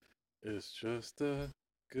It's just a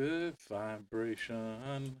good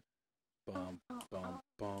vibration. Bum, bum,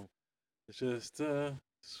 bum. It's just a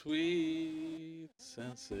sweet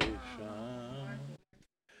sensation.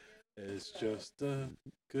 It's just a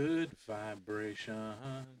good vibration.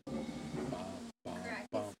 Bum, bum,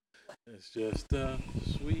 bum. It's just a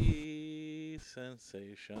sweet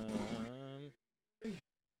sensation.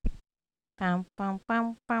 Bum, bum,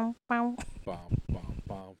 bum, bum, bum. Bum, bum,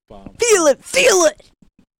 bum, bum. Feel it, feel it.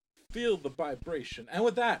 Feel the vibration. And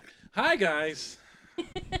with that, hi guys.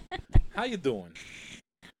 How you doing?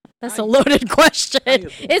 That's How a you- loaded question. how you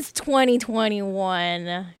doing? It's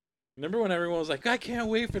 2021. Remember when everyone was like, I can't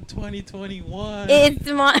wait for 2021? It's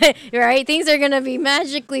my right. Things are gonna be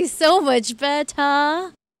magically so much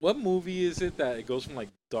better. What movie is it that it goes from like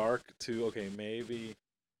dark to okay, maybe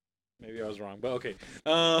I was wrong, but okay.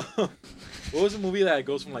 What was the movie that it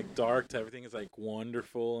goes from like dark to everything is like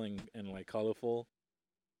wonderful and like colorful?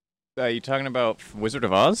 Are you talking about Wizard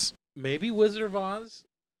of Oz? Maybe Wizard of Oz.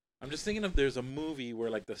 I'm just thinking of there's a movie where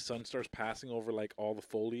like the sun starts passing over like all the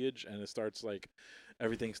foliage and it starts like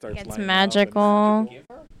everything starts. It's lighting up and magical.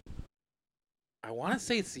 I want to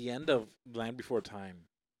say it's the end of Land Before Time.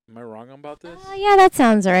 Am I wrong about this? Yeah, that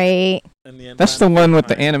sounds right. In the end, That's the Land one Before with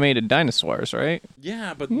the Time. animated dinosaurs, right?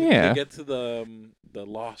 Yeah, but Yeah. they get to the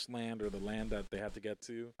lost land or the land that they have to get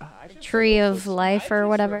to. Tree of life or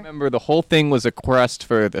whatever. Remember, the whole thing was a quest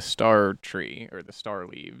for the star tree or the star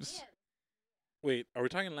leaves. Wait, are we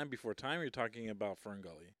talking Land Before Time or are you talking about Fern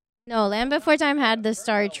Gully? No, Land Before Time had the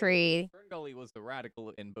star tree. Ferngully was the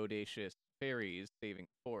radical and bodacious fairies saving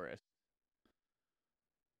the forest.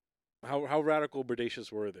 How radical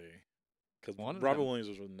Berdacious were they? Because One of Robin them- Williams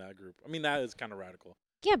was in that group. I mean, that is kind of radical.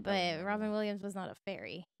 Yeah, but Robin Williams was not a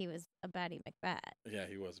fairy. He was a baddie McBat. Yeah,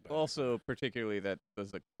 he was bad. Also, particularly that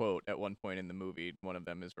there's a quote at one point in the movie. One of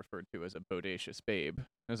them is referred to as a bodacious babe.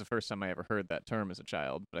 It was the first time I ever heard that term as a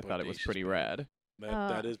child, but I thought it was Bodacious pretty babe. rad.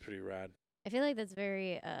 That is pretty rad. I feel like that's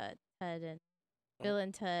very Ted and Bill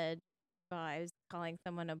and Ted vibes, calling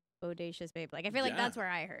someone a bodacious babe. Like I feel like Yeah. that's where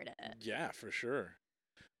I heard it. Yeah, for sure.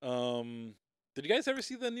 Did you guys ever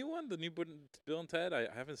see the new one, the new Bill and Ted? I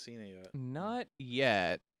haven't seen it yet. Not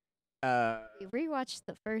yet. We rewatched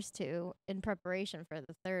the first two in preparation for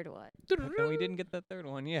the third one. Then we didn't get the third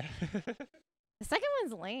one. Yeah. The second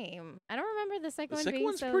one's lame. I don't remember the second The one second being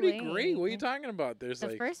one's so pretty lame. great. What are you talking about? There's The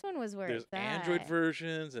like first one was where there's it's at. Android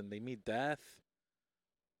versions and they meet Death.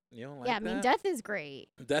 You don't like Yeah, I mean, that? Death is great.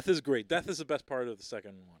 Death is great. Death is the best part of the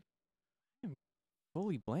second one.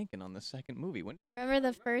 Fully blanking on the second movie. When Remember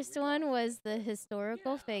the first one was the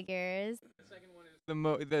historical figures.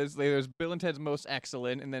 there's Bill and Ted's Most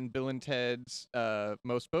Excellent, and then Bill and Ted's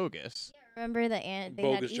Most Bogus. Remember they had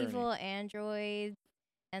Bogus Journey. evil androids,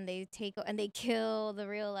 and they kill the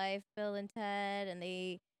real life Bill and Ted, and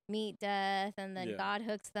they meet Death, and then Yeah. God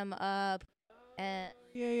hooks them up. And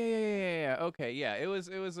Yeah. Okay, yeah. It was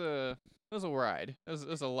a ride. It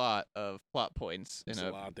was a lot of plot points in There's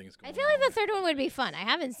a lot of things I going feel like on. the third one would be fun. I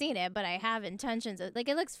haven't seen it, but I have intentions. Like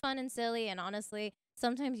it looks fun and silly, and honestly,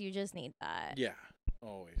 sometimes you just need that. Yeah,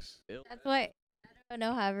 always. That's why I don't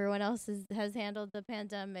know how everyone else has handled the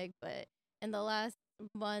pandemic, but in the last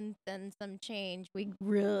month and some change, we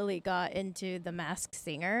really got into The Masked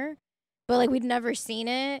Singer, but like we'd never seen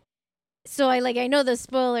it. So I know the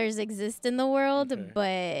spoilers exist in the world, Okay.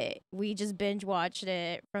 but we just binge watched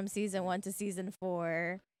it from season 1 to season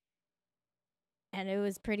 4, and it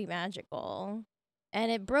was pretty magical.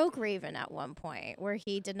 And it broke Raven at one point, where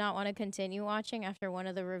he did not want to continue watching after one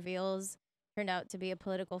of the reveals turned out to be a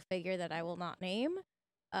political figure that I will not name,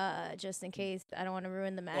 just in case I don't want to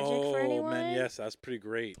ruin the magic for anyone. Oh man, yes, that's pretty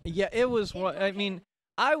great. Yeah, it was what I mean.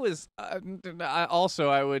 I was I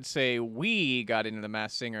would say we got into The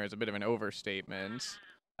Masked Singer is a bit of an overstatement.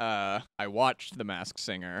 I watched The Masked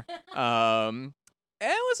Singer. And it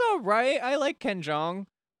was all right. I like Ken Jeong.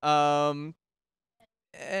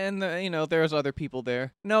 And there's other people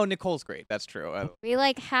there. No, Nicole's great. That's true. We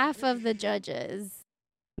like half of the judges.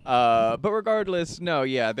 But regardless, no,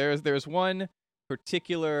 yeah, there's one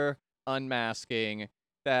particular unmasking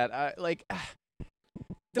that I like.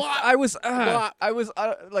 I was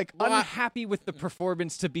unhappy with the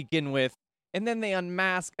performance to begin with, and then they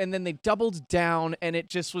unmasked, and then they doubled down, and it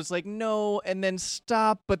just was like no, and then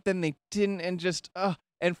stop, but then they didn't, and just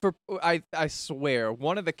and for I swear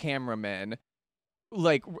one of the cameramen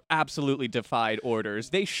like absolutely defied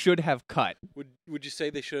orders. They should have cut. Would you say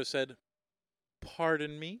they should have said,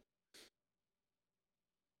 "Pardon me"?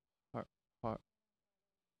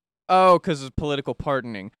 Oh, because of political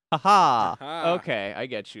pardoning. Haha. Aha. Okay, I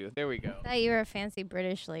get you. There we go. Thought you were a fancy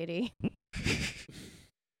British lady.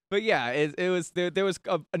 But yeah, it was there was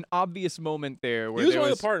an obvious moment there where He was there one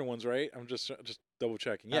was. of the party ones, right? I'm just double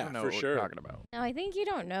checking. I Yeah, don't know for what sure. we're talking about. No, I think you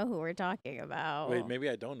don't know who we're talking about. Wait, maybe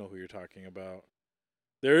I don't know who you're talking about.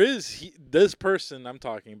 There is this person I'm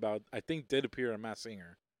talking about. I think did appear on Masked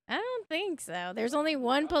Singer. I don't think so. There's only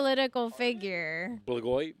one political figure.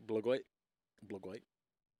 Blagoj.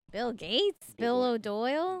 Bill Gates? Bill Blagoj.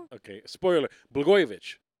 O'Doyle? Okay, spoiler.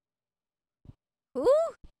 Blagojevich. Who?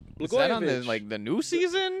 Is that on the Blagojevich. the new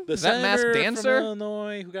season? The Is that Masked senator Dancer? from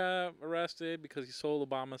Illinois who got arrested because he stole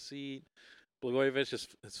Obama's seat. Blagojevich,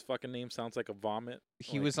 his fucking name sounds like a vomit.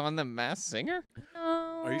 He Like, was on the Masked Singer.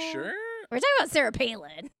 No. Are you sure? We're talking about Sarah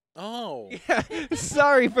Palin. Oh. Yeah,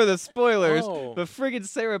 sorry for the spoilers, Oh. but friggin'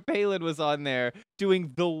 Sarah Palin was on there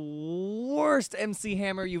doing the worst MC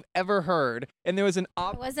Hammer you've ever heard, and there was an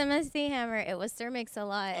It wasn't Misty Hammer. It was Sir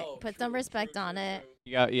Mix-a-Lot. Oh, Put some respect on it.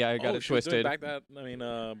 yeah, I got it she was doing twisted. back that. I mean,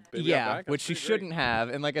 Baby Got Yeah, Back? That's which she pretty great. shouldn't have.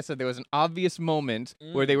 And like I said, there was an obvious moment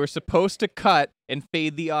where Mm. they were supposed to cut and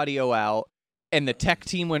fade the audio out, and the tech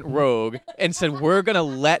team went rogue and said, "We're gonna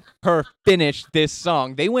let her finish this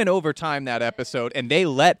song." They went overtime that episode, and they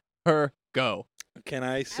let her go. Can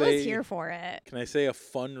I I say? was here for it. Can I say a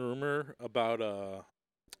fun rumor about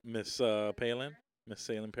Miss Palin, Miss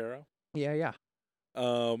Salem Pero? Yeah.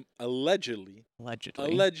 Allegedly,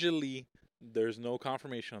 Allegedly. there's no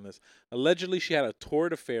confirmation on this. Allegedly, she had a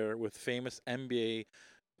torrid affair with famous NBA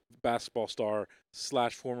basketball star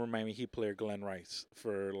 / former Miami Heat player Glenn Rice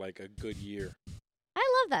for like a good year.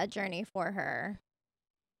 I love that journey for her.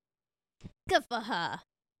 Good for her.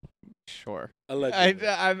 Sure. Allegedly.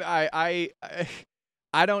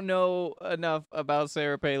 I don't know enough about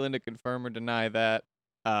Sarah Palin to confirm or deny that.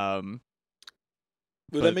 Would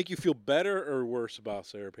but- that make you feel better or worse about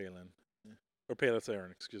Sarah Palin? Or Palin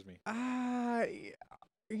Theron, excuse me.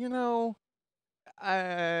 You know,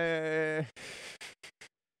 I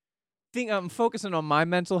think I'm focusing on my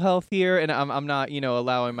mental health here, and I'm not,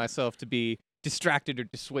 allowing myself to be distracted or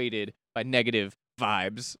dissuaded by negative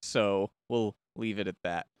vibes. So we'll leave it at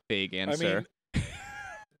that vague answer. I mean,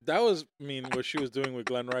 that was, what she was doing with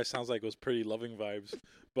Glenn Rice sounds like it was pretty loving vibes,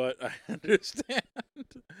 but I understand.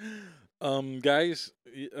 Guys,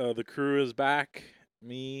 the crew is back.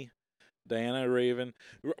 Me, Diana, Raven.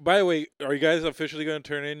 By the way, are you guys officially going to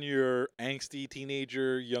turn in your angsty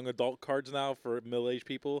teenager, young adult cards now for middle-aged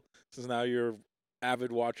people? Since now you're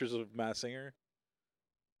avid watchers of Masked Singer?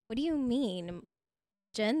 What do you mean?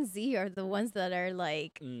 Gen Z are the ones that are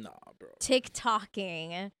like Nah, bro.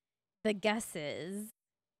 TikToking the guesses.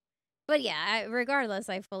 But yeah, regardless,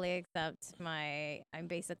 I fully accept I'm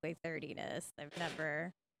basically 30ness.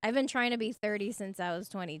 I've been trying to be 30 since I was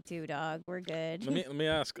 22, dog. We're good. Let me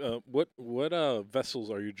ask, what vessels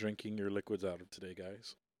are you drinking your liquids out of today,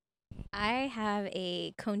 guys? I have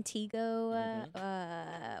a Contigo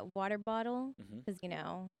water bottle Mhm. because,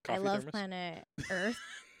 I Coffee love thermos? planet Earth.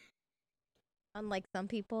 Unlike some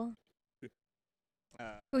people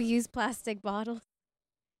Uh, who use plastic bottles.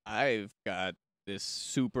 I've got this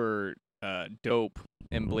super dope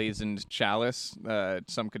emblazoned chalice.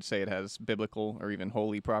 Some could say it has biblical or even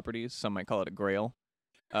holy properties. Some might call it a grail.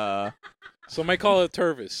 Some might call it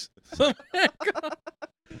Tervis. It's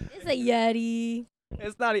a Yeti.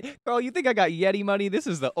 It's not, Carl. You think I got Yeti money? This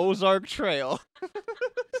is the Ozark Trail.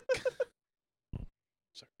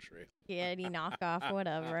 Yeti knockoff,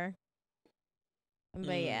 whatever. But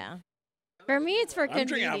Mm. yeah. For me, it's for I'm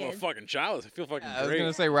drinking out of a convenience. fucking chalice. I feel fucking I was great.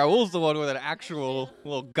 gonna say Raul's the one with an actual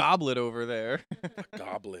little goblet over there.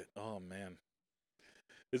 Goblet. Oh man.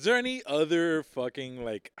 Is there any other fucking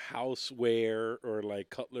like houseware or like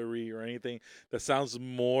cutlery or anything that sounds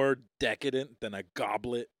more decadent than a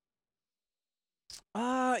goblet?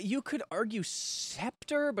 You could argue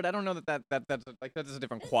scepter, but I don't know that's a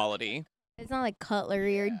different quality. It's not like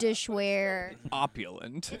cutlery or dishware.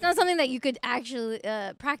 Opulent. It's not something that you could actually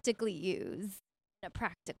practically use in a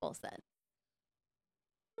practical sense.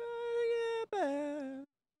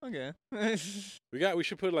 Okay. We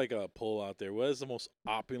should put like a poll out there. What is the most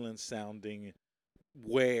opulent sounding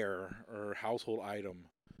ware or household item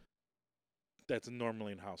that's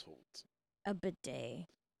normally in households? A bidet.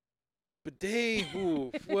 Bidet.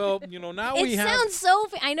 Ooh. Well, now It we have sounds so.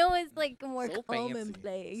 I know it's like more So fancy.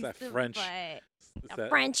 commonplace. It's that French- But it's a that-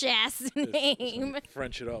 French ass it's- name.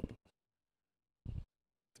 French it up.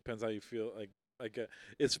 Depends how you feel.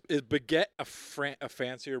 Is baguette a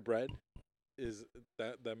fancier bread? Is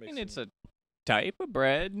that I makes? mean, it's a type of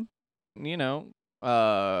bread,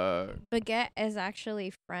 Uh, Baguette is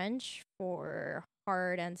actually French for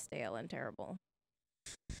hard and stale and terrible.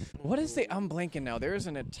 What is the? I'm blanking now. There is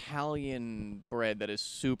an Italian bread that is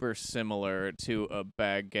super similar to a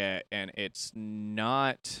baguette, and it's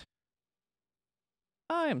not.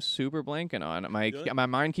 I am super blanking on Really? my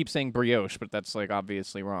mind keeps saying brioche, but that's like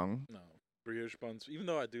obviously wrong. No, brioche buns. Even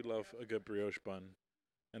though I do love a good brioche bun,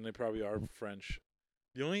 and they probably are French.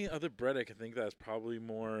 The only other bread I can think that's probably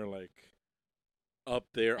more like up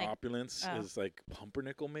there Like- opulence oh. is like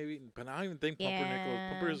pumpernickel maybe, but I don't even think pumpernickel.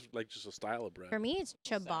 Pumper Yeah. is like just a style of bread. For me, it's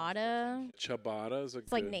ciabatta. Ciabatta is a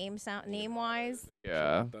It's like good. name wise.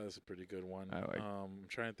 Yeah. That is a pretty good one. I like- I'm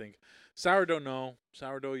trying to think. Sourdough, no.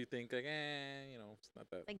 Sourdough, you think like, it's not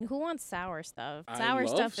that. Like who wants sour stuff? I Sour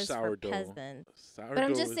love stuff is sourdough. for peasants. Sourdough But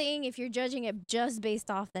I'm just is- saying, if you're judging it just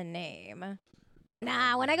based off the name.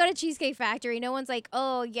 Nah, when I go to Cheesecake Factory, no one's like,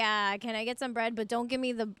 oh, yeah, can I get some bread? But don't give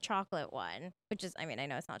me the chocolate one. Which is, I mean, I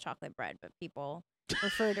know it's not chocolate bread, but people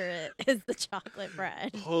refer to it as the chocolate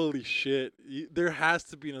bread. Holy shit! There has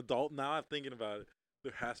to be an adult. Now I'm thinking about it.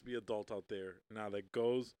 There has to be an adult out there now that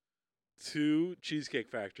goes to Cheesecake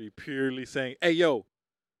Factory purely saying, "Hey, yo,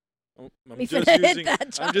 I'm We just finna hit using.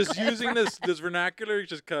 that I'm just chocolate using this vernacular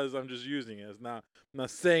just because I'm just using it. It's not. I'm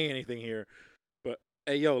not saying anything here. But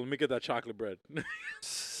hey, yo, let me get that chocolate bread.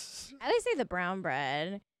 I always say the brown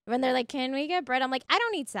bread. When they're like, can we get bread? I'm like, I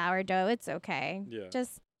don't need sourdough. It's okay. Yeah.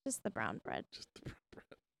 Just the brown bread. Just the brown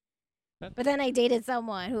bread. But then I dated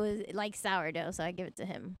someone who was like sourdough, so I give it to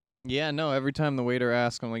him. Yeah, no. Every time the waiter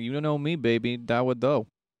asks, I'm like, you don't know me, baby. Dough.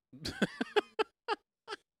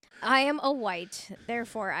 I am a white,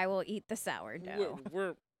 therefore I will eat the sourdough,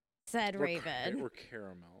 We're said we're, Raven. we're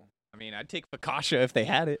caramel. I mean, I'd take focaccia if they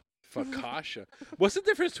had it. Focaccia. What's the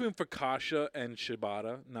difference between focaccia and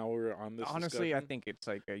ciabatta? Now we're on this. Honestly, I discussion? think it's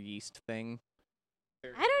like a yeast thing. I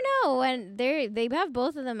don't know. When they have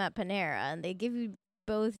both of them at Panera, and they give you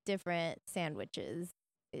both different sandwiches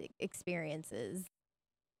experiences.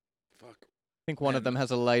 Fuck. I think one of Man, them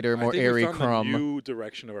has a lighter, I more think airy we found the crumb. new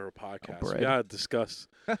direction of our podcast. We bread. gotta discuss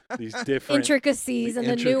these different Intricacies the and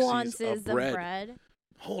the intricacies of nuances of bread. bread.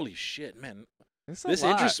 Holy shit, man! It's a This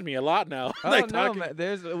lot. interests me a lot now. Oh Like no, talking- man,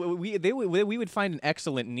 there's we would find an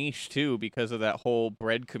excellent niche too because of that whole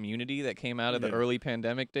bread community that came out of the Yeah. early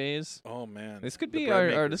pandemic days. Oh man, This could The be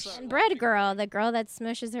bread our makers. this- And bread girl, the girl that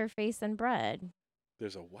smushes her face in bread.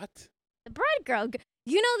 There's a what? The bread girl.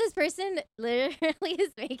 You know this person literally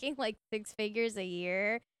is making like 6 figures a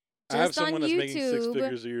year I have just on someone that's making 6 YouTube.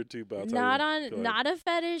 figures a year too, but I'll tell Not you. on, Go ahead. not a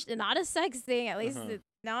fetish, not a sex thing. At least Uh-huh. it's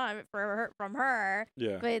not from her.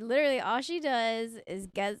 Yeah. But literally, all she does is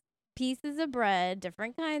get pieces of bread,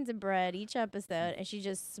 different kinds of bread each episode, and she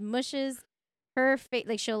just smushes her face.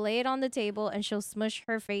 Like she'll lay it on the table and she'll smush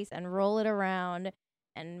her face and roll it around,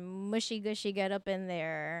 and mushy gushy get up in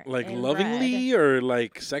there. Like in lovingly or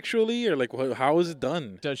like sexually or like how is it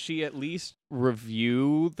done? Does she at least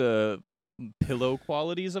review the pillow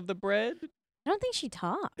qualities of the bread? I don't think she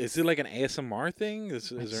talks. Is it like an ASMR thing?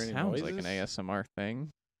 Is It there any sounds noises? like an ASMR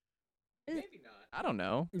thing. Maybe not. I don't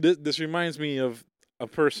know. This reminds me of a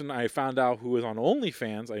person I found out who is on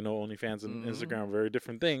OnlyFans. I know OnlyFans and Mhm. Instagram are very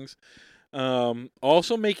different things.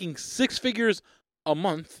 Also making 6 figures a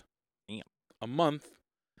month. Damn. A month,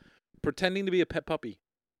 pretending to be a pet puppy.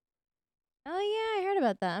 Oh yeah, I heard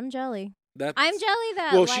about that. I'm jelly. That's I'm jelly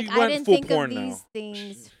that Well, like she I went didn't full think porn of now. these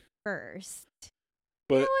things first.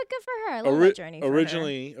 But You know what? Good for her. I love that journey. For her.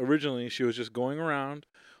 originally, she was just going around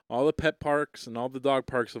all the pet parks and all the dog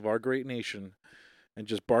parks of our great nation, and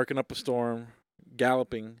just barking up a storm,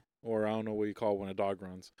 galloping, or I don't know what you call it when a dog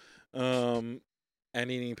runs, and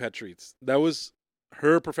eating pet treats. That was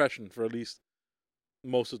her profession for at least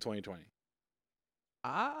most of 2020.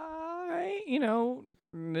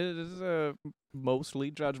 This is a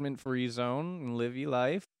mostly judgment-free zone. Live your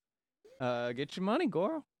life. Get your money,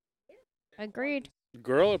 girl. Agreed.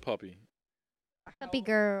 Girl or puppy? Puppy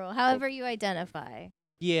girl, however you identify.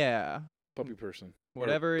 Yeah. Puppy person. Or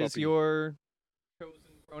Whatever is puppy. your chosen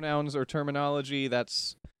pronouns or terminology,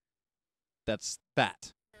 that's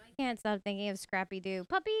that. I can't stop thinking of Scrappy Doo.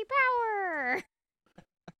 Puppy power.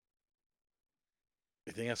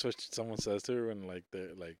 I think that's what someone says to her when like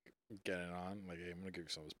they're like getting on. Like, hey, I'm gonna give you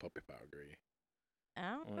some of this puppy power, girl. I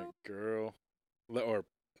don't I'm know. like, girl, or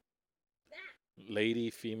lady,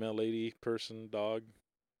 female lady, person, dog.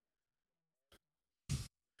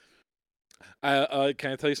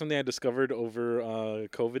 Can I tell you something I discovered over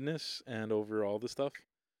COVIDness and over all this stuff?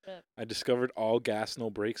 What? I discovered all gas, no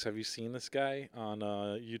brakes. Have you seen this guy on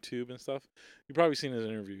YouTube and stuff? You've probably seen his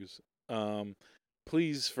interviews.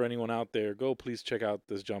 Please, for anyone out there, please check out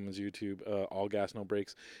this gentleman's YouTube, all gas, no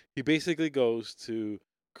brakes. He basically goes to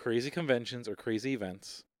crazy conventions or crazy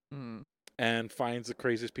events Mm. and finds the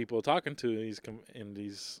craziest people talking to in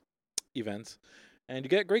these events, and you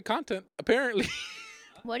get great content apparently.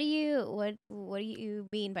 What do you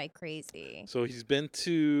mean by crazy? So he's been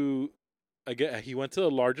to, again, he went to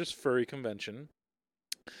the largest furry convention.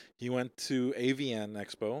 He went to AVN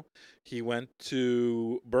Expo. He went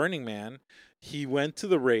to Burning Man. He went to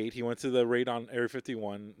the raid. He went to the raid on Area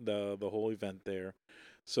 51, the whole event there.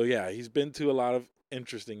 So yeah, he's been to a lot of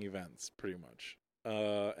interesting events, pretty much.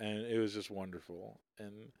 And it was just wonderful.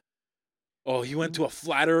 And he went to a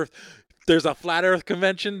flat Earth. There's a flat Earth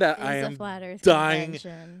convention that I There's am a flat Earth dying.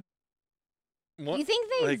 convention. What? Do you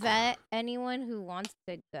think they Like- vet anyone who wants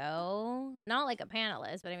to go? Not like a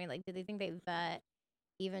panelist, but I mean, like, do they think they vet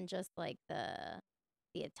even just like the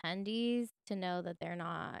attendees to know that they're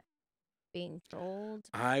not being trolled?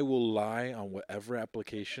 I will lie on whatever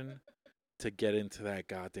application to get into that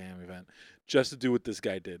goddamn event, just to do what this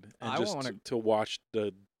guy did, and I just wanna- to watch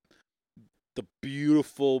the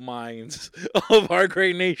beautiful minds of our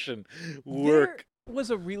great nation work. There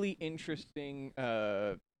was a really interesting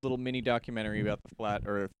little mini documentary about the flat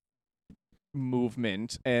Earth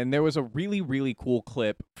movement, and there was a really, really cool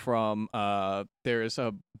clip from there's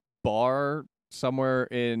a bar somewhere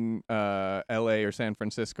in LA or San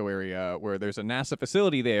Francisco area where there's a NASA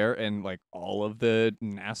facility there, and like all of the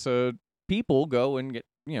NASA people go and get,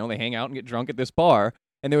 they hang out and get drunk at this bar.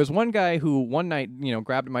 And there was one guy who one night,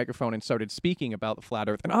 grabbed a microphone and started speaking about the flat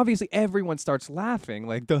Earth. And obviously everyone starts laughing,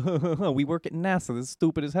 like, we work at NASA, this is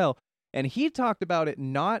stupid as hell. And he talked about it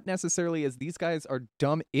not necessarily as these guys are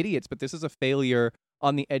dumb idiots, but this is a failure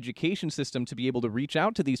on the education system to be able to reach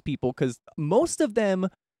out to these people, because most of them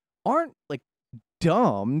aren't, like,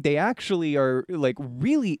 dumb. They actually are, like,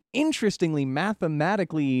 really interestingly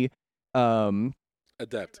mathematically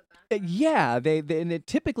Adept. yeah, and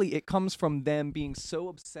typically it comes from them being so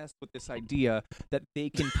obsessed with this idea that they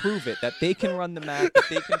can prove it, that they can run the math, that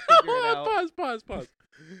they can figure it out.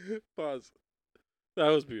 Pause. That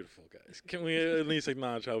was beautiful, guys. Can we at least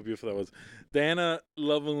acknowledge how beautiful that was? Diana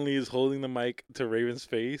lovingly is holding the mic to Raven's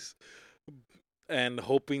face and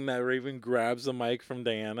hoping that Raven grabs the mic from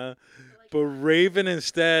Diana. But Raven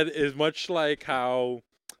instead is much like how,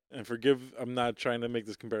 and forgive, I'm not trying to make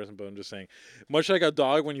this comparison, but I'm just saying, much like a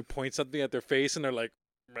dog when you point something at their face and they're like,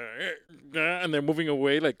 and they're moving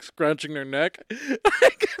away, like scrunching their neck. So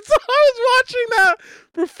I was watching that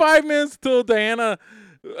for 5 minutes till Diana,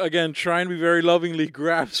 again, trying to be very lovingly,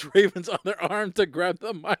 grabs Raven's other arm to grab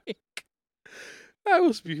the mic. That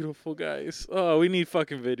was beautiful, guys. Oh, we need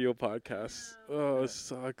fucking video podcasts. Oh, it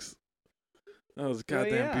sucks. That was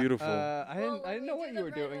goddamn beautiful. I didn't know what you were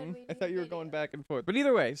doing. I thought you were going back and forth. But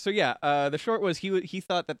either way, so yeah, the short was he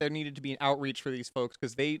thought that there needed to be an outreach for these folks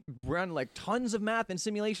because they run like tons of math and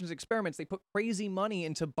simulations experiments. They put crazy money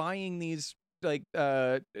into buying these like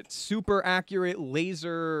super accurate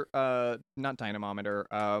laser not dynamometer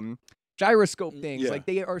gyroscope things. Yeah. Like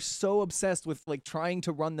they are so obsessed with like trying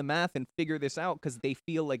to run the math and figure this out because they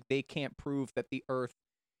feel like they can't prove that the Earth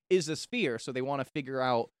is a sphere, so they want to figure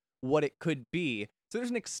out what it could be. So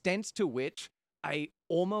there's an extent to which I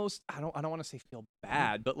don't want to say feel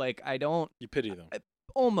bad, but like You pity them.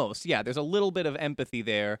 almost, yeah, there's a little bit of empathy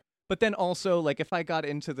there. But then also, like, if I got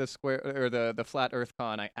into the square or the flat Earth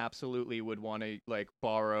con, I absolutely would want to like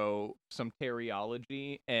borrow some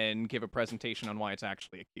teriology and give a presentation on why it's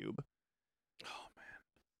actually a cube. Oh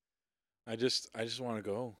man, I just want to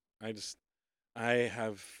go.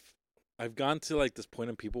 I've gone to like this point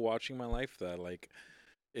in people watching my life that like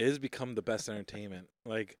it has become the best entertainment.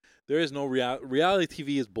 Like there is no reality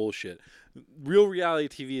TV is bullshit. Real reality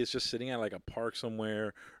TV is just sitting at like a park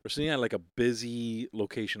somewhere or sitting at like a busy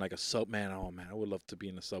location like a man. Oh man, I would love to be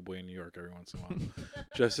in the subway in New York every once in a while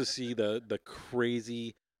just to see the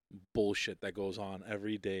crazy bullshit that goes on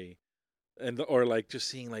every day. Or like just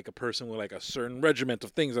seeing like a person with like a certain regiment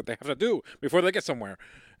of things that they have to do before they get somewhere,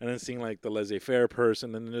 and then seeing like the laissez-faire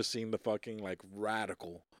person, and then just seeing the fucking like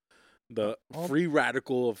radical, the free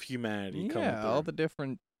radical of humanity. Yeah, all the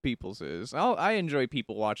different peoples is. I enjoy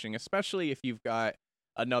people watching, especially if you've got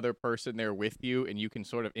another person there with you and you can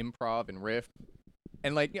sort of improv and riff.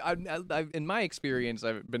 And like I've in my experience,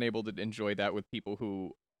 I've been able to enjoy that with people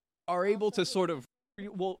who are able to sort of.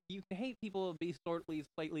 Well, you can hate people be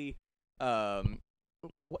slightly. I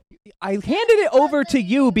handed it over to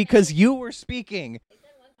you because you were speaking.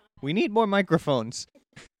 We need more microphones.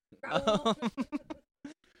 But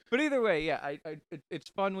either way, yeah, it's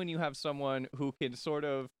fun when you have someone who can sort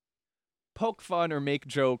of poke fun or make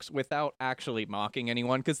jokes without actually mocking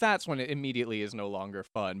anyone, because that's when it immediately is no longer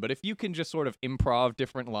fun. But if you can just sort of improv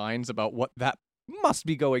different lines about what that must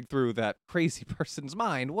be going through that crazy person's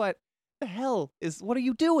mind, what are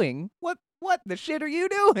you doing? What what the shit are you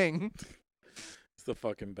doing? It's the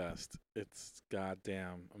fucking best. It's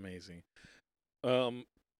goddamn amazing.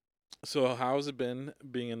 So how's it been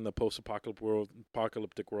being in the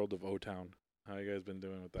apocalyptic world of O-Town? How you guys been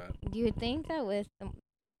doing with that? You would think that with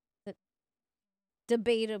the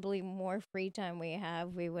debatably more free time we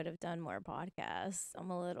have, we would have done more podcasts. I'm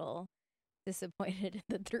a little disappointed in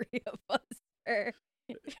the three of us.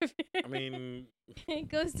 I mean, it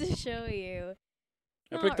goes to show you.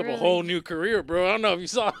 I Not picked up a really. whole new career, bro. I don't know if you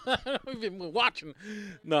saw. I don't know if you've been watching.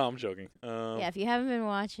 No, I'm joking. Yeah, if you haven't been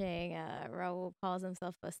watching, Raul calls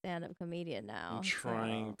himself a stand-up comedian now. I'm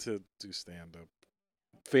trying so to do stand-up.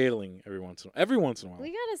 Failing every once in a while. we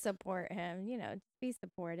gotta support him. Be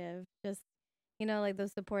supportive. Just like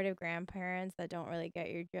those supportive grandparents that don't really get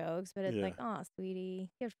your jokes, but it's Yeah. like, oh, sweetie,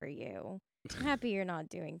 good for you. I'm happy you're not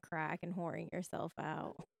doing crack and whoring yourself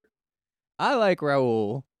out. I like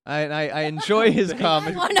Raul. I enjoy his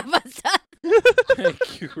comedy. One of us does.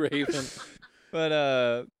 Thank you, Raven.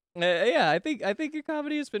 But yeah, I think your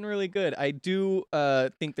comedy has been really good. I do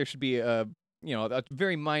think there should be a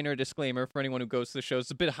very minor disclaimer for anyone who goes to the show. It's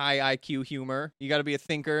a bit high IQ humor. You got to be a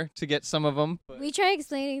thinker to get some of them. We try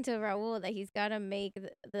explaining to Raul that he's got to make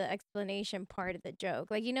the explanation part of the joke.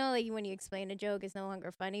 Like when you explain a joke, it's no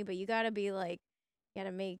longer funny, but you got to be like,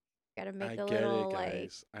 gotta make I a get little it, like.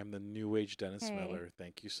 guys. I'm the new age Dennis Okay. Miller.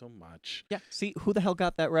 Thank you so much. Yeah, see who the hell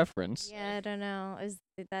got that reference? Yeah, I don't know. Is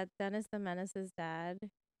that Dennis the Menace's dad?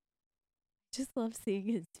 Just love seeing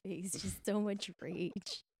his face. Just so much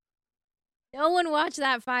rage. No one watched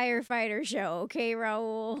that firefighter show, okay,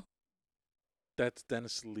 Raul? That's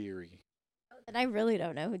Dennis Leary. And I really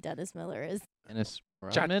don't know who Dennis Miller is. Dennis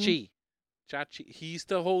Rodman? Chachi. He used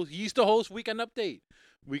to host Weekend Update.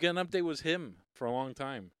 Weekend Update was him for a long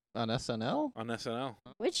time On SNL? on SNL.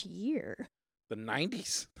 Which year? The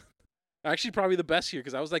 90s. Actually, probably the best year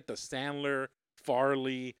because I was like the Sandler,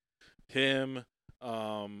 Farley, him.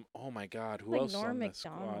 Oh my God, who Like else is Norm on that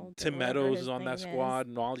squad? Macdonald Tim or whatever Meadows his is on that name is. squad.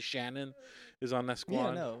 Nolly Shannon is on that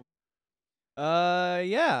squad. no.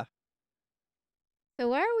 Yeah. So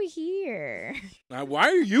why are we here? Now, why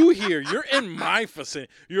are you here? You're in my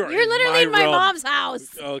vicinity. You're literally in my realm. mom's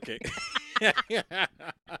house Okay.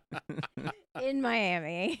 in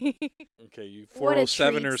Miami. Okay, you What a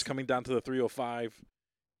 407ers treat. coming down to the 305.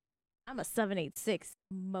 I'm a 786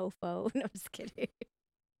 mofo. No, I'm just kidding.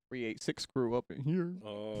 386 crew up in here.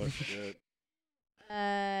 Oh shit.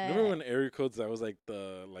 Remember when area codes that was like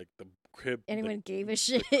the crib anyone gave a the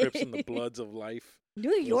shit? Crips and the Bloods of life.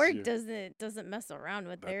 New York your- doesn't mess around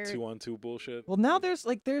with That their 212 bullshit. Well, now there's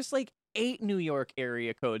 8 New York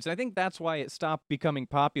area codes. And I think that's why it stopped becoming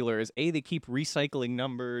popular is A, they keep recycling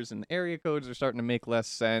numbers and area codes are starting to make less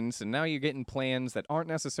sense. And now you're getting plans that aren't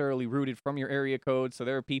necessarily rooted from your area code. So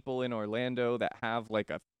there are people in Orlando that have like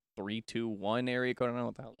a 321 area code. I don't know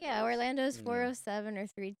what the hell. Yeah, Orlando's Yeah. 407 or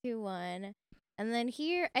 321. And then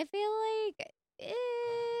here, I feel like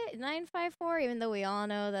 954, even though we all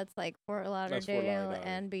know that's like Fort Lauderdale Lauderdale.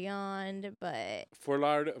 and beyond. But Fort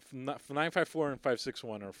Lauderdale, 954 and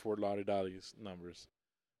 561 are Fort Lauderdale's numbers.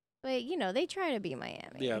 they try to be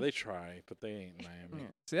Miami. Yeah, they try, but they ain't Miami.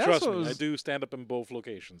 See, that's Trust what me, was, I do stand up in both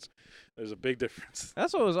locations. There's a big difference.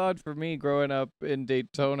 That's what was odd for me growing up in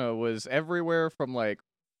Daytona was everywhere from like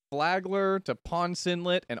Flagler to Ponce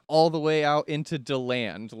Inlet and all the way out into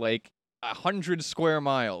DeLand, like 100 square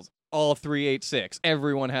miles. All 386.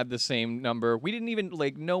 Everyone had the same number. We didn't even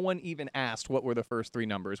no one even asked what were the first 3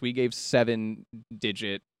 numbers. We gave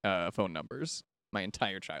 7-digit phone numbers my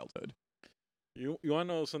entire childhood. You want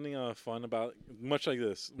to know something fun about, much like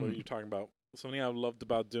this, what you're talking about? Something I've loved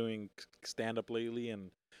about doing stand up lately and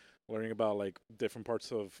learning about like different parts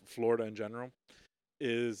of Florida in general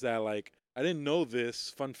is that like I didn't know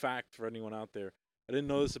this. Fun fact for anyone out there, I didn't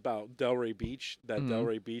know this about Delray Beach. That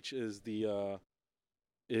Delray Beach is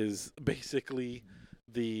basically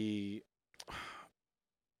the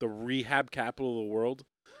rehab capital of the world.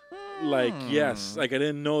 Like, yes, like I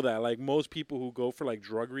didn't know that. Like most people who go for like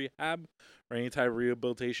drug rehab or any type of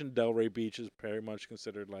rehabilitation, Delray Beach is very much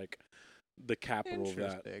considered like the capital of that.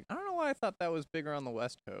 Interesting. I don't know why I thought that was bigger on the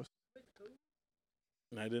West Coast.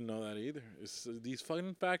 And I didn't know that either. It's these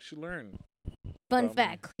fun facts you learn. Fun Um,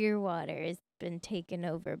 fact: Clearwater has been taken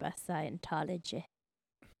over by Scientology.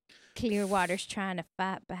 Clearwater's trying to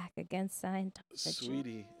fight back against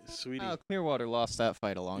Scientology. Sweetie. Oh, Clearwater lost that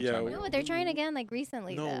fight a long Yeah, time we- ago. No, they're trying again, like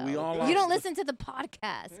recently. No, though. we all You lost don't the- listen to the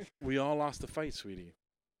podcast. We all lost the fight, sweetie.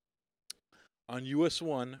 On US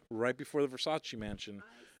 1, right before the Versace mansion,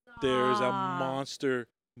 there's a Stop.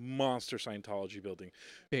 monster Scientology building.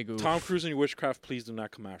 Big oof. Tom Cruise and your witchcraft, please do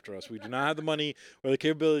not come after us. We do not have the money or the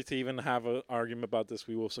capability to even have an argument about this.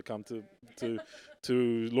 We will succumb to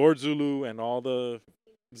Lord Zulu and all the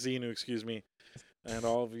Xenu, excuse me, and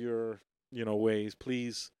all of your ways.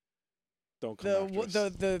 Please don't come after us.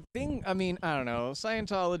 The thing, I mean, I don't know.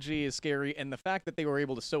 Scientology is scary, and the fact that they were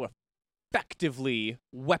able to so effectively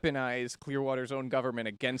weaponize Clearwater's own government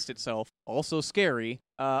against itself, also scary.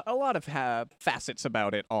 A lot of facets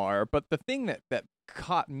about it are, but the thing that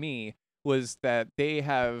caught me was that they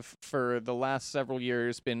have, for the last several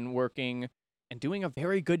years, been working and doing a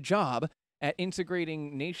very good job at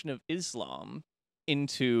integrating Nation of Islam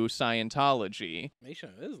into Scientology. Nation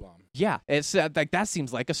of Islam? Yeah, it's like that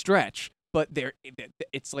seems like a stretch, but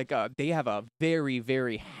it's like they have a very,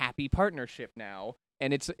 very happy partnership now.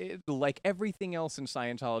 And it's like everything else in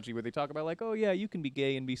Scientology where they talk about like, oh, yeah, you can be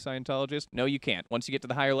gay and be Scientologist. No, you can't. Once you get to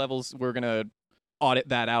the higher levels, we're going to audit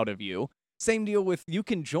that out of you. Same deal with you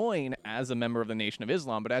can join as a member of the Nation of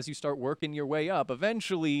Islam, but as you start working your way up,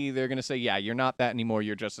 eventually they're going to say, yeah, you're not that anymore.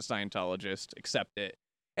 You're just a Scientologist. Accept it.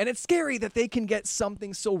 And it's scary that they can get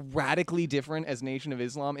something so radically different as Nation of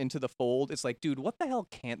Islam into the fold. It's like, dude, what the hell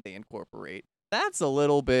can't they incorporate? That's a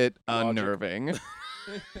little bit unnerving.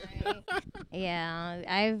 Yeah,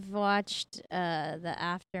 I've watched the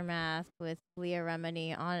Aftermath with Leah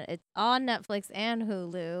Remini it's on Netflix and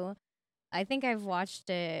Hulu. I think I've watched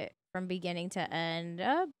it from beginning to end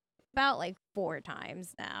about like 4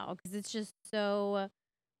 times now because it's just so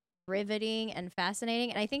riveting and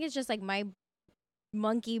fascinating. And I think it's just like my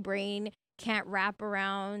monkey brain can't wrap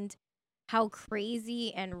around how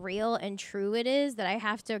crazy and real and true it is that I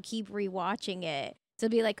have to keep rewatching it to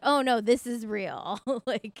be like, oh no, this is real.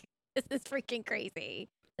 Like, this is freaking crazy.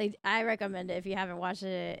 Like, I recommend it if you haven't watched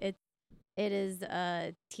it. It is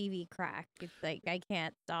a TV crack. It's like I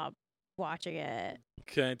can't stop watching it.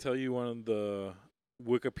 Can I tell you one of the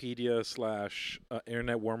Wikipedia /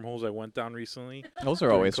 internet wormholes I went down recently? Those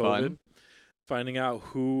are always fun. Finding out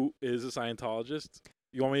who is a Scientologist.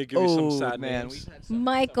 You want me to give you some sad names?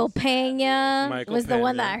 Michael Pena was the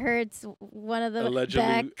one that hurts. One of the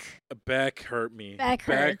allegedly, Beck hurt me. Beck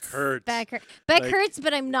hurts. Beck hurts,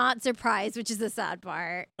 but I'm not surprised, which is the sad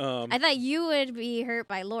part. I thought you would be hurt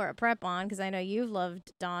by Laura Prepon because I know you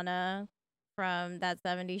loved Donna from That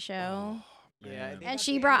 70s Show. Oh, yeah, and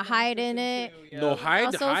she brought Hyde in it. Yeah. No,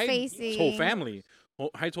 Hyde's facing whole family.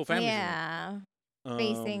 Hyde's whole family. Yeah,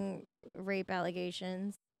 facing rape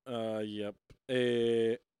allegations. Yep.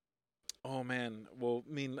 Oh man. Well,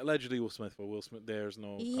 I mean, allegedly Will Smith, but Will Smith, there's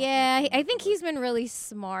no. Yeah, I think he's been really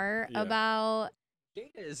smart about.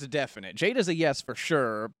 Jada is a definite. Jada's a yes for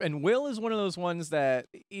sure. And Will is one of those ones that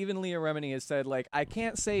even Leah Remini has said, like, I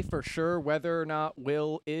can't say for sure whether or not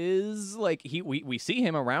Will is, like, we see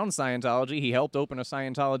him around Scientology. He helped open a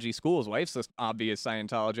Scientology school. His wife's an obvious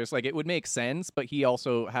Scientologist. Like, it would make sense, but he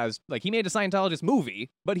also has, like, he made a Scientologist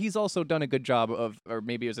movie, but he's also done a good job of, or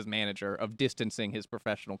maybe it was his manager, of distancing his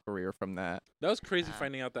professional career from that. That was crazy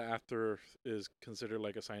finding out that After is considered,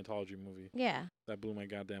 like, a Scientology movie. Yeah. That blew my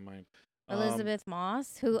goddamn mind. Elizabeth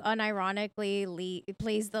Moss, who unironically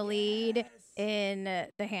plays the lead in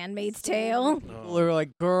The Handmaid's Tale. People are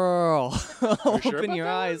like, girl, open your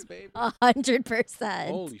eyes, baby. 100%.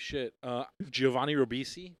 Holy shit. Giovanni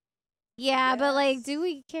Ribisi? Yeah, but, like, do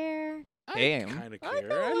we care? Damn. I kind of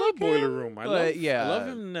care. I love Boiler Room. I love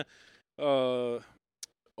him. Oh,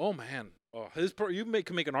 man. Oh, you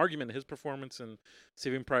can make an argument. His performance in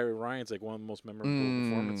Saving Private Ryan is like one of the most memorable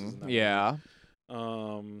performances in that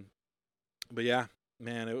movie. But yeah,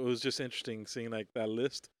 man, it was just interesting seeing like that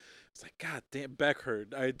list. It's like, God damn, Beck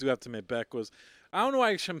hurt. I do have to admit, Beck was. I don't know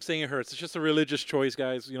why I'm saying it hurts. It's just a religious choice,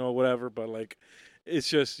 guys. Whatever. But like, it's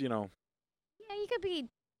just Yeah, you could be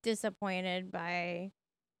disappointed by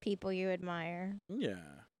people you admire. Yeah.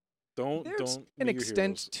 There's don't. An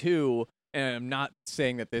extent too, and I'm not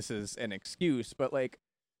saying that this is an excuse, but like,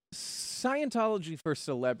 Scientology for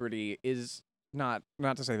celebrity is. Not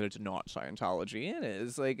to say that it's not Scientology. It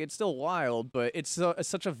is. Like, it's still wild, but it's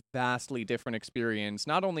such a vastly different experience.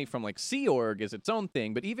 Not only from, like, Sea Org is its own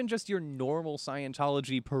thing, but even just your normal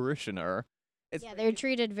Scientology parishioner. They're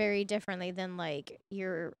treated very differently than, like,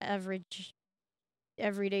 your average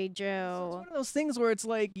everyday Joe. It's one of those things where it's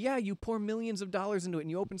like, yeah, you pour millions of dollars into it, and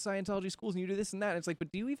you open Scientology schools, and you do this and that. And it's like, but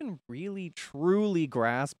do you even really, truly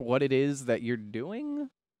grasp what it is that you're doing?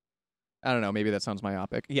 I don't know. Maybe that sounds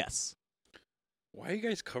myopic. Yes. Why are you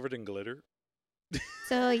guys covered in glitter?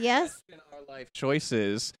 So, yes. Our life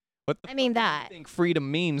choices. What the I mean, that. do you think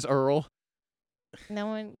freedom means, Earl? No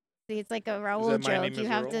one. See, it's like a Raul joke. You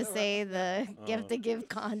have to say you have to give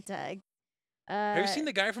context. Have you seen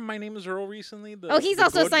the guy from My Name Is Earl recently? Oh, he's the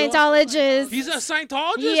also a gordo? Scientologist. He's a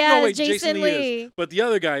Scientologist? Yeah, No, wait, Jason Lee Lee. is. But the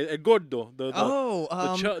other guy, El Gordo, the big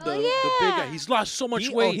guy, yeah. he's lost so much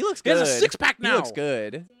He weight. looks He good. has a six-pack now. He looks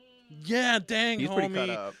good. Yeah, dang, He's homie. pretty cut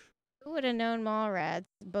up. Who would have known Mallrats,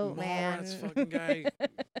 Boatman? Mallrats fucking guy.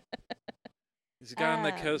 He's the guy on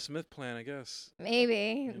the Kevin Smith plan, I guess.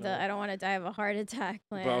 Maybe. You know. I don't want to die of a heart attack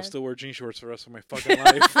plan. But I'll still wear jean shorts for the rest of my fucking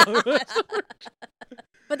life.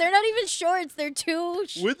 But they're not even shorts. They're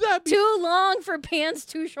Would that be too long for pants,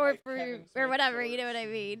 too short Like for Kevin or Smith whatever. shorts. You know what I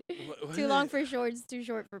mean? What Too is long it? for shorts, too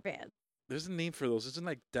short for pants. There's a name for those. Isn't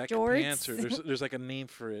like deck Jorts? pants or there's like a name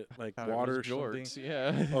for it, like Thought it water or was something. jorts,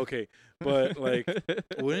 Yeah. Okay, but like,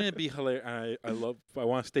 wouldn't it be hilarious? I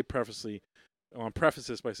want to state prefacely. I want to preface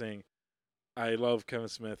this by saying, I love Kevin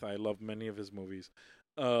Smith. I love many of his movies.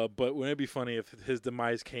 But wouldn't it be funny if his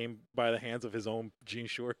demise came by the hands of his own jean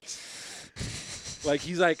shorts? Like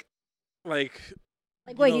he's like, Like,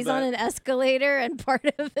 you wait, know he's on that- an escalator and part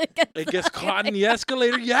of it gets caught in the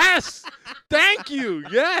escalator. Yes, thank you.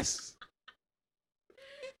 Yes.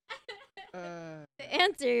 To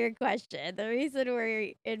answer your question, the reason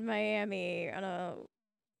we're in Miami on a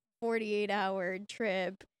 48-hour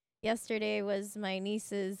trip, yesterday was my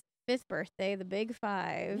niece's 5th birthday, the big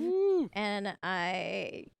 5, Woo. and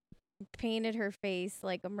I painted her face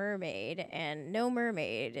like a mermaid, and no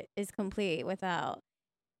mermaid is complete without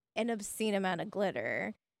an obscene amount of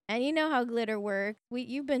glitter. And you know how glitter works.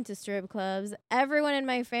 You've been to strip clubs. Everyone in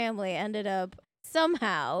my family ended up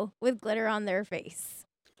somehow with glitter on their face,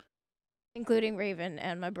 including Raven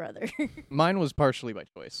and my brother. Mine was partially by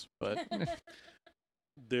choice, but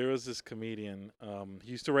There was this comedian.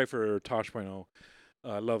 He used to write for Tosh.0.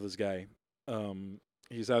 I love this guy.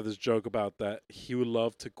 He used to have this joke about that he would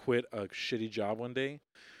love to quit a shitty job one day,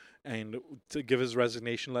 and to give his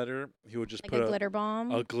resignation letter, he would just Like put a glitter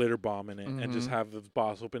bomb. a glitter bomb in it and just Mhm. have the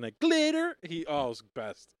boss open it. Glitter. It was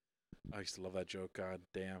best. I used to love that joke. God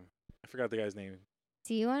damn. I forgot the guy's name.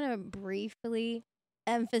 Do you want to briefly,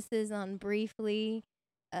 emphasis on briefly,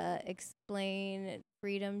 explain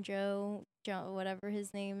Freedom Joe, whatever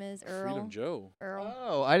his name is, Earl? Freedom Joe. Earl.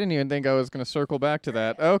 oh, I didn't even think I was gonna circle back to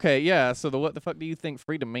that. Okay, yeah. So what the fuck do you think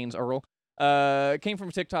freedom means, Earl? It came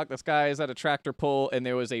from TikTok. This guy is at a tractor pull, and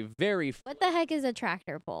there was a very What the heck is a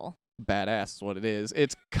tractor pull? badass. Is what it is.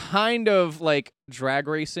 It's kind of like drag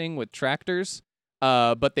racing with tractors.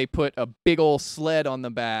 But they put a big old sled on the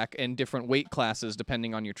back and different weight classes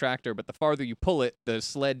depending on your tractor. But the farther you pull it, the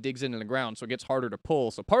sled digs into the ground, so it gets harder to pull.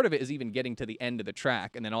 So part of it is even getting to the end of the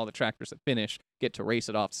track, and then all the tractors that finish get to race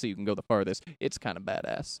it off so you can go the farthest. It's kind of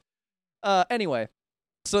badass. Anyway,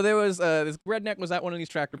 so there was this redneck was at one of these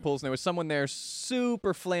tractor pulls, and there was someone there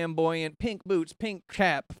super flamboyant, pink boots, pink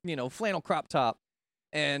cap, flannel crop top.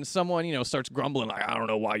 And someone, starts grumbling like, I don't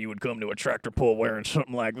know why you would come to a tractor pull wearing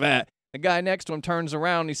something like that. The guy next to him turns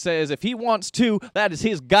around and he says, if he wants to, that is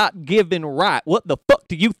his God-given right. What the fuck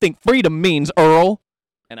do you think freedom means, Earl?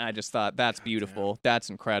 And I just thought, that's beautiful. That's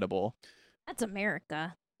incredible. That's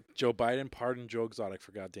America. Joe Biden pardoned Joe Exotic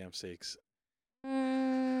for goddamn sakes.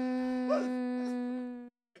 Mm,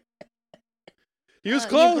 He was you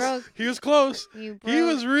close. broke- He was close. you He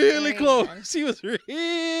was broke really Raven. close. He was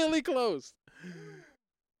really close.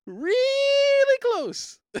 Really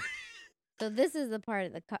close. So this is the part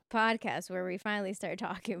of the podcast where we finally start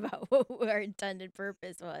talking about what our intended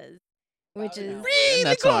purpose was, which is Really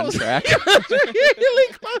that's on close. track. He was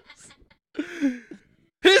really close.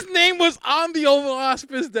 His name was on the Oval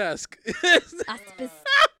Office desk. auspice.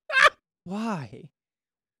 Why?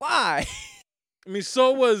 Why? I mean,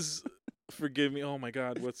 so was. Forgive me. Oh my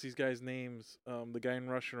God, what's these guys' names? The guy in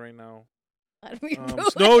Russia right now.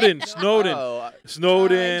 Snowden. Oh,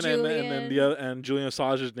 Snowden, and then the Julian. other, and Julian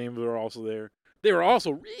Assange's names were also there. They were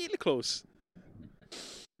also really close.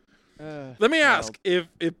 Let me ask if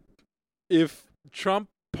Trump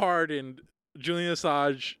pardoned Julian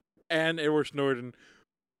Assange and Edward Snowden,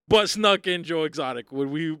 but snuck in Joe Exotic, would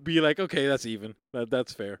we be like, okay, that's even?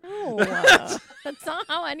 That's fair. No, that's not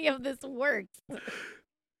how any of this works.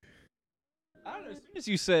 I don't know. As soon as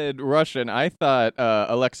you said Russian, I thought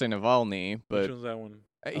Alexei Navalny, Which but one's that one?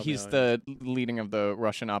 he's yeah. the leading of the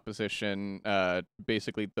Russian opposition.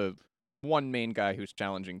 Basically, the one main guy who's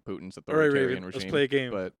challenging Putin's All right, authoritarian Raven. regime. Let's play a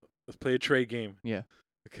game. But Let's play a trade game. Yeah.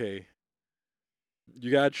 Okay.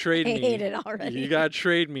 You gotta trade I me. hate it already. You gotta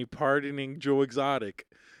trade me pardoning Joe Exotic.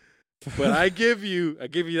 But I give you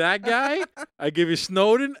that guy, I give you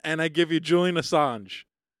Snowden, and I give you Julian Assange.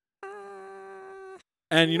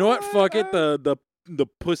 And you know what? Fuck it. The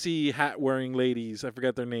pussy hat wearing ladies. I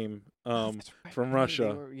forgot their name. That's right, from they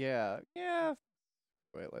Russia. yeah.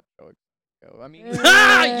 Wait, let's go. I mean,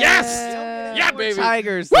 Ah, yes! Yeah, more baby.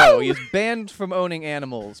 tigers though. He's banned from owning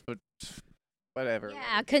animals, but whatever.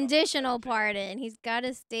 Yeah, conditional pardon. He's got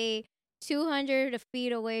to stay 200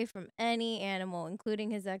 feet away from any animal, including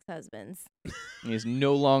his ex-husbands. He's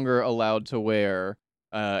no longer allowed to wear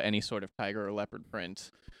any sort of tiger or leopard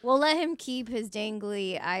print. We'll let him keep his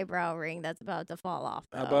dangly eyebrow ring that's about to fall off.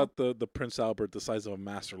 How though. about the Prince Albert, the size of a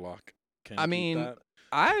master lock? Can I you keep mean, that?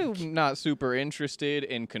 I'm not super interested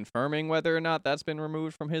in confirming whether or not that's been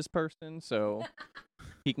removed from his person, so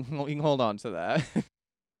he can hold on to that.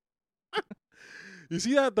 You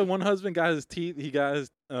see that the one husband got his teeth, he got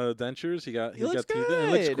his dentures, he got looks teeth. In.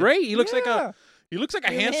 It looks good. great. He looks Yeah. he looks like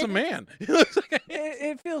a Human. handsome man. He looks like a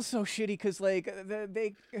It feels so shitty because like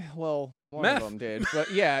one Meth. of them did, but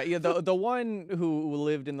yeah, the one who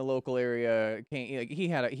lived in the local area he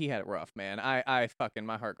had it rough, man. I fucking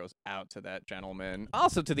my heart goes out to that gentleman.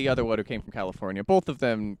 Also to the other one who came from California. Both of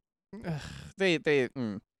them, they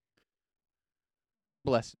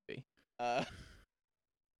blessed be.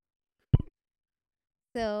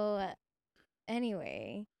 So,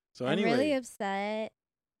 anyway, So I'm anyway, really upset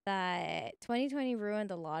that 2020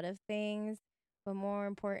 ruined a lot of things, but more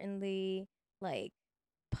importantly, like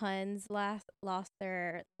puns lost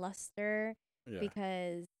their luster yeah.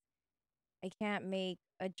 because I can't make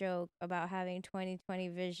a joke about having 2020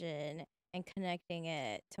 vision and connecting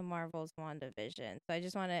it to Marvel's WandaVision. So I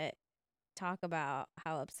just want to talk about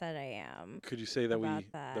how upset I am. Could you say that about we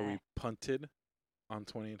that. punted on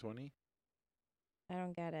 2020? I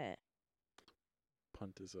don't get it.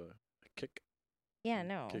 Punt is a kick Yeah,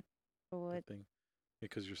 no. Kick But what- thing.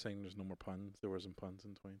 Because you're saying there's no more puns. There wasn't puns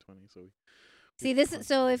in 2020, so we See, this is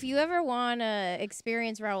so if you ever want to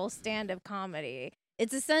experience Raul's stand-up comedy,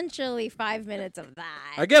 it's essentially 5 minutes of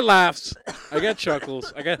that. I get laughs, I get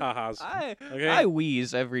chuckles, I get ha-has. Okay. I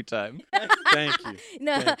wheeze every time. Thank you.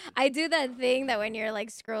 No, Thank I do that thing that when you're like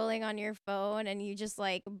scrolling on your phone and you just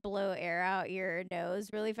like blow air out your nose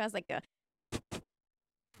really fast, like a.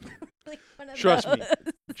 Like one of Trust me.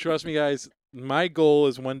 those. Trust me, guys. My goal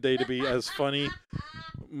is one day to be as funny.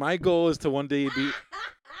 My goal is to one day be.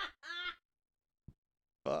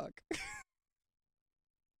 Fuck.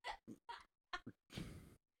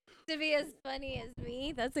 To be as funny as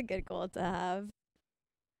me. That's a good goal to have.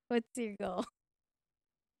 What's your goal?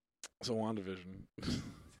 So WandaVision.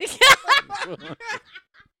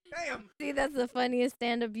 Damn. See, that's the funniest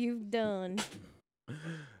stand-up you've done.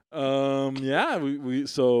 Yeah, we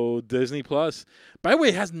so Disney Plus. By the way,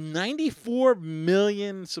 it has 94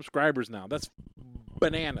 million subscribers now. That's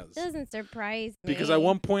bananas. Doesn't surprise me. Because at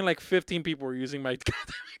one point, like 15 people were using my.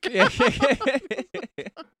 Yeah.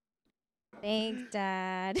 Thanks,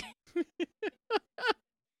 Dad.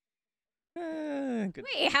 Good.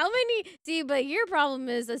 Wait, how many? See, but your problem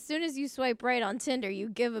is as soon as you swipe right on Tinder, you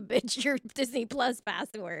give a bitch your Disney Plus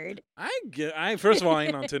password. I first of all, I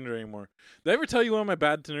ain't on Tinder anymore. Did I ever tell you one of my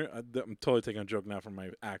bad Tinder? I'm totally taking a joke now from my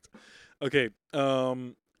act. Okay,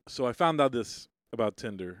 so I found out this about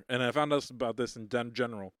Tinder, and I found out about this in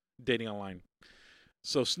general dating online.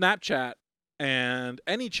 So Snapchat and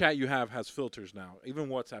any chat you have has filters now. Even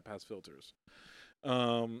WhatsApp has filters.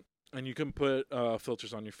 And you can put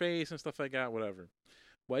filters on your face and stuff like that, whatever.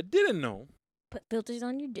 What I didn't know, Put filters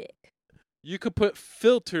on your dick. you could put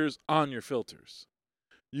filters on your filters.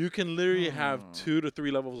 You can literally have Hmm. 2 to 3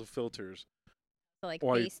 levels of filters. So like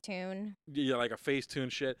Or- Facetune. Yeah, like a Facetune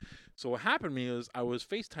shit. So what happened to me is I was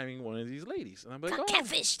FaceTiming one of these ladies, and I'm like, Got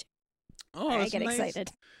catfished. oh, I that's get nice.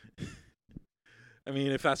 excited. I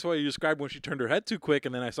mean, if that's what you described when she turned her head too quick,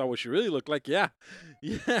 and then I saw what she really looked like, yeah.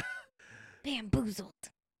 Bamboozled.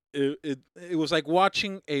 It was like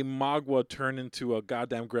watching a Magua turn into a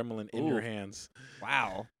goddamn gremlin in your Ooh. hands.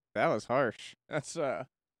 Wow. That was harsh. That's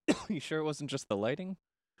you sure it wasn't just the lighting?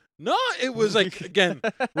 No, it was like again.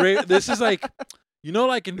 This is like, you know,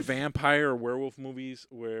 like in vampire or werewolf movies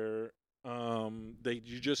where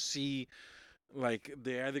you just see like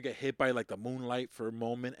they either get hit by like the moonlight for a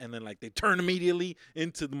moment and then like they turn immediately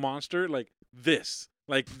into the monster, like this,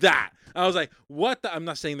 like that. I was like, what the? I'm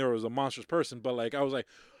not saying there was a monstrous person, but like I was like,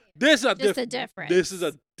 this is a Just a difference. This is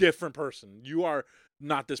a different person. You are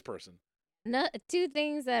not this person. No, 2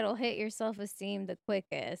 things that'll hit your self-esteem the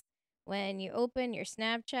quickest. When you open your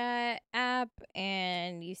Snapchat app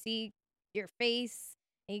and you see your face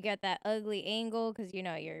and you got that ugly angle because, you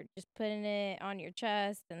know, you're just putting it on your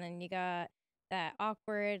chest and then you got that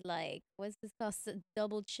awkward, like, what's this called?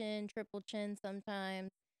 Double chin, triple chin sometimes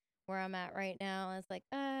where I'm at right now. It's like,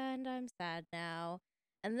 and I'm sad now.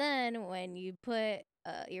 And then when you put,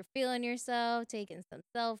 you're feeling yourself, taking some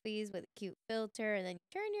selfies with a cute filter, and then you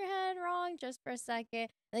turn your head wrong just for a second,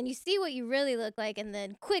 then you see what you really look like, and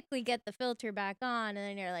then quickly get the filter back on, and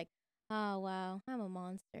then you're like, oh wow, I'm a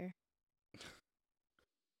monster.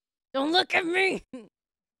 Don't look at me.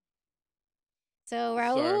 So Sorry,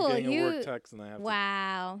 I'm Raul, getting a work text and I have to.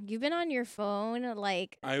 wow, you've been on your phone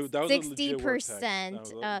like That was a legit work text. That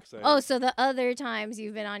 60%. was a- Oh, so the other times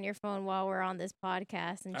you've been on your phone while we're on this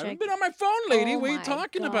podcast and I haven't check. been on my phone, lady. Oh What are you my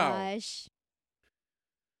talking about? gosh.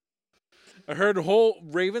 I heard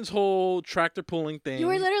Raven's whole tractor pulling thing. You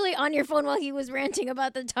were literally on your phone while he was ranting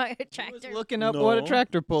about the tractor. Looking up what a No.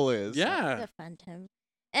 tractor pull is. Yeah. Defend him.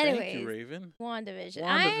 Thank you, Anyways, Raven. WandaVision.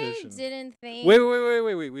 I WandaVision. didn't think Wait.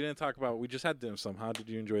 We didn't talk about. We just had dim sum. How did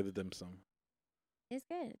you enjoy the dim sum? it's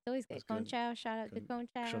good. It's always good. It's Con good. Chow. Shout out to Con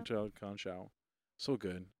Chow. Conchal. So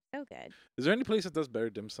good. So good. Is there any place that does better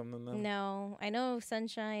dim sum than them? No, I know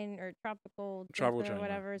Sunshine or Tropical Tropical Drinker or China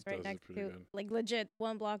whatever is right does it next pretty to, good. like legit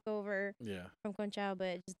one block over Yeah. from Conchao, but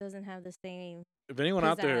it just doesn't have the same. If anyone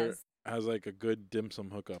out there pizzazz. has like a good dim sum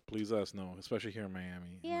hookup, please let us know. Especially here in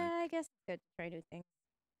Miami. Yeah, Like, I guess it's good to try new things.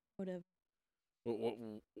 Whatever. what,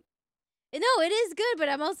 No, it is good, but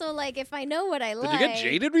I'm also like, if I know what I did like. you get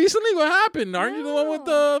jaded recently? What happened? Aren't you the one with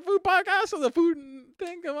No. the food podcast or the food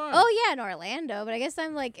thing? Come on. Oh yeah, in Orlando, but I guess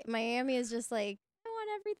I'm like Miami is just like I want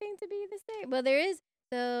everything to be the same. Well,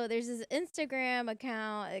 there's this Instagram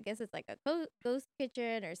account. I guess it's like a ghost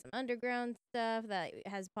kitchen or some underground stuff that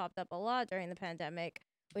has popped up a lot during the pandemic,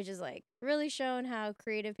 which is like really showing how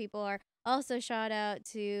creative people are. Also, shout out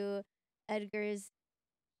to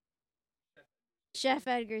Chef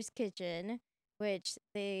Edgar's Kitchen, which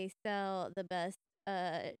they sell the best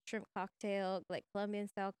shrimp cocktail, like Colombian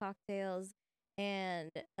style cocktails,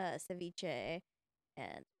 and ceviche,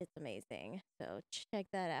 and it's amazing. So check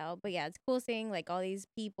that out. But yeah, it's cool seeing like all these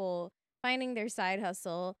people finding their side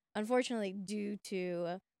hustle, unfortunately due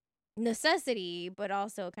to necessity, but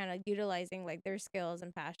also kind of utilizing like their skills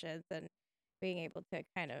and passions and being able to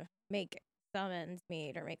kind of make some ends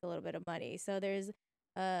meet or make a little bit of money. So there's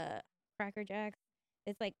Cracker Jacks.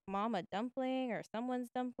 It's like Mama Dumpling or someone's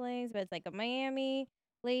dumplings, but it's like a Miami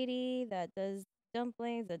lady that does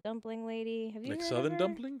dumplings, a dumpling lady. Have you Like heard Southern of her?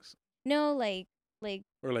 dumplings No, like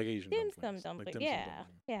or like Asian dim dumplings? sum Like dumpling. dim sum Yeah,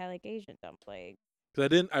 dumplings. yeah, like Asian dumpling.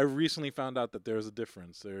 'Cause I recently found out that there's a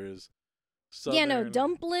difference. There's Southern Yeah, no,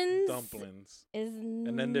 dumplings dumplings. is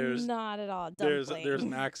And then there's- not at all There's dumpling.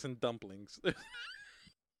 an accent dumplings.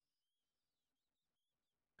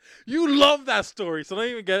 You love that story, so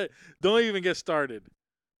don't even get started.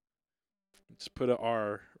 Just put an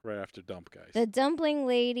R right after dump, guys. The Dumpling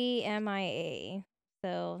Lady MIA.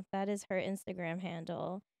 So that is her Instagram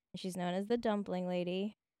handle. She's known as the Dumpling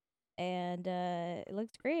Lady. And it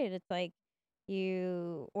looks great. It's like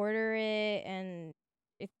you order it and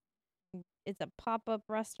it's a pop-up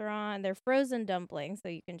restaurant. They're frozen dumplings, so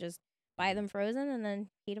you can just buy them frozen and then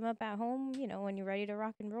heat them up at home, when you're ready to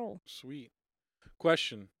rock and roll. Sweet.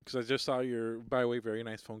 Question, because I just saw your, by the way, very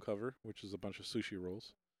nice phone cover, which is a bunch of sushi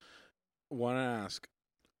rolls. Want to ask,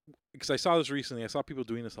 because I saw this recently. I saw people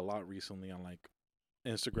doing this a lot recently on like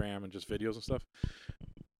Instagram and just videos and stuff.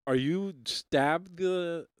 Are you stab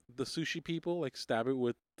the sushi people, like stab it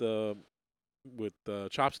with the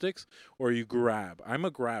chopsticks, or you grab? I'm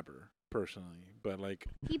a grabber personally, but like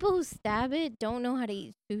People who stab it don't know how to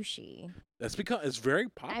eat sushi. that's because it's very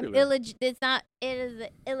popular. It is an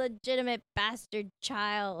illegitimate bastard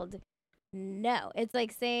child. No. It's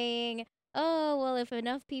like saying, oh, well, if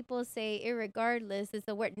enough people say irregardless, it's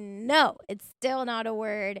a word. No, it's still not a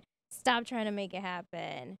word. Stop trying to make it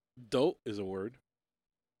happen. Dope is a word.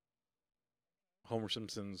 Homer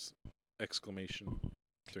Simpson's exclamation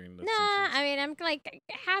during the Nah, Simpsons. I mean, I'm like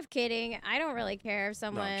half kidding. I don't really care if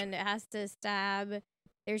someone has to stab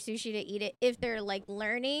their sushi to eat it if they're like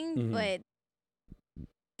learning, Mhm. but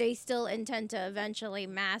they still intend to eventually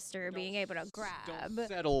master being able to grab. Don't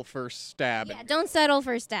settle for stab. Yeah, don't settle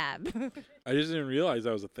for stab. I just didn't realize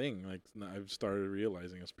that was a thing. Like I've started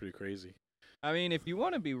realizing it's pretty crazy. I mean, if you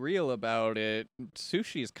want to be real about it,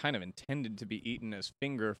 sushi is kind of intended to be eaten as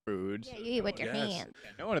finger food. Yeah, you eat with your Yes. hands.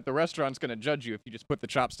 No one at the restaurant's going to judge you if you just put the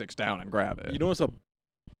chopsticks down and grab it. You know what's a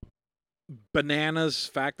bananas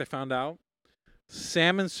fact I found out?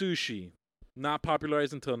 Salmon sushi, not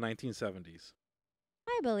popularized until 1970s.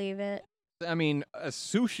 I believe it. I mean,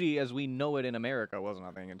 sushi as we know it in America wasn't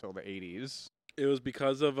a thing until the 80s. It was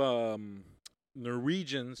because of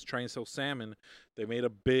Norwegians trying to sell salmon. They made a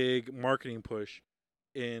big marketing push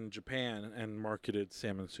in Japan and marketed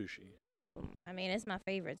salmon sushi. I mean, it's my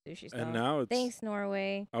favorite sushi stall. And now it's Thanks,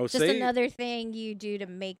 Norway. I would Just say another thing you do to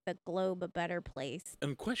make the globe a better place.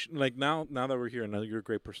 and question like now that we're here, and you're a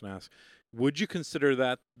great person to ask. Would you consider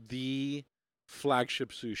that the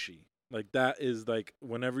flagship sushi? Like that is like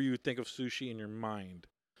whenever you think of sushi in your mind,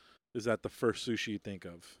 is that the first sushi you think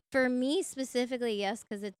of? For me specifically, yes,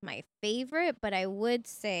 because it's my favorite. But I would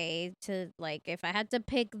say to like, if I had to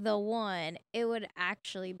pick the one, it would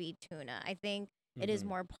actually be tuna. I think it is Mhm.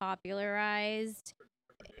 more popularized.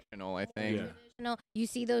 I think. Yeah. Traditional. You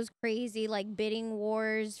see those crazy like bidding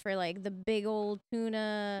wars for like the big old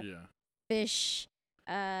tuna Yeah. fish.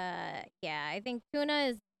 Yeah, I think tuna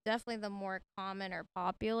is definitely the more common or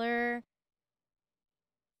popular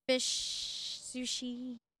fish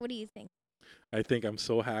sushi. What do you think? I think I'm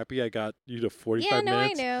so happy I got you to 45 Yeah, no, I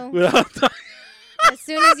minutes. know. Without time. As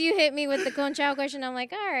soon as you hit me with the conchao question, I'm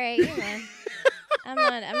like, all right, you know, I'm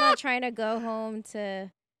not trying to go home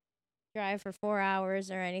to drive for 4 hours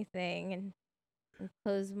or anything and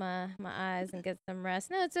close my eyes and get some rest.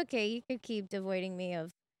 No, it's okay. You could keep avoiding me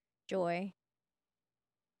of joy.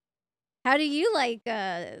 How do you like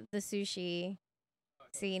the sushi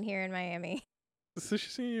scene here in Miami? The sushi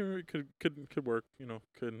scene could work,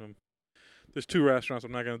 could there's 2 restaurants.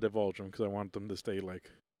 I'm not going to divulge them because I want them to stay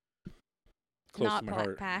like close Not to my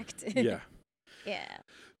heart. packed. Yeah. Yeah.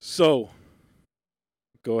 So,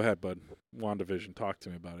 go ahead, bud. WandaVision, talk to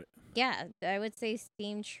me about it. Yeah, I would say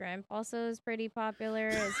steamed shrimp also is pretty popular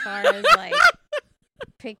as far as like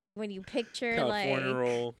when you picture California like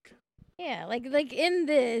roll. yeah, like in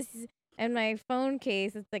this and my phone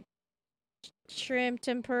case, it's like shrimp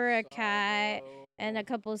tempura cat and a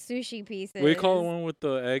couple sushi pieces. What do you call the one with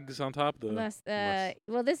the eggs on top?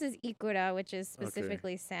 Well, this is ikura, which is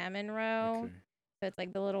specifically salmon roe. Okay. So it's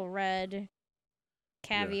like the little red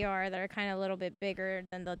caviar that are kind of a little bit bigger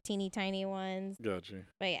than the teeny tiny ones. Gotcha.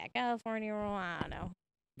 But yeah, California roll, I don't know.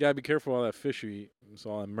 You gotta be careful all that fish you eat. It's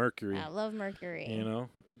all that mercury. I love mercury.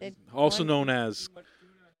 It- Also one- known as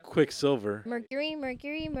quicksilver. Mercury,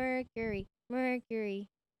 mercury, mercury, mercury.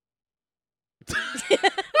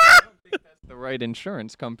 The right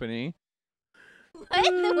insurance company. What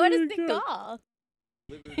is my it God. called?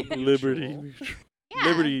 Liberty. Yeah.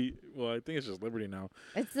 Liberty. Well, I think it's just Liberty now.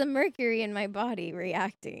 It's the mercury in my body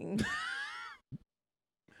reacting.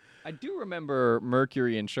 I do remember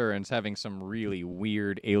Mercury Insurance having some really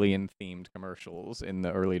weird alien-themed commercials in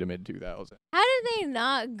the early to mid 2000s. How did they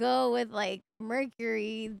not go with like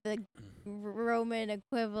Mercury, the Roman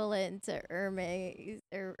equivalent to Hermes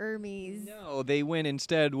or Hermes? No, they went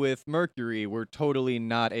instead with Mercury. We're totally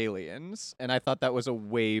not aliens, and I thought that was a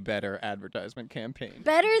way better advertisement campaign.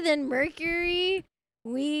 Better than Mercury,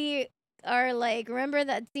 we are like, remember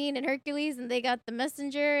that scene in Hercules and they got the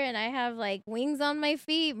messenger and I have like wings on my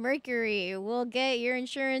feet? Mercury, we'll get your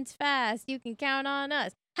insurance fast. You can count on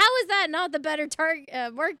us. How is that not the better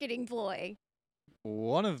marketing ploy?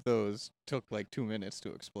 One of those took like 2 minutes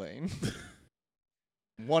to explain.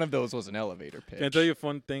 One of those was an elevator pitch. Can I tell you a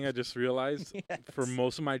fun thing I just realized? For Yes.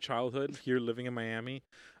 most of my childhood here living in Miami,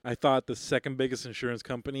 I thought the second biggest insurance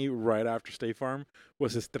company right after State Farm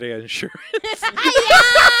was Estrella Insurance.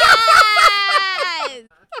 Yes!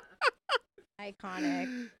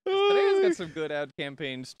 Iconic. Estrella's got some good ad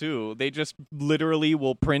campaigns too. They just literally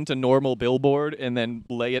will print a normal billboard and then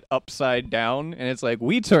lay it upside down, and it's like,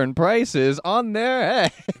 we turn prices on their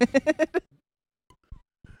head.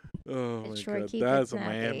 Oh It my sure God, keep it that's a snappy.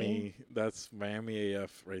 Miami. That's Miami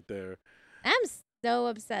AF right there. I'm so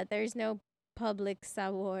upset there's no public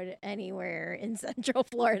sabor anywhere in Central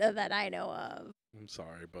Florida that I know of. I'm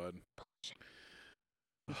sorry, bud.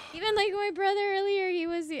 Even like my brother earlier, he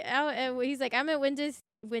was out. He's like, I'm at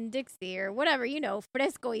Winn-Dixie or whatever,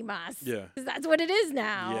 fresco y más. Yeah. 'Cause that's what it is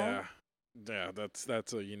now. Yeah.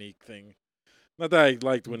 That's a unique thing. Not that I liked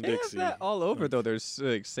They have Winn-Dixie. that all over though. There's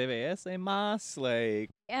like CVS más, like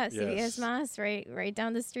Yeah, CVS Yes. Mas, right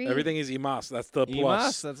down the street. Everything is Imas. That's the Imas.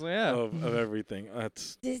 plus That's yeah. of everything.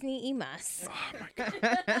 That's Disney Imas. oh my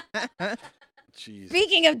God. Jeez.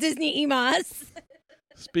 Speaking of Disney Imas.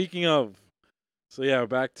 Speaking of, so yeah,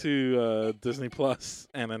 back to Disney Plus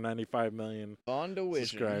and a 95 million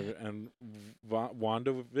subscriber and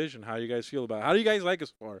WandaVision. How you guys feel about it? How do you guys like us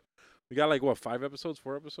so far? We got like what, 4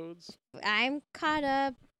 episodes? I'm caught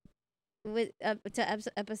up with to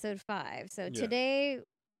episode 5. So Yeah. today,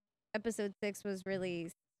 episode 6 was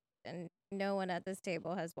released, and no one at this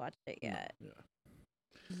table has watched it yet. Yeah.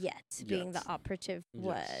 Yet being the Yet. operative Yes.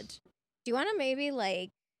 word. Do you want to maybe like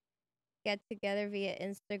get together via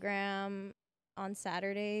Instagram on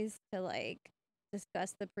Saturdays to like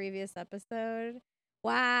discuss the previous episode?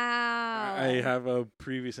 Wow. I have a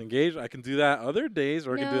previous engagement. I can do that other days,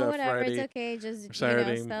 or I can do that whatever. Friday. It's okay. Just or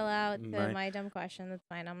Saturday spell out night. my dumb question. That's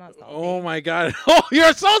fine. I'm not salty. Oh my god! Oh,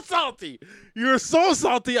 you're so salty. You're so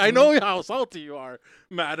salty. I know how salty you are,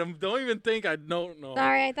 madam. Don't even think I don't know.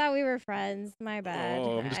 Sorry, I thought we were friends. My bad.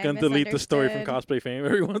 Oh, I'm just I gonna delete the story from misunderstood. Cosplay Fame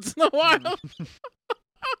every once in a while.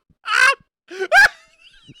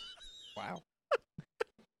 Wow.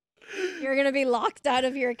 You're gonna be locked out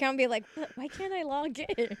of your account. And be like, why can't I log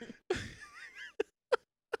in?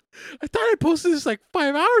 I thought I posted this like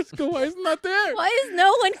 5 hours ago. Why isn't that there? Why is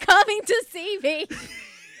no one coming to see me?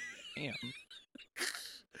 Damn.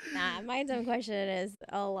 Nah, my dumb question is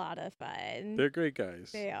a lot of fun. They're great guys.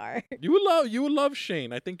 They are. You would love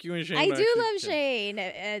Shane. I think you and Shane. I would do actually- love Shane,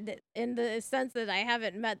 and in the sense that I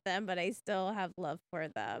haven't met them, but I still have love for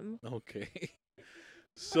them. Okay.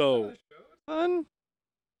 So Fun.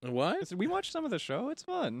 what? We watched some of the show. It's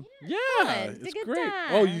fun. Yeah, It's a it's good great.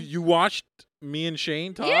 Oh, time. you watched me and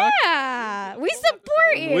Shane talk? Yeah, we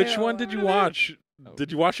support you. Which one did you watch? Oh.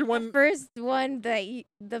 Did you watch the The one? first one the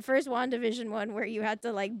first WandaVision one where you had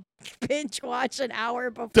to like binge watch an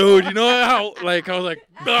hour before. Dude, you know how like I was like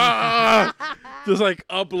ah! Just like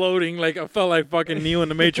uploading, like I felt like fucking Neo in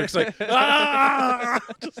the Matrix, like ah!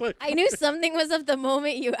 Just like I knew something was up the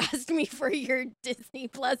moment you asked me for your Disney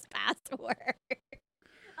Plus password.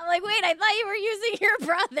 I'm like, wait, I thought you were using your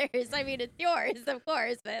brother's. I mean, it's yours, of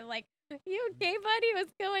course, but I'm like, you okay, buddy?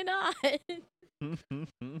 What's going on?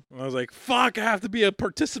 I was like, fuck, I have to be a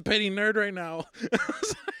participating nerd right now.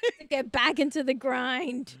 To get back into the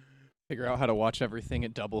grind. Figure out how to watch everything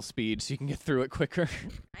at double speed so you can get through it quicker.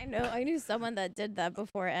 I knew someone that did that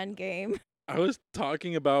before Endgame. I was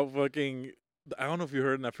talking about fucking. I don't know if you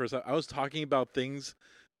heard in that first. I was talking about things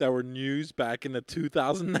that were news back in the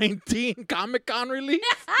 2019 Comic Con release.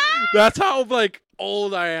 That's how like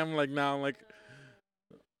old I am. Like now, I'm like,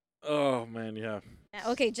 oh man, yeah.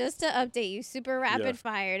 Okay, just to update you, super rapid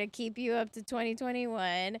fire to keep you up to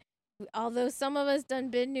 2021. Although some of us done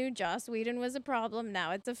been new, Joss Whedon was a problem.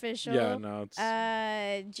 Now it's official. Yeah, no,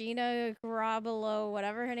 it's Gina Carabello,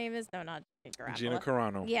 whatever her name is. No, not Carabello. Gina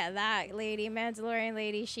Carano. Yeah, that lady, Mandalorian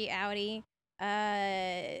lady, she outie.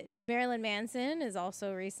 Marilyn Manson is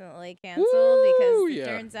also recently canceled Woo, because it yeah.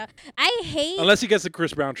 turns out I hate Unless he gets the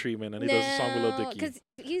Chris Brown treatment and he does a song with Lil Dicky. because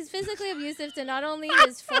he's physically abusive to not only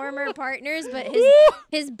his former partners but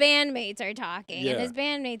his bandmates are talking Yeah. and his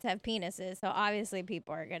bandmates have penises, so obviously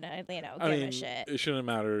people are gonna give I mean, a shit. it shouldn't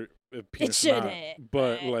matter if penis or not, shouldn't,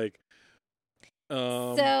 but but- like,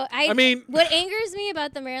 So I mean, what angers me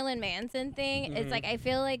about the Marilyn Manson thing is Mhm. like I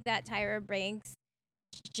feel like that Tyra Banks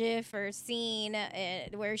gif or scene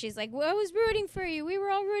where she's like, well, I was rooting for you. We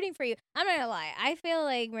were all rooting for you. I'm not gonna lie. I feel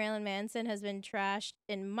like Marilyn Manson has been trashed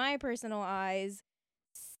in my personal eyes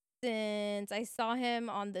since I saw him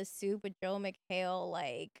on The Soup with Joe McHale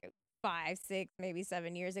like 5, 6, maybe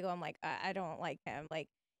 7 years ago. I'm like, I don't like him. Like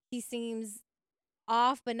he seems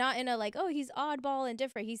off, but not in a like, oh, he's oddball and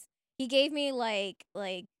different. He gave me like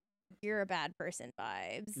you're a bad person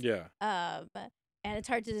vibes. yeah. And it's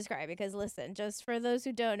hard to describe because listen, just for those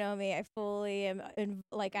who don't know me, I fully am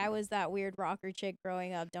like I was that weird rocker chick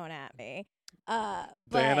growing up. Don't at me. Diana's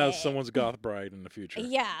But- someone's goth bride in the future.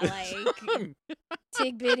 Yeah, like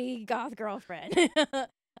tig bitty goth girlfriend.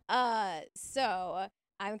 So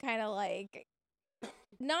I'm kind of like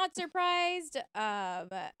not surprised.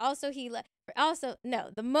 Also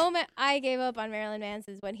the moment I gave up on Marilyn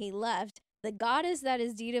Manson is when he left the goddess that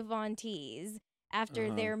is Dita Von Teese after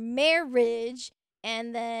Uh-huh. their marriage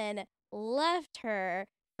and then left her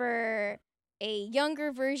for a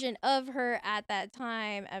younger version of her at that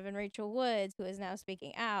time, Evan Rachel Woods, who is now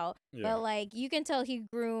speaking out. Yeah. But like you can tell he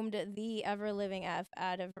groomed the ever living F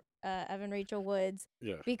out of Evan Rachel Woods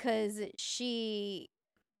Yeah. because she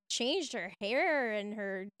changed her hair and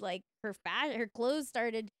her like her clothes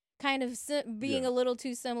started kind of being Yeah. a little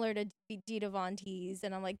too similar to Dita Von Teese,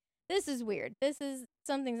 and I'm like, this is weird.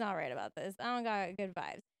 Something's not right about this. I don't got good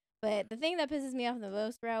vibes. But the thing that pisses me off the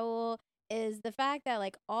most, Raul, is the fact that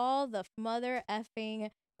like all the mother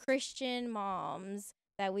effing Christian moms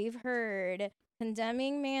that we've heard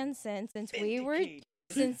condemning Manson since we were in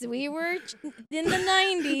the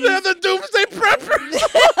 90s. They're the doomsday preppers.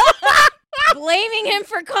 Blaming him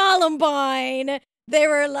for Columbine. They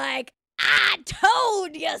were like, I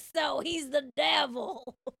told you so. He's the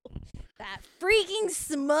devil. That freaking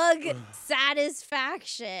smug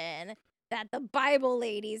satisfaction that the Bible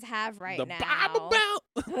ladies have right the now. Bible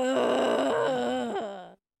Belt.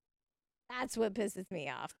 Ugh. That's what pisses me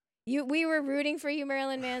off. We were rooting for you,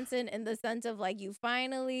 Marilyn Manson, in the sense of like you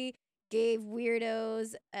finally gave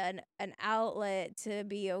weirdos an outlet to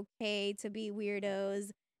be okay to be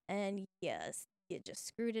weirdos, and yes, you just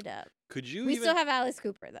screwed it up. Could you We even? still have Alice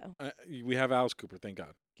Cooper though. We have Alice Cooper, thank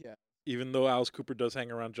God. Yeah. Even though Alice Cooper does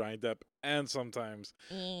hang around Johnny Depp and sometimes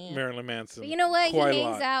Eh. Marilyn Manson. But you know what? He quite a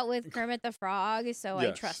hangs lot. out with Kermit the Frog, so I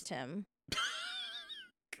Yes. trust him.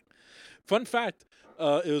 Fun fact,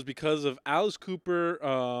 it was because of Alice Cooper.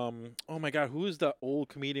 Oh my God, who is the old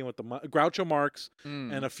comedian with the Groucho Marx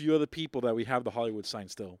and a few other people that we have the Hollywood sign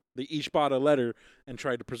still. They each bought a letter and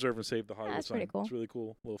tried to preserve and save the Hollywood That's sign. pretty cool. It's really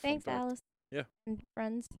cool. Little Thanks, fun fact. Alice. Yeah. And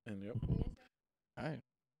friends. And yep. All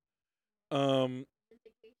right.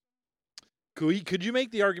 Could you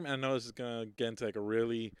make the argument? I know this is gonna get into like a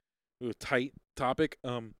really tight topic.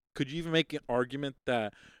 Could you even make an argument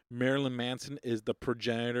that Marilyn Manson is the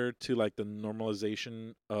progenitor to like the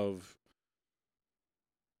normalization of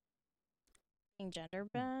Gender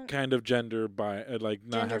bent. kind of gender by like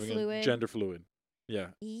not Gender having fluid. a gender fluid? Yeah.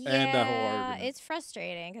 Yeah, that whole argument. it's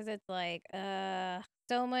frustrating because it's like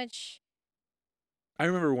so much. I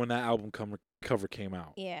remember when that album cover came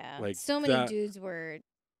out. Yeah, Like, so many that- dudes were,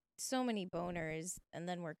 so many boners, and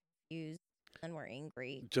then we're confused, and we're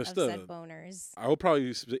angry. Just of said boners. I would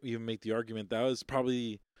probably even make the argument that was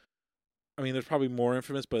probably. I mean, there's probably more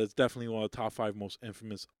infamous, but it's definitely one of the top 5 most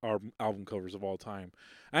infamous album covers of all time.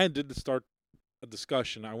 I did start a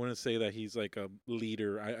discussion. I wouldn't say that he's like a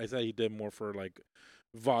leader. I said he did more for like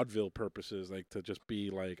vaudeville purposes, like to just be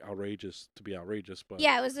like outrageous to be outrageous. But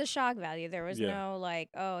Yeah, it was a shock value. There was Yeah. no like,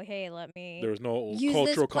 oh hey, let me there was no use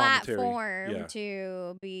cultural this commentary. platform Yeah.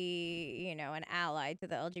 to be, an ally to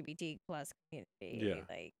the LGBT plus community. Yeah.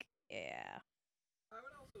 Like, yeah.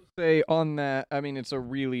 Say on that, I mean, it's a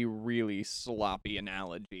really, really sloppy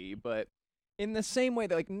analogy, but in the same way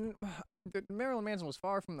that, like, Marilyn Manson was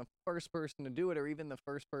far from the first person to do it, or even the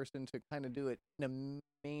first person to kind of do it in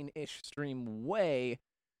a main-ish stream way,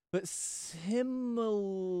 but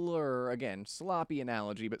similar, again, sloppy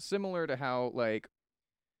analogy, but similar to how, like,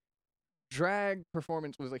 drag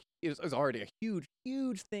performance was is already a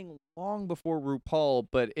huge thing long before RuPaul,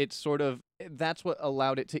 but it's sort of that's what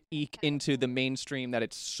allowed it to eke into the mainstream that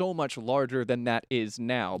it's so much larger than that is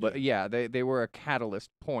now. But yeah, they were a catalyst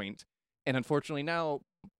point, and unfortunately now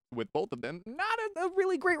with both of them, not a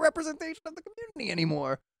really great representation of the community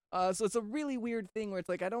anymore. So it's a really weird thing where it's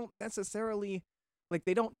like I don't necessarily like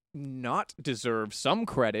they don't not deserve some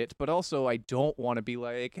credit, but also I don't want to be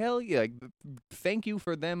like hell yeah, like, thank you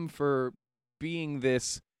for them for being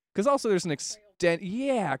this, because also there's an extent,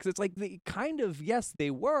 yeah, because it's like they kind of, yes,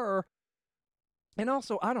 they were, and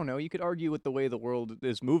also I don't know, you could argue with the way the world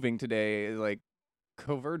is moving today, like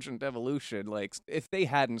convergent evolution, like if they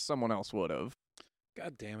hadn't, someone else would have.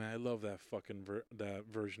 God damn it! I love that fucking that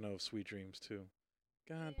version of Sweet Dreams too.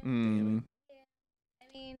 God damn it! I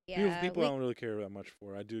mean, yeah. People I don't really care that much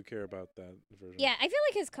for. I do care about that version. Yeah, I feel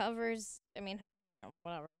like his covers, I mean,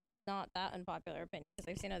 whatever. Not that unpopular opinion because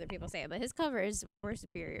I've seen other people say it, but his covers were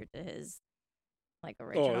superior to his like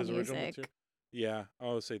original his music. original material? Yeah,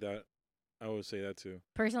 I would say that. I would say that too.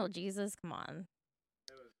 Personal Jesus, come on.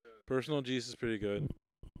 Personal Jesus is pretty good.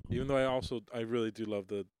 Even though I really do love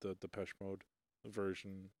the Depeche Mode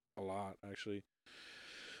version a lot, actually.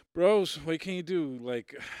 Bros, what can you do?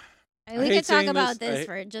 Like, I mean, we hate could talk saying about this. this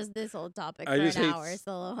for just this whole topic I for just an hate hour,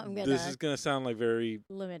 so I'm this is gonna gonna sound like very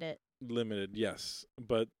limit it. limited, yes,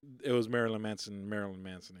 but it was Marilyn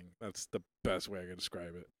Mansoning. That's the best way I could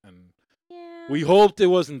describe it. And Yeah. we hoped it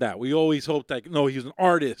wasn't that. We always hoped that no, he was an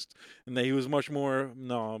artist and that he was much more.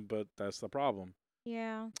 No, but that's the problem.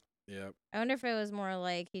 Yeah. Yeah. I wonder if it was more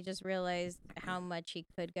like he just realized how much he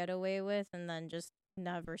could get away with and then just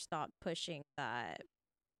never stopped pushing that.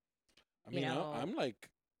 I mean, I'm like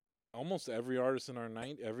almost every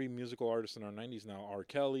every musical artist in our 90s now. R.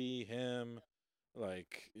 Kelly, him,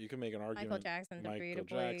 like you can make an argument. Michael Jackson, Michael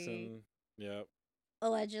Jackson. Yep.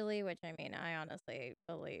 Allegedly, which I mean, I honestly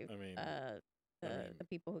believe I mean, the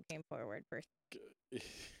people who came forward first.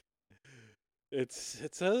 It's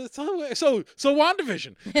so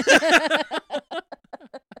WandaVision.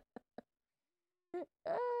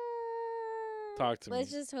 Talk to me.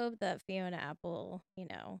 Let's just hope that Fiona Apple, I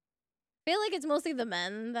feel like it's mostly the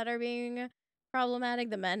men that are being problematic.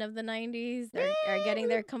 The men of the 90s are getting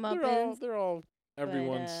their comeuppance. They're all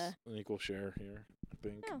everyone's an equal share here, I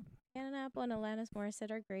think. No, Fiona Apple and Alanis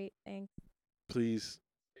Morissette are great. Thanks. Please.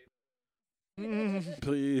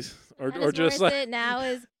 Please. Or Alanis just Morissette like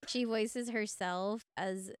now she voices herself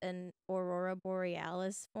as an Aurora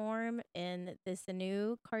Borealis form in this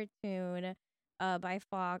new cartoon by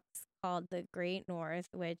Fox called The Great North,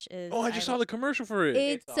 which is I just saw the commercial for it.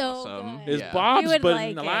 It's so awesome. good. It's Yeah. Bob's, You would but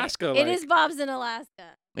like in it. Alaska. It is Bob's in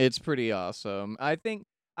Alaska. It's pretty awesome. I think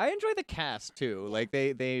I enjoy the cast too. Like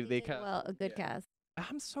they Did kind. well, a good Yeah. cast.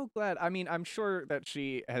 I'm so glad. I mean, I'm sure that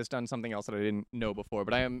she has done something else that I didn't know before,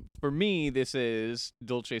 but for me, this is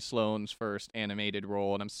Dulce Sloan's first animated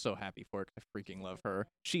role, and I'm so happy for it. I freaking love her.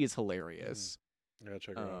 She is hilarious. I gotta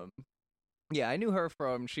check her out. Yeah, I knew her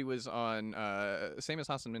from, she was on, same as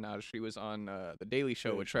Hassan Minaj, she was on The Daily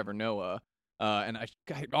Show with Trevor Noah. And I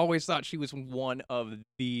always thought she was one of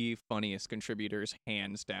the funniest contributors,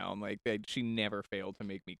 hands down. Like, she never failed to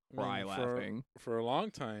make me cry laughing. For a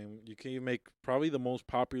long time, you can make probably the most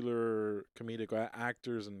popular comedic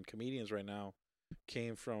actors and comedians right now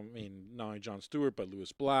came from, I mean, not only Jon Stewart, but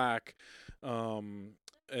Louis Black, Rob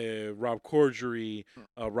Corddry,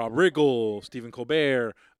 Rob Riggle, Stephen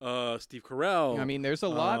Colbert, Steve Carell. I mean, there's a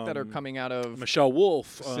lot that are coming out of Michelle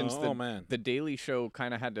Wolf. Since the Daily Show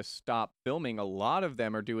kind of had to stop filming, a lot of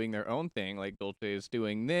them are doing their own thing. Like Dulce is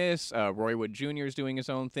doing this, Roy Wood Jr. is doing his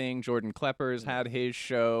own thing, Jordan Klepper's had his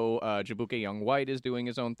show, Jabuke Young White is doing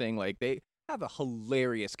his own thing. Like, they have a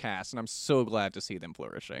hilarious cast, and I'm so glad to see them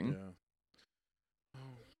flourishing. Yeah.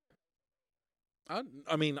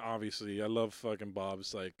 I mean, obviously, I love fucking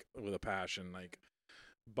Bob's, like, with a passion. Like,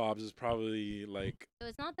 Bob's is probably, like... So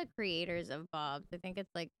it's not the creators of Bob's. I think it's,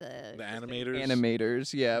 like, the animators?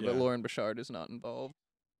 Animators, yeah, but Lauren Bouchard is not involved.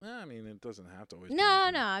 I mean, it doesn't have to always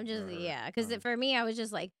No, I'm just, because for me, I was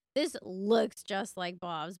just like, this looks just like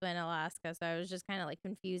Bob's, but in Alaska, so it was just kind of, like,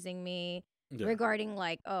 confusing me regarding,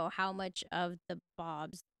 like, how much of the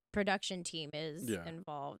Bob's production team is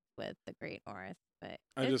involved with the Great North. But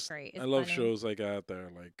it's great. It's I love funny. shows like that.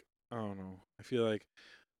 They're like, I don't know. I feel like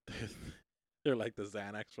they're like the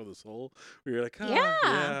Xanax for the soul. Where you're like,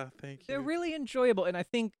 yeah, thank you. They're really enjoyable, and I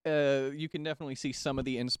think you can definitely see some of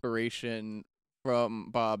the inspiration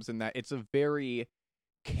from Bob's in that it's a very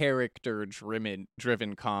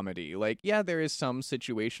character-driven comedy. Like, yeah, there is some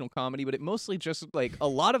situational comedy, but it mostly just, like, a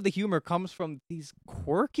lot of the humor comes from these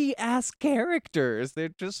quirky-ass characters. They're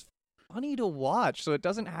just funny to watch, so it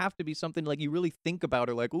doesn't have to be something like you really think about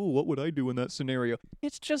or like, oh, what would I do in that scenario?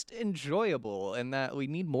 It's just enjoyable, and that we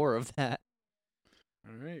need more of that.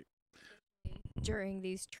 All right. During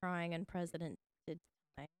these trying and unprecedented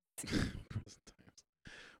times.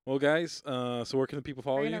 Well, guys, so where can the people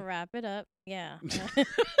follow you? We're gonna wrap it up. Yeah.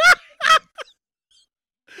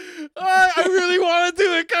 I really want to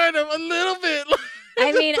do it, kind of a little bit.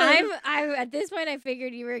 I mean, I at this point I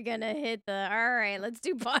figured you were gonna hit the all right. Let's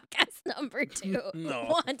do podcast number 2.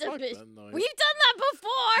 No, We've done that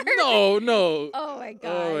before. No. Oh my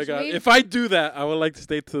gosh. Oh my god. If I do that, I would like to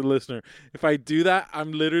state to the listener, if I do that,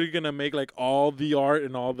 I'm literally gonna make like all the art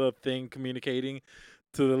and all the thing communicating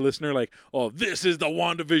to the listener, like, oh, this is the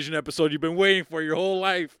WandaVision episode you've been waiting for your whole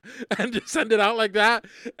life, and just send it out like that,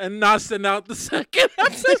 and not send out the second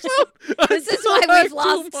episode. This is why we've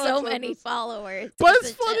lost so many followers. But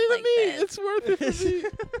it's funny to me. It's worth it for me.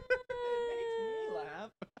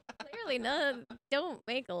 Clearly, don't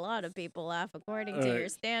make a lot of people laugh according to your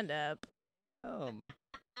stand-up. You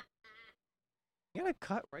gotta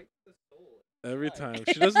cut right to the soul. Every time.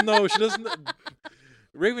 She doesn't know.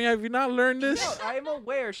 Raven, have you not learned this? No, I'm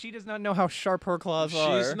aware. She does not know how sharp her claws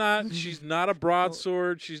are. She's not a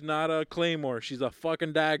broadsword. She's not a claymore. She's a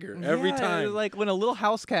fucking dagger. Every time. Like when a little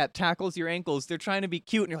house cat tackles your ankles, they're trying to be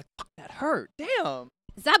cute, and you're like, fuck, that hurt. Damn.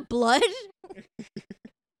 Is that blood?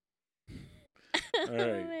 All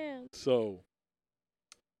right. Man. So,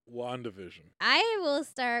 WandaVision. I will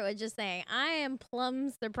start with just saying I am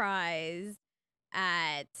plumb surprised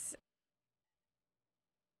at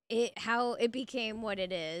how it became what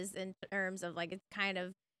it is in terms of like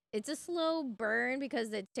it's a slow burn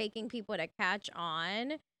because it's taking people to catch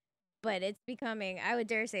on, but it's becoming, I would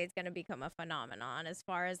dare say it's going to become a phenomenon as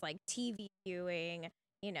far as like TV viewing,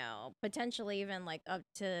 potentially even like up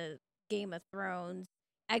to Game of Thrones,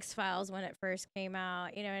 X-Files when it first came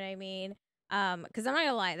out, you know what I mean? Because I'm not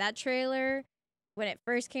gonna lie, that trailer when it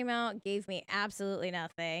first came out gave me absolutely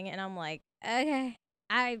nothing, and I'm like, okay,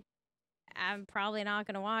 I'm probably not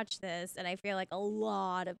going to watch this. And I feel like a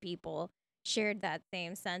lot of people shared that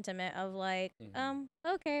same sentiment of like,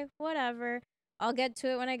 okay, whatever. I'll get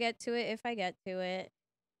to it when I get to it, if I get to it.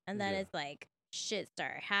 And then it's like, shit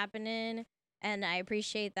started happening. And I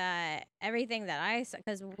appreciate that everything that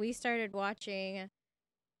because we started watching,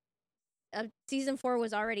 season 4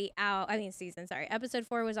 was already out. Episode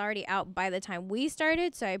 4 was already out by the time we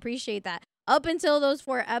started. So I appreciate that. Up until those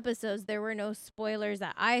 4 episodes, there were no spoilers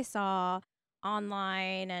that I saw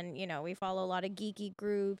online, and we follow a lot of geeky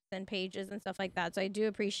groups and pages and stuff like that. So I do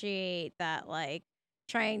appreciate that, like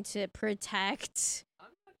trying to protect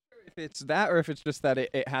if it's that or if it's just that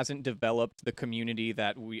it hasn't developed the community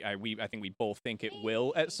that I think we both think it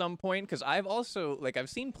will at some point. Because I've also I've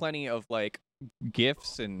seen plenty of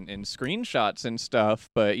gifs and screenshots and stuff,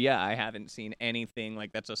 but yeah, I haven't seen anything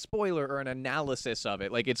that's a spoiler or an analysis of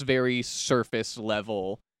it. It's very surface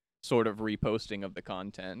level sort of reposting of the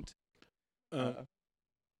content.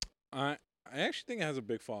 I actually think it has a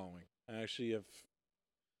big following. I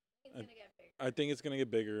think it's gonna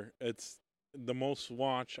get bigger. It's the most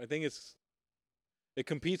watched. I think it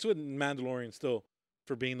competes with Mandalorian still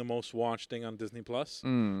for being the most watched thing on Disney Plus.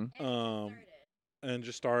 Mm. And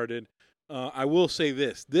just started. I will say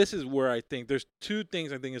this. This is where I think there's two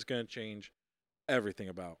things I think is going to change everything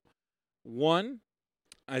about. One,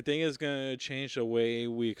 I think it's going to change the way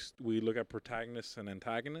we look at protagonists and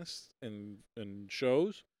antagonists in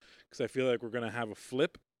shows, because I feel like we're going to have a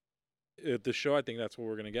flip at the show. I think that's what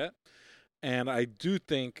we're going to get. And I do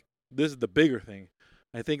think this is the bigger thing.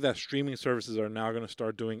 I think that streaming services are now going to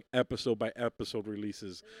start doing episode by episode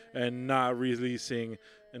releases and not releasing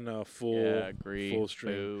in a full stream.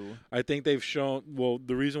 Boo. I think they've shown. Well,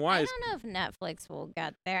 the reason why I is don't know if Netflix will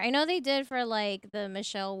get there. I know they did for the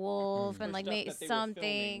Michelle Wolf and Stuff make that they were filming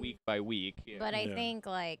something, week by week. Yeah. but I Yeah. think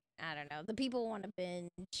I don't know. The people want to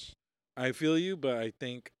binge. I feel you, but I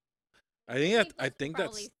think Probably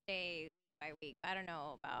that's stay week by week. I don't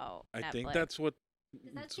know about. I Netflix. think that's what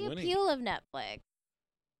That's it's the winning. appeal of Netflix.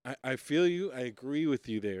 I feel you. I agree with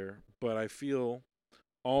you there, but I feel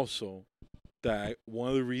also that one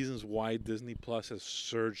of the reasons why Disney Plus has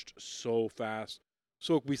surged so fast,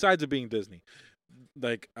 so besides it being Disney,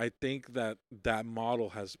 I think that model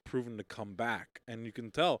has proven to come back, and you can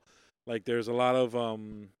tell, there's a lot of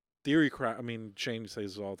theory craft. I mean, Shane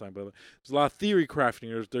says this all the time, but there's a lot of theory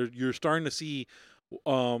crafting. You're starting to see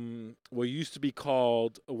what used to be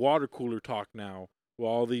called water cooler talk now with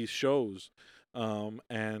all these shows.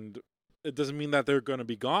 And it doesn't mean that they're going to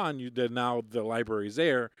be gone. That now the library's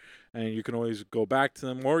there, and you can always go back to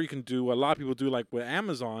them, or you can do a lot of people do with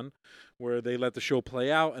Amazon, where they let the show play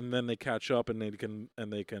out and then they catch up and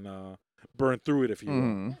they can burn through it, if you will.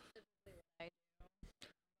 Mm.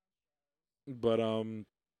 But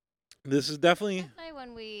this is definitely That's why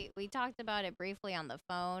when we talked about it briefly on the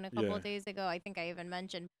phone a couple Yeah. of days ago, I think I even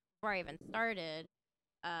mentioned before I even started.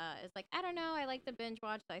 It's I don't know. I like to binge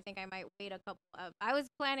watch, so I think I might wait a couple. I was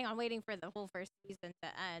planning on waiting for the whole first season to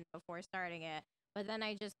end before starting it, but then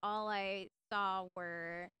all I saw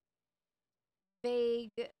were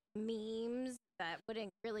vague memes that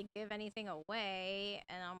wouldn't really give anything away,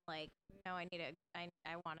 and I'm like, no, I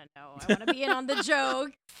want to know. I want to be in on the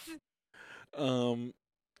joke.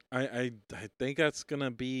 I think that's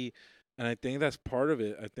gonna be, and I think that's part of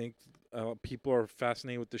it. I think people are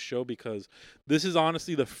fascinated with the show because this is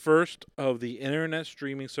honestly the first of the internet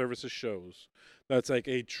streaming services shows that's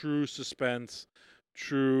a true suspense,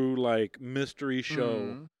 true mystery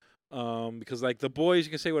show. Because The Boys, you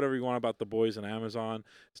can say whatever you want about The Boys and Amazon.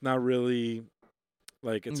 It's not really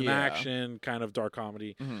it's an Yeah. action kind of dark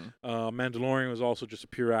comedy. Mhm. Mandalorian was also just a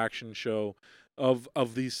pure action show.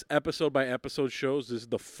 Of these episode by episode shows, this is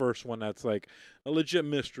the first one that's a legit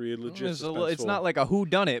mystery, a legit It's suspenseful. not like a who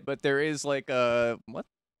done it, but there is what the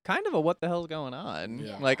hell's going on?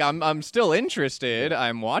 Yeah. I'm still interested.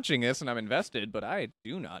 I'm watching this and I'm invested, but I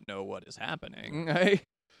do not know what is happening.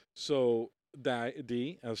 So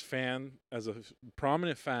D, as a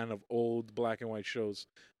prominent fan of old black and white shows,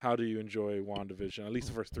 how do you enjoy WandaVision? At least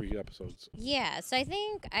the first 3 episodes. Yeah, so I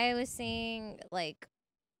think I was seeing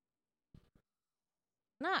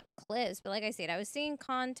not clips, but like I said, I was seeing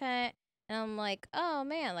content and I'm like, oh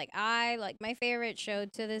man, I my favorite show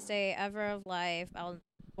to this day ever of life. I'll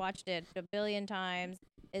watched it a billion times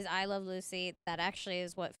is I Love Lucy. That actually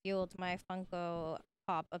is what fueled my Funko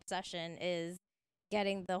Pop obsession, is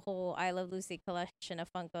getting the whole I Love Lucy collection of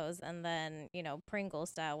Funkos, and then, Pringle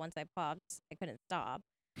style, once I popped, I couldn't stop.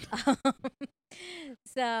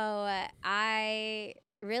 So I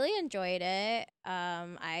really enjoyed it.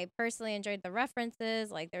 I personally enjoyed the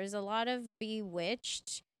references. There's a lot of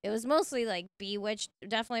Bewitched. It was mostly Bewitched.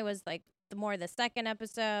 Definitely was the second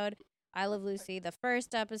episode. I Love Lucy, the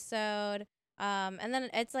first episode. And then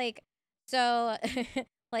it's so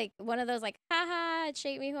one of those haha, it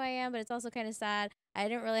shaped me who I am, but it's also kind of sad. I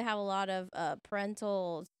didn't really have a lot of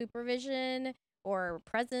parental supervision or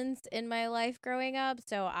presence in my life growing up,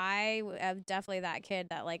 so I am definitely that kid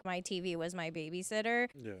that my TV was my babysitter.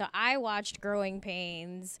 Yeah. So I watched Growing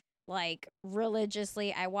Pains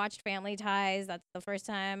religiously. I watched Family Ties. That's the first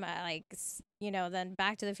time I then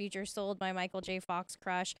Back to the Future sold my Michael J. Fox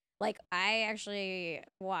crush. Like, I actually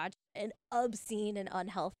watched an obscene and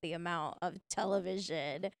unhealthy amount of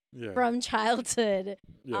television Yeah. from childhood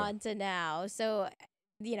Yeah. on to now. So,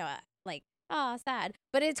 like, oh, sad.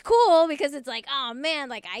 But it's cool because it's like, oh man,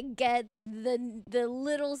 like I get the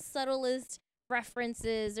little subtlest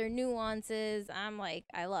references or nuances. I'm like,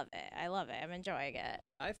 I love it. I love it. I'm enjoying it.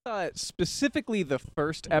 I thought specifically the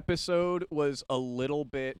first episode was a little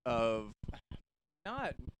bit of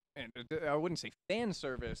not, I wouldn't say fan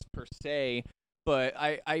service per se, but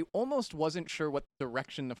I almost wasn't sure what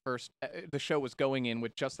direction the show was going in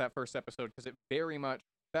with just that first episode, because it very much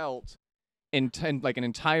felt like an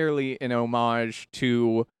entirely an homage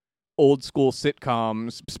to old school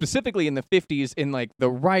sitcoms, specifically in the 50s, in like the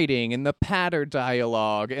writing and the patter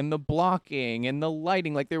dialogue and the blocking and the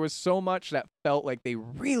lighting. Like there was so much that felt like they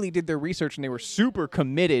really did their research and they were super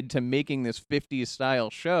committed to making this 50s style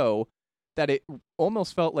show, that it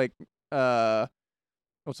almost felt like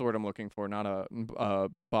what's the word I'm looking for? Not a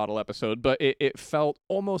bottle episode, but it felt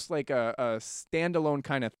almost like a standalone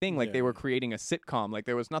kind of thing. Like they were creating a sitcom. Like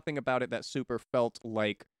there was nothing about it that super felt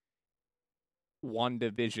like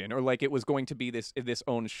WandaVision, or like it was going to be this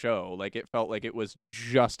own show. Like it felt like it was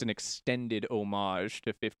just an extended homage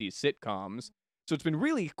to 50s sitcoms. So it's been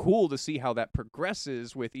really cool to see how that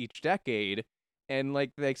progresses with each decade, and like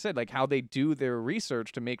they said, like how they do their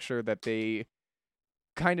research to make sure that they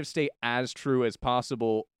kind of stay as true as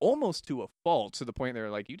possible, almost to a fault, to the point they're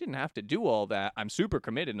like, you didn't have to do all that. I'm super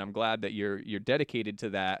committed and I'm glad that you're dedicated to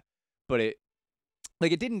that. But it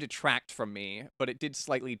didn't detract from me, but it did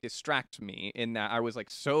slightly distract me, in that I was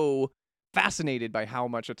like so fascinated by how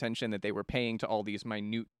much attention that they were paying to all these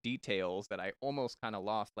minute details that I almost kind of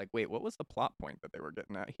lost, like, wait, what was the plot point that they were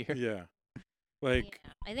getting at here? Yeah. Like,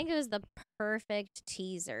 Yeah, I think it was the perfect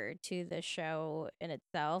teaser to the show in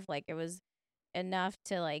itself. Like it was enough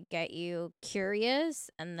to like get you curious,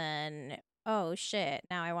 and then, oh shit,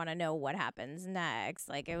 now I want to know what happens next.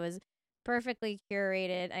 Like it was perfectly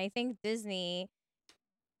curated. I think Disney,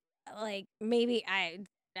 like, maybe I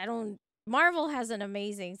don't, Marvel has an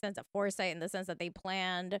amazing sense of foresight in the sense that they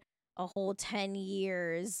planned a whole 10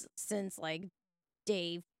 years since like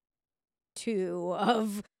day 2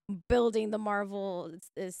 of building the Marvel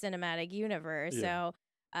cinematic universe. Yeah.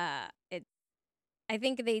 So it I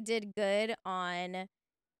think they did good on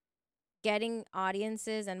getting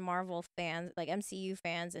audiences and Marvel fans, like MCU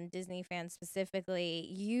fans and Disney fans specifically,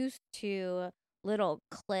 used to little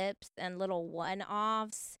clips and little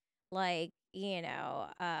one-offs. Like,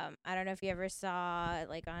 I don't know if you ever saw,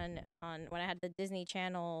 like, on when I had the Disney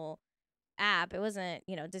Channel app. It wasn't,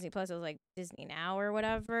 Disney Plus, it was like Disney Now or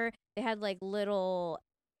whatever. They had like little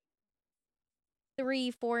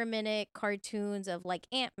 3-4 minute cartoons of like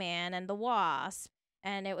Ant-Man and the Wasp,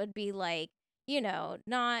 and it would be like,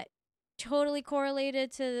 not totally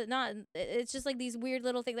correlated to, not, it's just like these weird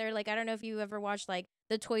little things that are like, I don't know if you ever watched like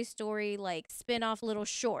the Toy Story like spin-off little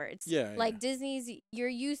shorts. Yeah, Like yeah. Disney's, you're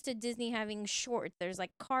used to Disney having shorts. There's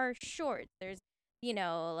like car shorts. There's,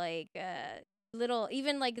 like little,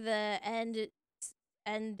 even like the end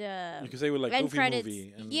You could say with like end Goofy credits.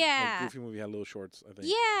 Movie, and Yeah. like Goofy Movie had little shorts, I think.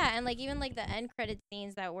 Yeah, and like even like the end credit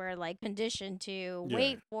scenes that we're like conditioned to Yeah.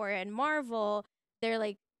 wait for in Marvel, they're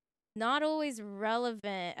like not always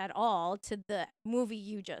relevant at all to the movie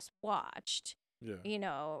you just watched, Yeah.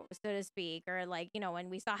 so to speak. Or like, when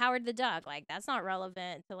we saw Howard the Duck, like that's not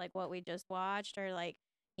relevant to like what we just watched. Or like,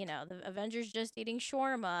 the Avengers just eating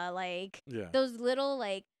shawarma, like Yeah. those little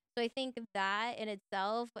like, so I think that in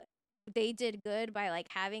itself, they did good by like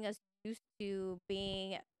having us used to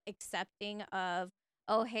being accepting of,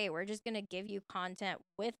 oh hey, we're just gonna give you content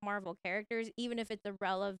with Marvel characters, even if it's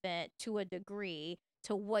irrelevant to a degree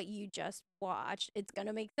to what you just watched. It's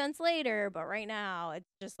gonna make sense later, but right now it's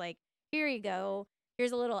just like, here you go,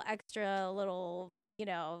 here's a little extra, little,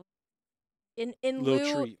 in Little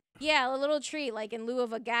lieu, treat. yeah, a little treat, like in lieu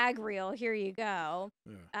of a gag reel, here you go.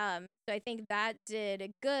 Yeah. So I think that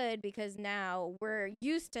did good because now we're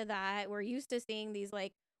used to that. We're used to seeing these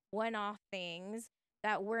like one-off things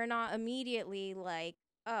that we're not immediately like,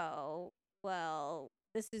 oh, well,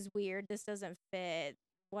 this is weird, this doesn't fit,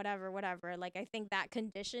 whatever, whatever. Like I think that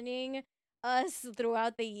conditioning us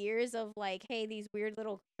throughout the years of like, hey, these weird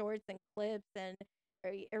little shorts and clips and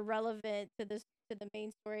are irrelevant to this, to the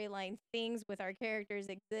main storyline things with our characters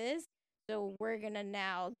exist. So we're gonna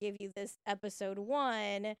now give you this episode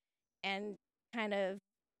 1, and kind of,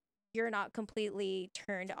 you're not completely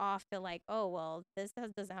turned off to like, oh well,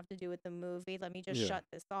 doesn't have to do with the movie. Let me just Yeah. shut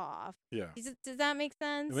this off. Yeah. Does that make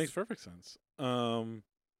sense? It makes perfect sense.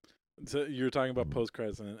 So you were talking about post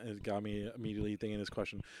credits, and it got me immediately thinking this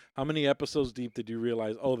question: how many episodes deep did you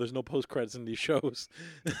realize? Oh, there's no post credits in these shows.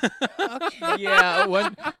 Yeah,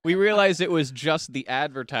 when we realized it was just the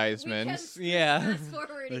advertisements. Yeah.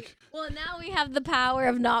 Fast-forwarding. Like- Well, now we have the power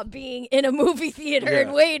of not being in a movie theater and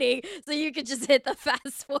Yeah. waiting, so you could just hit the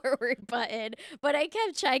fast forward button. But I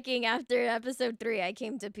kept checking after episode 3. I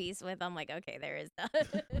came to peace with. I'm like, okay, there is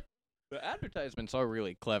that. The advertisements are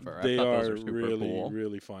really clever. They I thought are those were super really, cool.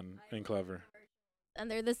 really fun and clever.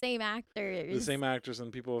 And they're the same actors. The same actors,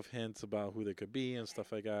 and people have hints about who they could be and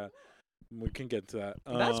stuff like that. We can get to that.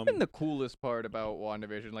 That's been the coolest part about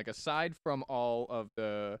WandaVision. Like, aside from all of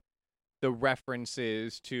the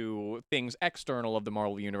references to things external of the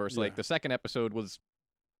Marvel universe, like Yeah. the second episode was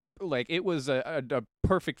like it was a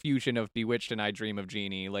perfect fusion of Bewitched and I Dream of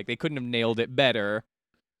Jeannie. Like, they couldn't have nailed it better.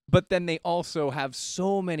 But then they also have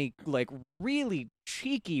so many like really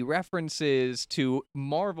cheeky references to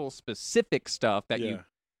Marvel specific stuff that you yeah.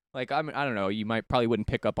 like. I don't know. You probably wouldn't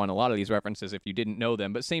pick up on a lot of these references if you didn't know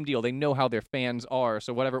them. But same deal. They know how their fans are.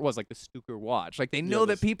 So whatever it was, like the Snooker watch, like they know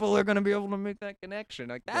that this- people are gonna be able to make that connection.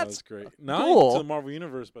 Like That that's was great. Not cool. only to the Marvel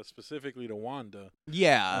universe, but specifically to Wanda.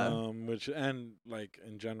 yeah. Which and like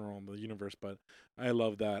in general in the universe, but I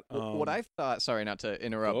love that. What I thought, sorry not to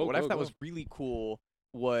interrupt, go, but what I go, thought go. was really cool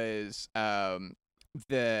was and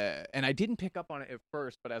I didn't pick up on it at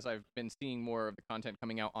first, but as I've been seeing more of the content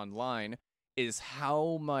coming out online, is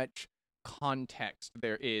how much context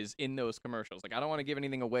there is in those commercials. Like, I don't want to give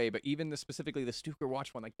anything away, but even specifically the Stuker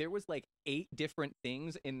watch one, like there was like 8 different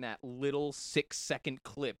things in that little 6-second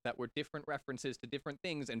clip that were different references to different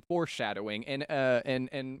things and foreshadowing and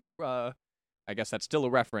I guess that's still a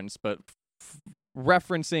reference, but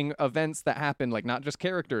referencing events that happen, like not just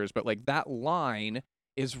characters, but like that line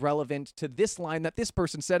is relevant to this line that this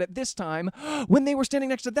person said at this time when they were standing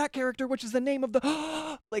next to that character, which is the name of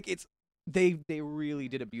the like it's they really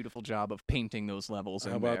did a beautiful job of painting those levels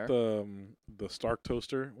How in about there. the Stark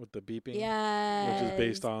toaster with the beeping? Yeah. Which is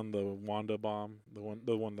based on the Wanda bomb, the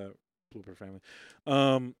one that blew up her family.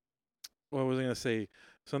 What was I gonna say?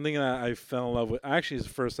 Something that I fell in love with. Actually, his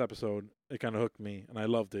first episode, it kind of hooked me, and I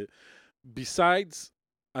loved it. Besides,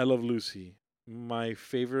 I Love Lucy. My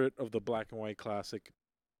favorite of the black and white classic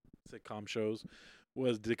sitcom shows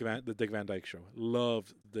was the Dick Van Dyke Show.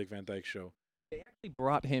 Loved the Dick Van Dyke Show. They actually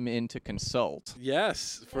brought him in to consult.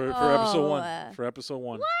 Yes, for episode 1. Whoa. For episode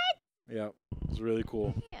 1. What? Yeah, it was really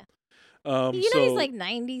cool. Yeah. So he's like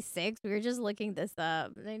 96. We were just looking this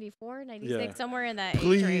up. 94, 96, Yeah. somewhere in that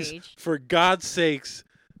please, age. for God's sakes,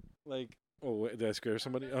 like, oh, wait, did I scare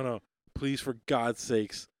somebody? Oh no, please, for God's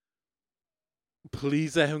sakes,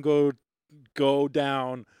 please let him go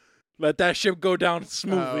down. Let that ship go down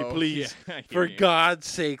smoothly, Oh, please. yeah, I For hear you. God's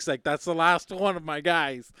sakes, like that's the last one of my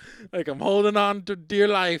guys. Like I'm holding on to dear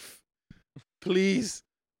life. Please,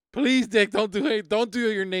 please, Dick, don't do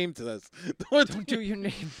your name to this. Don't do your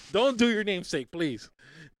name. Don't do your namesake, please.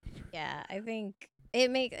 Yeah, I think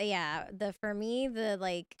it for me the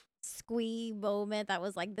like squee moment that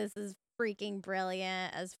was like, this is freaking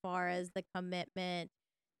brilliant as far as the commitment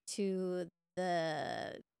to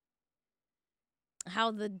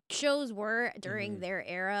how the shows were during Mhm. their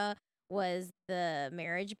era was the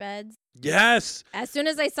marriage beds. Yes. As soon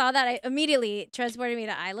as I saw that, I immediately transported me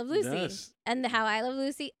to I Love Lucy. Yes. And how I Love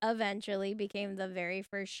Lucy eventually became the very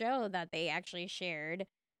first show that they actually shared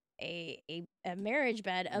a marriage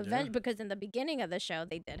bed Yeah. because in the beginning of the show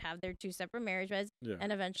they did have their 2 separate marriage beds, Yeah.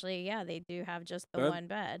 and eventually they do have just the That- one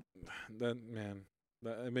bed. That man,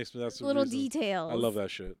 that it makes me. That's the Little reason. details. I love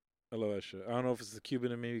that shit. I love that shit. I don't know if it's the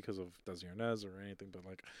Cuban in me because of Desi Arnaz or anything, but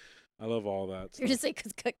like, I love all that. You're stuff. just like,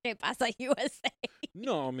 because ¿Qué pasa USA?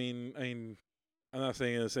 No, I mean, I'm not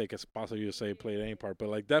saying to say because Pasa USA played any part, but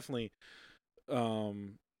like definitely,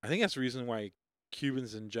 I think that's the reason why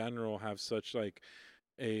Cubans in general have such like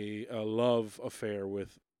a love affair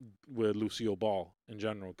with Lucille Ball in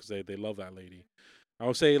general because they love that lady. I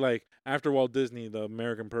would say like after Walt Disney, the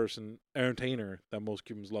American entertainer that most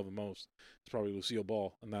Cubans love the most is probably Lucille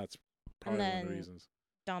Ball, and that's probably one of the then reasons.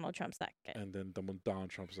 Donald Trump's second. And then Donald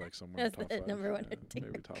Trump's like somewhere in That's top the 5. number 1 yeah, entertainer.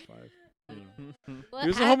 maybe top 5. Yeah. Well, He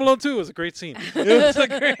was in Home Alone 2. It was a great scene. It was a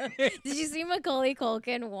great. Did you see Macaulay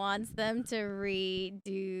Culkin wants them to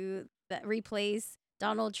replace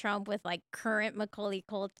Donald Trump with like current Macaulay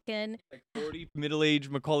Culkin? Like 40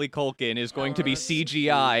 middle-aged Macaulay Culkin is going Oh, to be that's cute.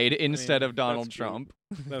 CGI'd I instead mean, of Donald that's cute. Trump.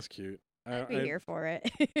 That's cute. I'd be here for it.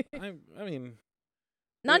 I mean,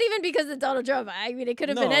 Not even because of Donald Trump. I mean, it could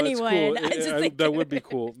have no, been it's anyone. cool. I just think That would be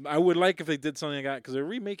cool. I would like if they did something like that because they're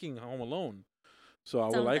remaking Home Alone. So I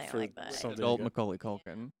would like Something for like that. something. Adult like that. Macaulay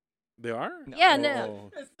Culkin. They are? Yeah,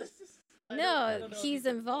 no. Oh. No, he's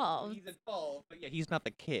involved. He's involved, but yeah, he's not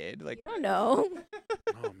the kid. Like, I don't know.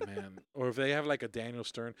 Oh man! Or if they have like a Daniel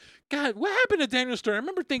Stern. God, what happened to Daniel Stern? I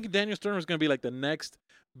remember thinking Daniel Stern was gonna be like the next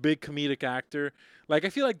big comedic actor. Like I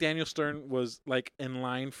feel like Daniel Stern was like in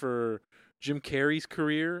line for Jim Carrey's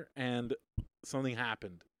career, and something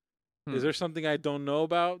happened. Is there something I don't know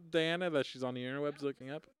about Diana that she's on the interwebs looking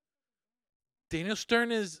up? Daniel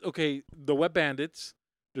Stern is okay. The Wet Bandits.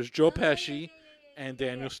 There's Joe Pesci and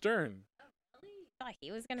Daniel Stern. Thought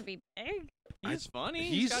he was gonna be big. he's funny.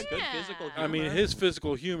 he's- He's got good Yeah. physical humor. I mean, his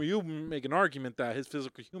physical humor. You make an argument that his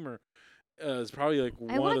physical humor is probably like I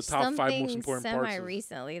one of watched the top 5 most something important parts. semi Of,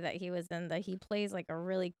 recently that he was in that he plays like a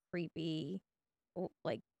really creepy,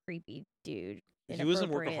 creepy dude. he was in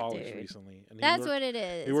inappropriate Workaholics dude. recently, and That's what it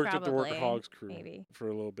is. he worked probably. at the Workaholics crew Maybe. for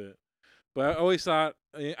a little bit. But I always thought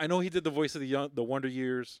I know he did the voice of the Wonder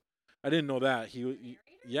Years. I didn't know that he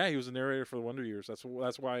was a narrator for the Wonder Years. That's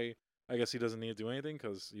why I guess he doesn't need to do anything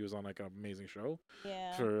because he was on like an amazing show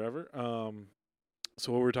Yeah. forever.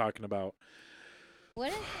 So what we're talking about?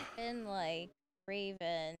 What has it been like,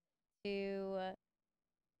 Raven, to?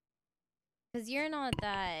 Because you're not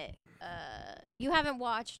that. You haven't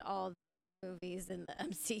watched all the movies in the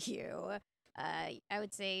MCU. I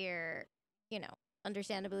would say you're,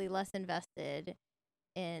 understandably less invested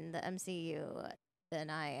in the MCU than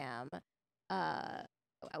I am.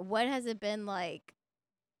 What has it been like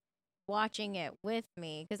watching it with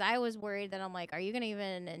me? Because I was worried that I'm like, are you gonna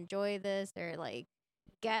even enjoy this or like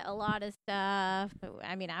get a lot of stuff?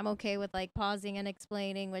 I mean, I'm okay with like pausing and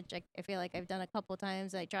explaining, which I feel like I've done a couple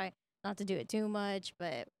times. I try not to do it too much,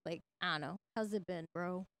 but like I don't know. How's it been,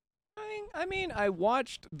 bro? I mean, I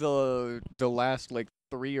watched the last like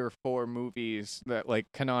 3 or 4 movies that like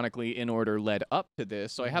canonically in order led up to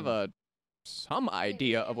this, so I have some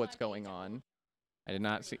idea of what's going on. I did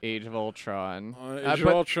not see Age of Ultron. Age of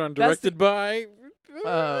but Ultron, that's the- directed by.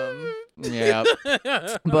 Yeah.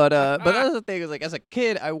 But that's the thing is like as a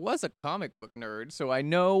kid, I was a comic book nerd, so I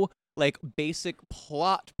know like basic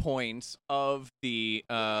plot points of the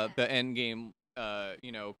Endgame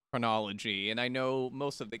chronology, and I know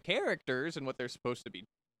most of the characters and what they're supposed to be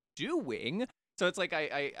doing. So it's like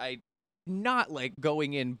I not like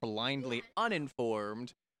going in blindly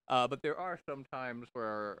uninformed. But there are some times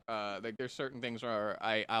where, like, there's certain things where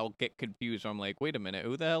I'll get confused. I'm like, wait a minute,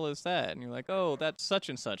 who the hell is that? And you're like, oh, that's such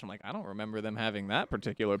and such. I'm like, I don't remember them having that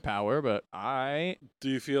particular power, but Do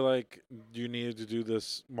you feel like you needed to do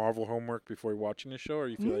this Marvel homework before watching the show, or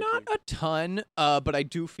you feel Not like a ton, but I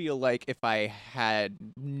do feel like if I had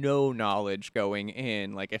no knowledge going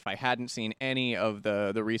in, like if I hadn't seen any of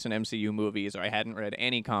the recent MCU movies or I hadn't read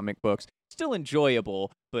any comic books, still enjoyable,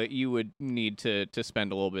 but you would need to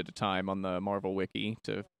spend a little bit of time on the Marvel Wiki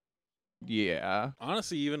to, yeah.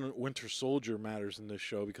 honestly, even Winter Soldier matters in this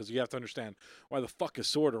show because you have to understand why the fuck is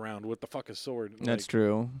Sword around? What the fuck is Sword? That's Like-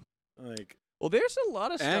 true. Like, Well, there's a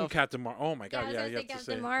lot of and stuff. Captain Marvel. Oh my god, I was yeah, gonna you say have to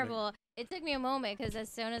say Captain it. Marvel. It took me a moment because as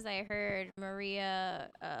soon as I heard Maria,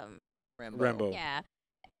 Rambo. yeah,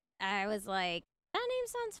 I was like, that name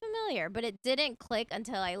sounds familiar, but it didn't click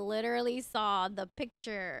until I literally saw the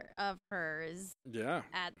picture of hers Yeah.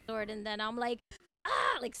 at Sword, and then I'm like,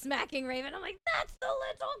 like smacking Raven. I'm like, that's the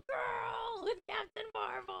little girl with Captain It's a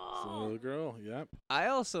Marvel. little girl. Yep. I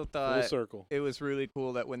also Full thought circle. it was really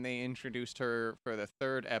cool that when they introduced her for the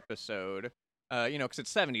 3rd episode, because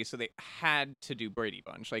it's 70s, so they had to do Brady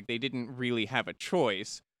Bunch. Like, they didn't really have a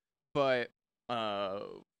choice. But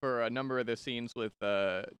for a number of the scenes with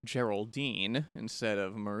Geraldine instead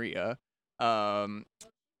of Maria,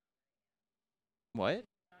 what?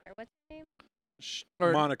 Or what's her name?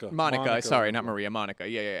 Or Monica. Sorry, not Maria. Monica.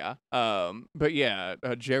 Yeah. But yeah,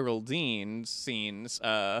 Geraldine's scenes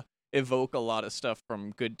evoke a lot of stuff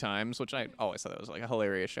from Good Times, which I always thought that was like a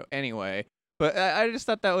hilarious show. Anyway, but I just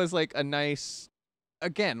thought that was like a nice.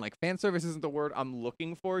 Again, like fan service isn't the word I'm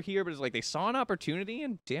looking for here, but it's like they saw an opportunity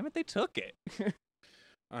and damn it, they took it.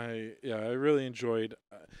 I really enjoyed.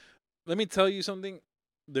 Let me tell you something.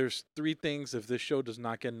 There's 3 things if this show does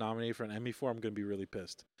not get nominated for an Emmy for, I'm gonna be really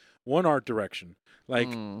pissed. 1, art direction, like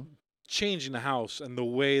changing the house and the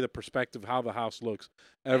way the perspective, how the house looks.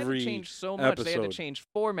 They had Every to change so much. They had to episode. change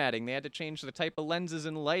formatting. They had to change the type of lenses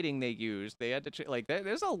and lighting they used. They had to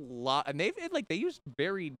there's a lot, and they used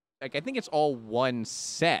very like I think it's all one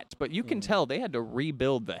set, but you can tell they had to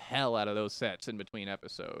rebuild the hell out of those sets in between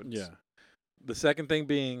episodes. Yeah. The second thing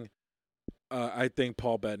being, I think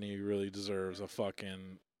Paul Bettany really deserves a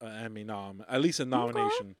fucking Emmy nom, at least a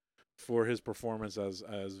nomination for his performance as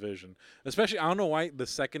Vision. Especially, I don't know why the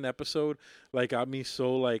second episode like got me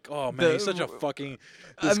so like, oh man, he's such a fucking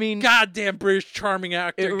this goddamn British charming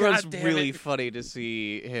actor. It was God damn really it. funny to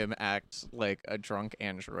see him act like a drunk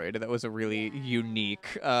android. That was a really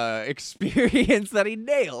unique experience that he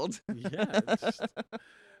nailed. Yeah. It's just-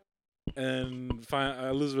 and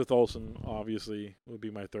Elizabeth Olsen obviously would be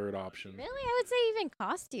my third option. Really, I would say even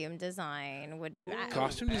costume design would.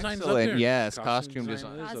 Costume design's up Excellent. there. Yes, costume is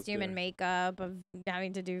design. up Costume and there. makeup of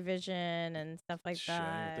having to do Vision and stuff like Shit, I didn't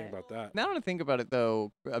that. think about that. Now that I think about it,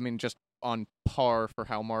 though, I mean, just on par for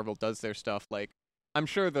how Marvel does their stuff, like, I'm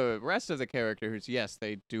sure the rest of the characters, yes,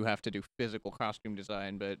 they do have to do physical costume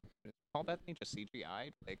design, but is Paul Bettany just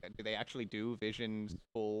CGI? Like, do they actually do Vision's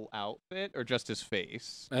full outfit or just his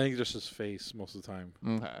face? I think just his face most of the time.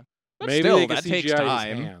 Okay. But Maybe still, they could that takes CGI his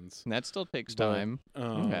time. hands. That still takes But, time.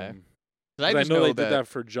 Okay. 'Cause I just know they that did that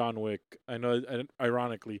for John Wick. I know,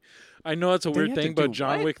 ironically, I know that's a They weird had to thing, but do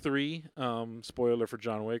John what? Wick 3, spoiler for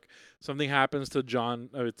John Wick, something happens to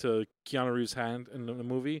to Keanu Reeves' hand in the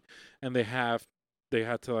movie, and they had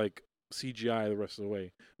to like CGI the rest of the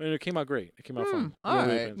way. I mean, it came out great. It came out fun. All It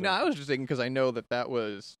really right. pans No, out. I was just thinking because I know that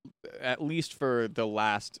was, at least for the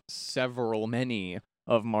last many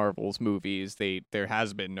of Marvel's movies, there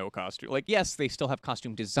has been no costume. Like, yes, they still have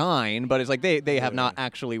costume design, but it's like they have not Yeah.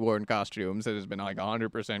 actually worn costumes. It has been like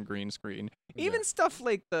 100% green screen. Yeah. Even stuff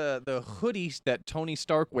like the hoodie that Tony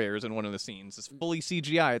Stark wears in one of the scenes is fully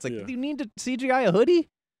CGI. It's like, Yeah. do you need to CGI a hoodie?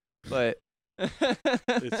 But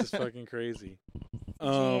It's just fucking crazy.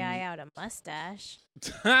 CGI out a mustache.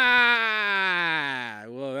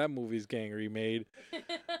 Well, that movie's getting remade.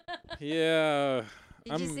 Yeah.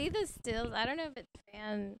 Did you see the stills? I don't know if it's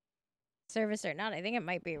fan service or not. I think it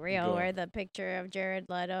might be real. Go. Where the picture of Jared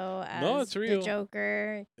Leto as No, it's real. the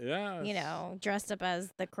Joker, Yeah. you know, dressed up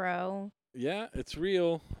as the Crow. Yeah, it's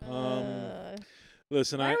real.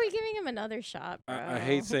 Listen, Why are we giving him another shot, bro? I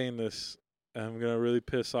hate saying this. And I'm gonna really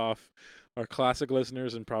piss off our classic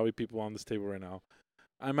listeners and probably people on this table right now.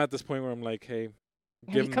 I'm at this point where I'm like, hey, Have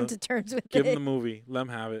give you them come the, to terms with give them it? the movie. Let them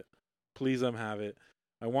have it. Please let them have it.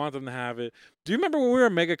 I want them to have it. Do you remember when we were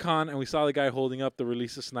at MegaCon and we saw the guy holding up the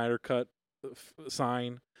release of Snyder Cut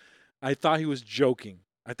sign? I thought he was joking.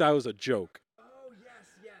 I thought it was a joke. oh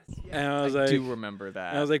yes. And I was I like, do remember that.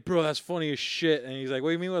 and I was like, bro, that's funny as shit. And he's like, what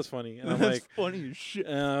do you mean what's funny? And I'm like, funny as shit.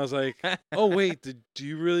 and I was like, oh wait, do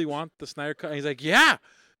you really want the Snyder Cut? And he's like, yeah,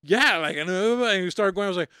 like, and we started going. I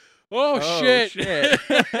was like, oh shit, shit.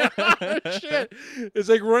 Oh, shit. It's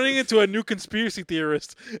like running into a new conspiracy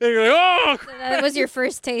theorist. And you're like, oh, So that was your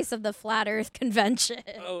first taste of the Flat Earth Convention.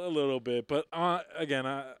 a little bit, but again,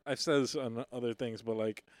 I've said this on other things, but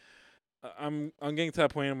like, I'm getting to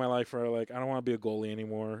that point in my life where like I don't want to be a goalie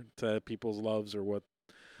anymore to people's loves or what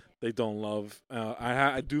they don't love.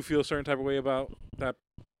 I do feel a certain type of way about that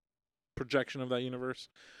projection of that universe,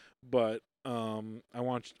 but I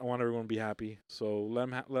want everyone to be happy. So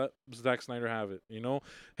let Zack Snyder have it. You know,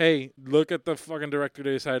 hey, look at the fucking director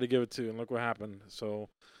they decided to give it to, and look what happened. So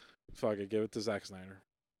fuck it, give it to Zack Snyder.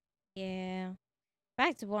 Yeah.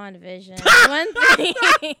 Back to WandaVision. One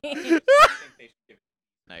thing.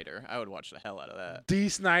 Snyder. I would watch the hell out of that. D.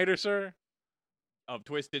 Snyder, sir. Of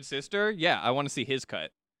Twisted Sister? Yeah, I want to see his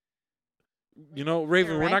cut. You know,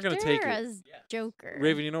 Raven, we're not gonna Director take or it. as Joker.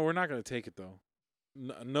 Raven, you know, we're not gonna take it though.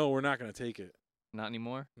 No, we're not gonna take it. Not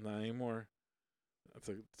anymore. Not anymore. That's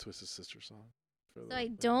a Twisted Sister song. So I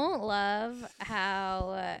don't love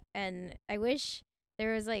how, and I wish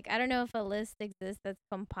there was like, I don't know if a list exists that's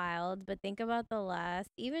compiled, but think about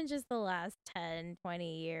even just the last 10,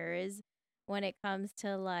 20 years when it comes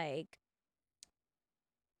to like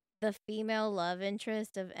the female love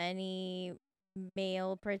interest of any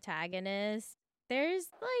male protagonist. There's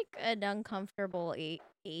like an uncomfortable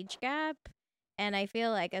age gap. And I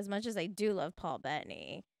feel like as much as I do love Paul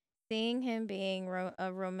Bettany, seeing him being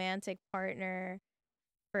a romantic partner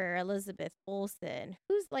for Elizabeth Olsen,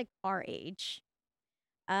 who's like our age,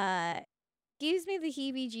 gives me the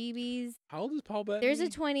heebie-jeebies. How old is Paul Bettany? There's a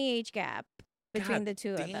 20 age gap between God the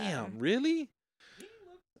two of them. Damn, really?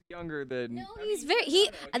 Younger than. No, he's very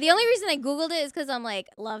the only reason I googled it is because I'm like,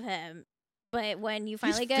 love him. But when you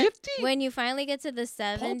finally He's 50? when you finally get to the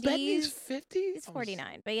Paul Bettany's 70s, 50? he's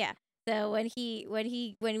 49. But yeah. So when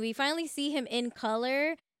we finally see him in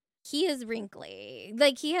color, he is wrinkly.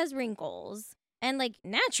 Like he has wrinkles. And like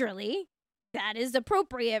naturally, that is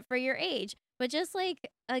appropriate for your age. But just like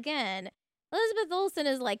again, Elizabeth Olsen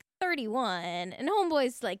is like 31 and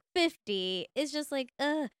Homeboy's like 50. It's just like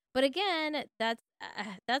But again,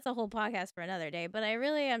 that's a whole podcast for another day. But I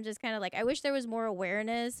really am just kind of like, I wish there was more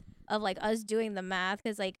awareness of like us doing the math,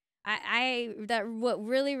 because like what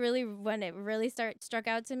really when it really struck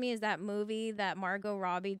out to me is that movie that Margot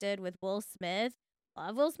Robbie did with Will Smith.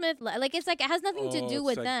 Love Will Smith. Like it's like it has nothing to Oh, do it's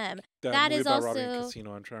with like them. that That movie is about robbing a also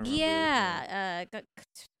casino. I'm trying to remember.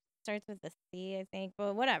 starts with a C, I think,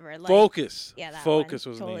 but whatever. Like Focus. yeah, that Focus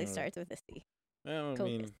one was the totally name of it. starts with a C. I Focus.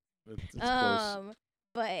 mean, it's close.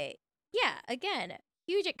 But yeah, again,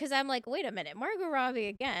 huge because I'm like, wait a minute, Margot Robbie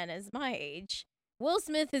again is my age. Will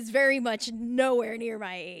Smith is very much nowhere near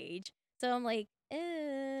my age. So I'm like,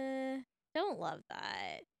 don't love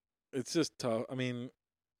that. It's just tough. I mean,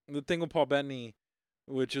 the thing with Paul Bettany,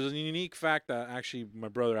 which is a unique fact that actually my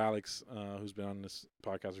brother Alex, who's been on this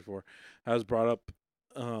podcast before, has brought up,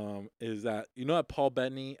 is that that Paul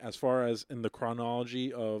Bettany, as far as in the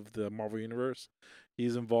chronology of the Marvel Universe,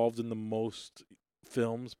 he's involved in the most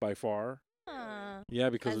films by far.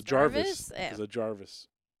 Yeah, because As of Jarvis. Jarvis? Because of Jarvis.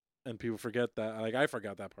 And people forget that. Like, I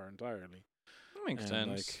forgot that part entirely. That makes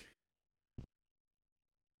sense.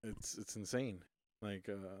 Like, it's insane. Like,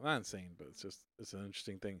 not insane, but it's an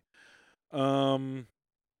interesting thing.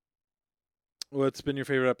 What's been your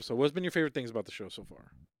favorite episode? What's been your favorite things about the show so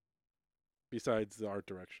far? Besides the art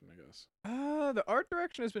direction, I guess. The art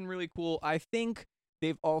direction has been really cool. I think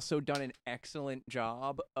they've also done an excellent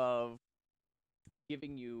job of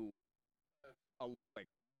giving you like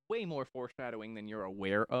way more foreshadowing than you're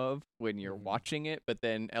aware of when you're watching it. But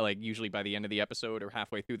then, like, usually by the end of the episode or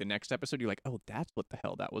halfway through the next episode, you're like, oh, that's what the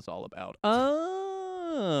hell that was all about.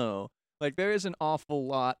 Oh, like there is an awful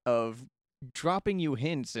lot of dropping you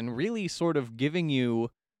hints and really sort of giving you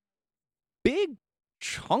big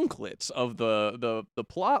chunklets of the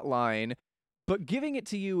plot line, but giving it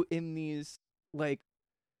to you in these like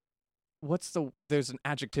there's an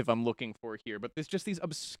adjective I'm looking for here, but there's just these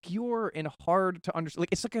obscure and hard to understand,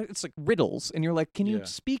 like it's like riddles, and you're like, can you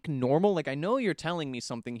speak normal? Like, I know you're telling me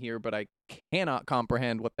something here, but I cannot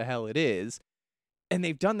comprehend what the hell it is. And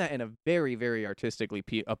they've done that in a very, very artistically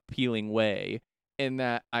appealing way, in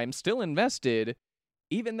that I'm still invested,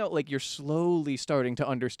 even though, like, you're slowly starting to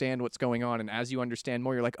understand what's going on, and as you understand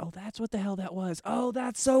more, you're like, oh, that's what the hell that was. Oh,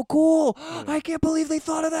 that's so cool. I can't believe they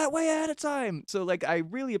thought of that way ahead of time. So, like, I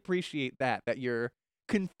really appreciate that you're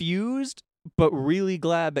confused, but really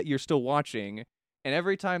glad that you're still watching. And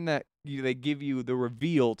every time that they give you the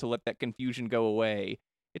reveal to let that confusion go away,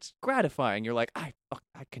 it's gratifying. You're like, I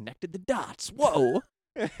connected the dots. Whoa.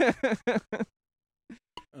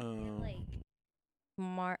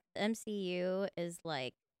 MCU is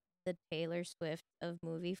like the Taylor Swift of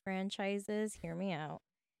movie franchises. Hear me out.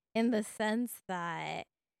 In the sense that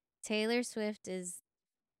Taylor Swift is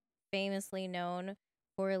famously known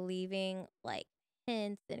for leaving like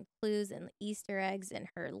hints and clues and Easter eggs in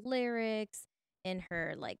her lyrics, in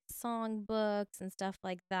her like songbooks and stuff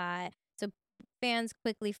like that. So fans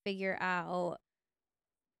quickly figure out,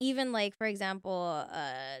 even like, for example,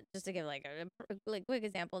 just to give like a quick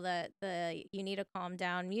example, the You Need to Calm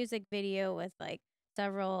Down music video with like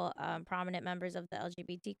several prominent members of the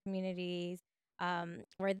LGBT communities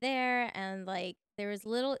were there, and like there was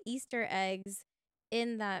little Easter eggs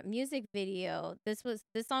in that music video. This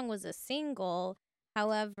song was a single.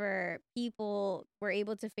 However, people were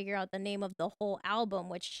able to figure out the name of the whole album,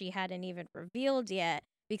 which she hadn't even revealed yet,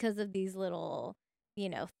 because of these little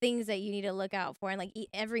things that you need to look out for. And like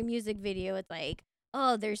every music video, it's like,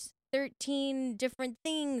 oh, there's 13 different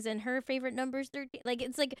things and her favorite number is 13. Like,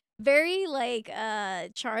 it's like very like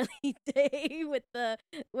Charlie Day with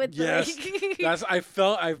yes the that's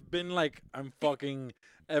I've been like, I'm fucking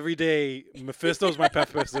every day Mephisto's my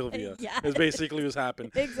Pepe Sylvia. Yes. Is basically what's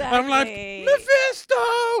happened. Exactly. I'm like, Mephisto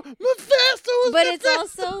but it's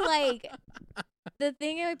also like the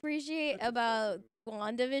thing I appreciate about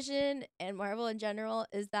WandaVision and Marvel in general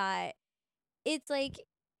is that it's like,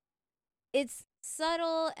 it's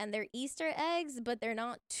subtle and they're Easter eggs, but they're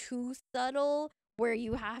not too subtle where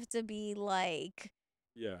you have to be like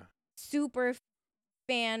super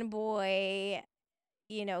fanboy,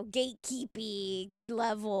 gatekeepy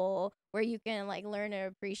level where you can like learn and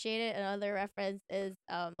appreciate it. Another reference is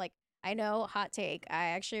like, I know, hot take, I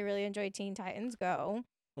actually really enjoy Teen Titans Go.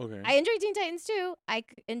 Okay. I enjoy Teen Titans too. I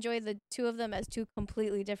enjoy the two of them as two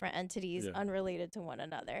completely different entities, unrelated to one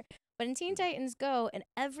another. But in Teen Titans Go, in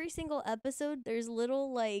every single episode, there's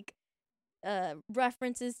little like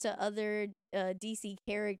references to other DC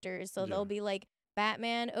characters. So they'll be like,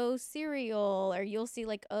 Batman cereal, or you'll see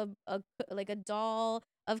like a doll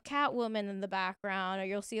of Catwoman in the background, or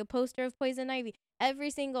you'll see a poster of Poison Ivy. Every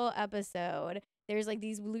single episode, there's like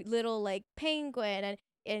these little like penguin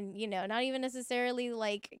and not even necessarily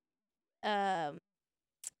like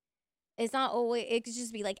It's not always. It could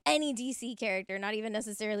just be like any DC character, not even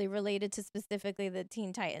necessarily related to specifically the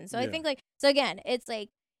Teen Titans. So I Yeah. think like so again, it's like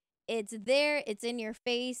it's there, it's in your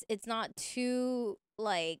face. It's not too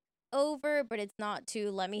like over, but it's not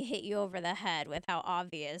too let me hit you over the head with how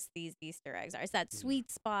obvious these Easter eggs are. It's that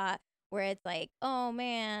sweet spot where it's like, oh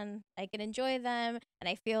man, I can enjoy them, and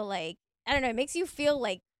I feel like I don't know. It makes you feel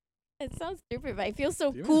like it sounds stupid, but I feel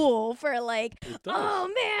so Yeah. cool for like, It does. oh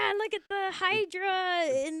man, look at the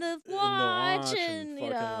Hydra in the In the watch, and you fucking,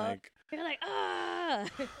 know, like you're like, ah.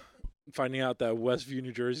 finding out that Westview,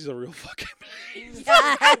 New Jersey is a real fucking place.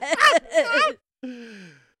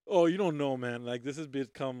 Oh, you don't know, man. Like this has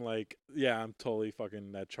become like, yeah, I'm totally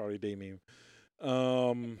fucking that Charlie Day meme.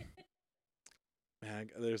 Man,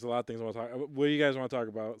 there's a lot of things I want to talk. What do you guys want to talk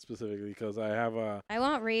about specifically? Because I have a. I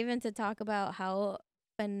want Raven to talk about how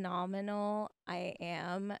phenomenal I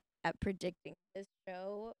am at predicting this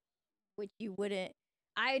show, which you wouldn't.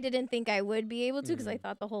 I didn't think I would be able to because I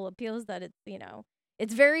thought the whole appeal is that it's, you know,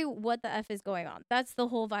 it's very what the F is going on. That's the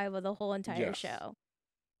whole vibe of the whole entire Yes. show.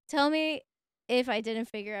 Tell me if I didn't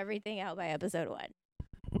figure everything out by episode 1.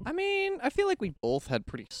 I mean, I feel like we both had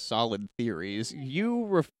pretty solid theories.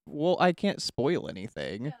 Well, I can't spoil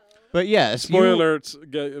anything, but yes, Spoiler alerts.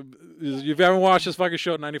 If you haven't watched this fucking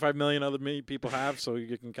show, 95 million other people have, so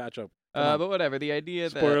you can catch up. Come on. But whatever. The idea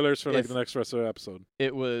Spoiler that alerts for like if the next rest of the episode.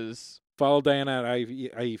 it was. Follow Diana at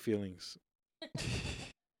IE Feelings.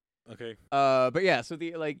 Okay. But yeah. So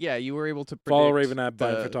you were able to predict Follow Raven at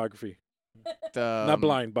Bind the- Photography. the, Not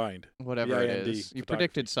blind, bind. whatever it BIND is. You photography.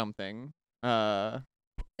 predicted something.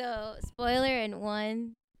 So, spoiler in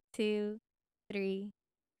 1, 2, 3,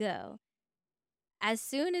 go. As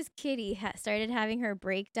soon as Kitty started having her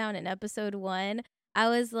breakdown in episode 1, I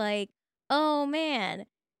was like, oh man,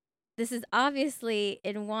 this is obviously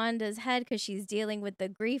in Wanda's head because she's dealing with the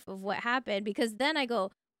grief of what happened. Because then I go,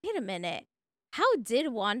 wait a minute. How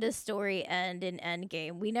did Wanda's story end in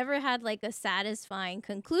Endgame? We never had like a satisfying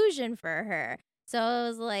conclusion for her. So I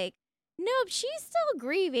was like, nope, she's still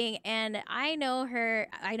grieving. And I know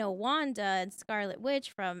Wanda and Scarlet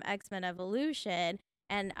Witch from X-Men Evolution.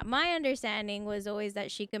 And my understanding was always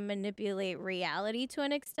that she could manipulate reality to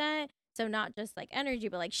an extent. So not just like energy,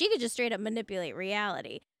 but like she could just straight up manipulate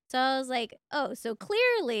reality. So I was like, oh, so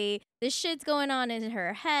clearly this shit's going on in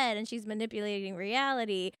her head and she's manipulating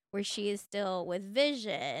reality where she is still with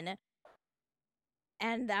Vision.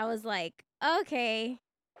 And I was like, okay,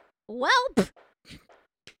 welp.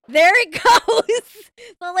 There it goes.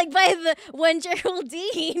 So like when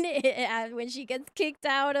Geraldine, when she gets kicked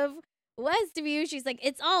out of Westview, she's like,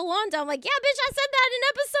 it's all Wanda. I'm like, yeah, bitch, I said that in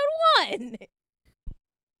episode 1.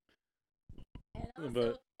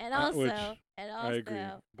 And I agree,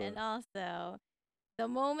 but- also, the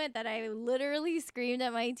moment that I literally screamed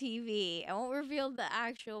at my TV, I won't reveal the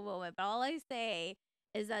actual moment, but all I say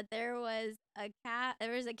is that there was a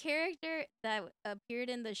character that appeared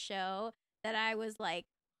in the show that I was like,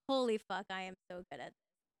 holy fuck, I am so good at this.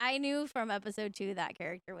 I knew from episode 2 that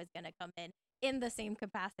character was going to come in the same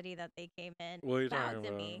capacity that they came in. What are you Bow talking to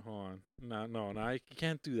about? me. Hold on. No, you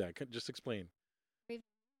can't do that. Just explain.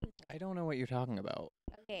 I don't know what you're talking about.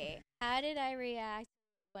 Okay, how did I react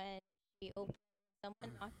when she opened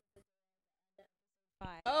someone knocked on the door at the end of episode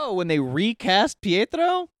 5? Oh, when they recast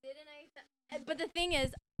Pietro? Didn't I? But the thing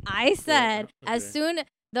is, I said as okay. soon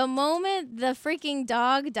the moment the freaking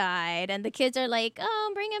dog died and the kids are like,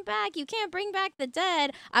 "Oh, bring him back! You can't bring back the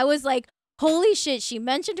dead." I was like, "Holy shit!" She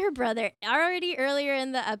mentioned her brother already earlier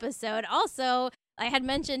in the episode. Also, I had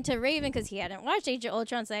mentioned to Raven because he hadn't watched Age of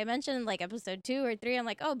Ultron, so I mentioned in like episode 2 or 3. I'm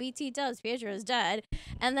like, "Oh, BT dubs, Pietro's dead,"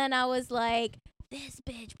 and then I was like, "This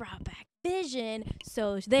bitch brought back Vision,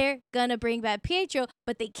 so they're gonna bring back Pietro,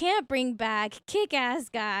 but they can't bring back Kick-Ass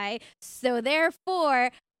Guy. So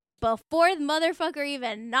therefore, before the motherfucker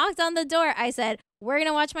even knocked on the door, I said, we're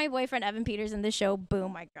gonna watch my boyfriend Evan Peters in the show.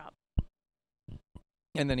 Boom, mic drop.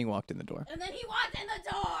 And then he walked in the door. And then he walked in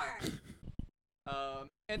the door.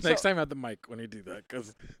 And Next time at the mic when you do that,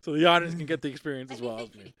 so the audience can get the experience as well as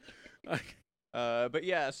me. But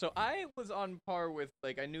yeah, so I was on par with,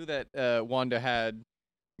 like, I knew that Wanda had,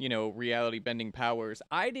 reality bending powers.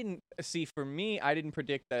 I didn't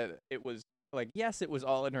predict that it was, like, yes, it was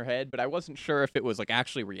all in her head, but I wasn't sure if it was, like,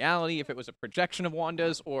 actually reality, if it was a projection of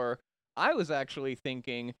Wanda's, or I was actually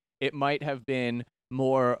thinking it might have been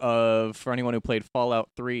more of, for anyone who played Fallout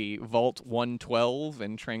 3, Vault 112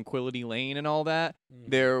 and Tranquility Lane and all that.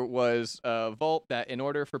 There was a vault that, in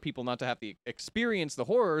order for people not to have to experience the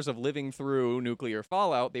horrors of living through nuclear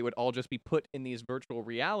fallout, they would all just be put in these virtual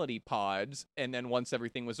reality pods, and then once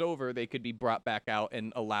everything was over, they could be brought back out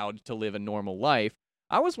and allowed to live a normal life.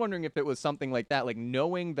 I was wondering if it was something like that, like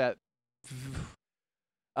knowing that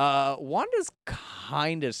Wanda's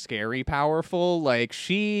kind of scary powerful. Like,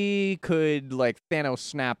 she could, like, Thanos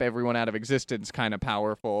snap everyone out of existence kind of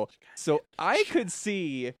powerful. So I could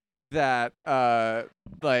see that,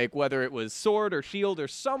 like, whether it was Sword or Shield or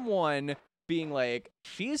someone being like,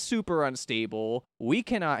 she's super unstable, we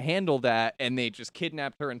cannot handle that, and they just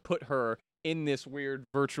kidnapped her and put her in this weird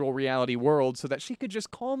virtual reality world so that she could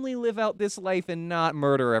just calmly live out this life and not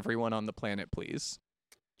murder everyone on the planet, please.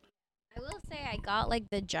 I will say I got like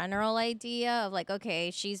the general idea of like,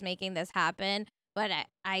 okay, she's making this happen, but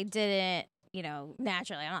I didn't,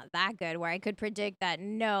 naturally, I'm not that good where I could predict that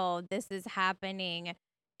no, this is happening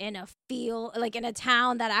in a field, like in a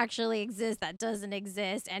town that actually exists that doesn't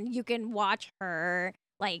exist, and you can watch her.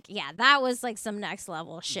 Like, yeah, that was like some next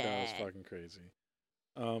level shit. That was fucking crazy.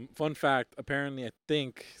 Fun fact, apparently, I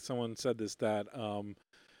think someone said this, that Kevin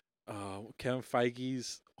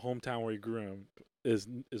Feige's hometown where he grew up is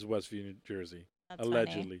Westview, New Jersey. That's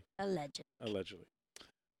Allegedly. Funny. Allegedly.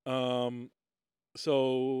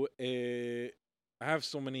 So I have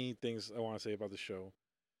so many things I want to say about the show.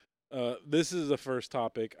 This is the first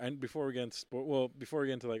topic, and before we get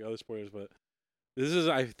into like other spoilers, but this is,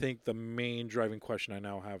 I think, the main driving question I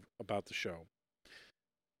now have about the show.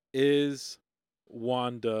 Is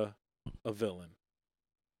Wanda a villain?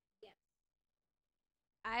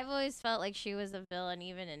 I've always felt like she was a villain,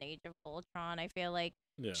 even in Age of Ultron. I feel like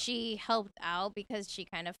Yeah. she helped out because she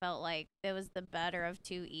kind of felt like it was the better of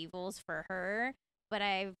two evils for her. But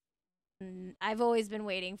I've always been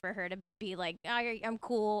waiting for her to be like, I'm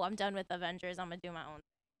cool. I'm done with Avengers. I'm gonna do my own.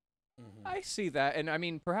 I see that, and I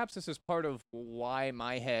mean, perhaps this is part of why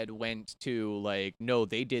my head went to, like, no,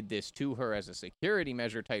 they did this to her as a security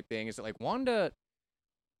measure type thing, is that, like, Wanda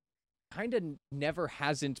kind of never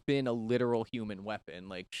hasn't been a literal human weapon.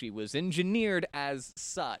 Like, she was engineered as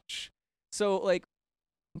such. So, like,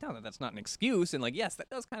 no, that's not an excuse, and, like, yes, that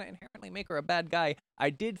does kind of inherently make her a bad guy. I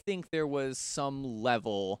did think there was some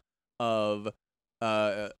level of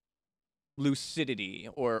lucidity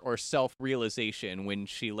or self-realization when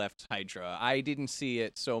she left Hydra. I didn't see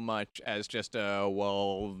it so much as just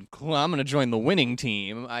well, I'm gonna join the winning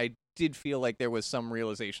team. I did feel like there was some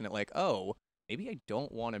realization that, like, oh, maybe I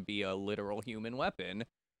don't want to be a literal human weapon.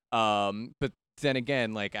 But then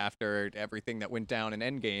again, like, after everything that went down in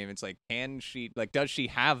Endgame, it's like, does she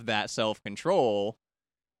have that self-control?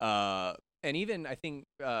 And even, I think,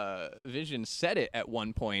 Vision said it at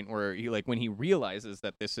one point where he, like, when he realizes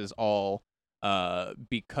that this is all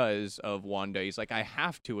because of Wanda, he's like, I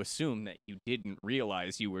have to assume that you didn't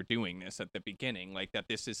realize you were doing this at the beginning, like, that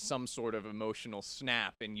this is some sort of emotional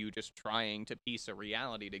snap and you just trying to piece a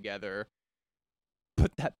reality together.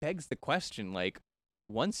 But that begs the question, like,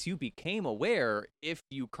 once you became aware, if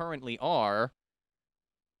you currently are,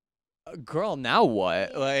 girl, now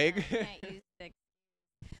what? Like,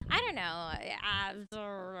 I don't know.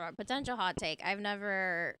 Potential hot take. I've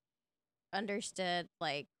never understood,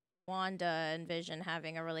 like, Wanda and Vision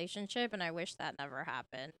having a relationship, and I wish that never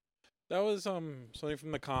happened. That was something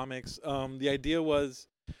from the comics. The idea was,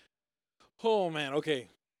 oh man, okay,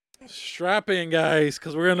 strap in, guys,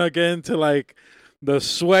 because we're gonna get into like the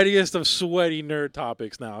sweatiest of sweaty nerd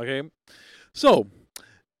topics now. Okay, so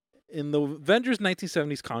in the Avengers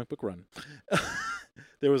 1970s comic book run,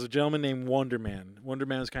 there was a gentleman named Wonder Man. Wonder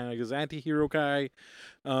Man is kind of like this anti-hero guy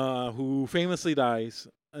who famously dies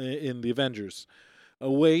in the Avengers. A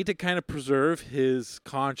way to kind of preserve his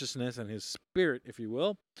consciousness and his spirit, if you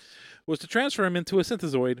will, was to transfer him into a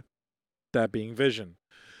synthezoid, that being Vision.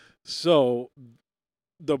 So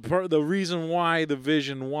the reason why the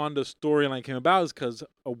Vision Wanda storyline came about is because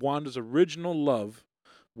Wanda's original love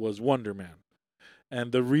was Wonder Man.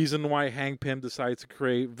 And the reason why Hank Pym decides to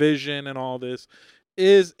create Vision and all this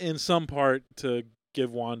is in some part to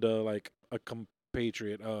give Wanda like a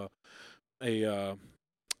compatriot, a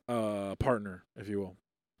partner, if you will.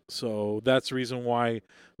 So that's the reason why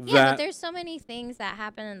but there's so many things that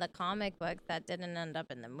happen in the comic book that didn't end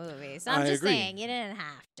up in the movie. So I'm just saying, you didn't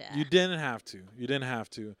have to. You didn't have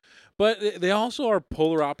to. But they also are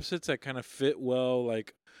polar opposites that kind of fit well.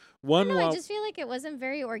 Like, I just feel like it wasn't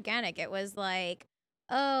very organic. It was like,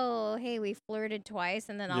 oh, hey, we flirted twice,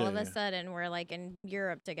 and then all of a sudden we're like in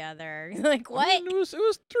Europe together. Like, what? I mean, it was 3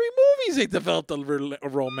 movies they developed a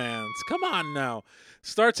romance. Come on now.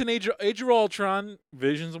 Starts in Age of Ultron.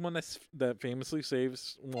 Vision's the one that famously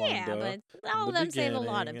saves Wanda. Yeah, but all of them save a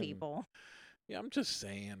lot of people. Yeah, I'm just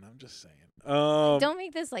saying. Don't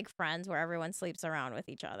make this like Friends where everyone sleeps around with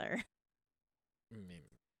each other.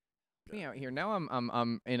 Yeah, here now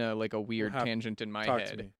I'm in a like a weird tangent in my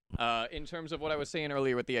head. In terms of what I was saying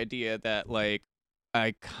earlier with the idea that, like,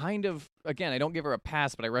 I kind of, again, I don't give her a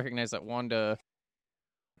pass, but I recognize that Wanda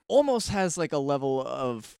almost has like a level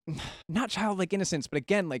of not childlike innocence, but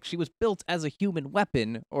again, like she was built as a human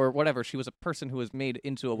weapon or whatever. She was a person who was made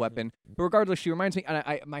into a weapon. But regardless, she reminds me,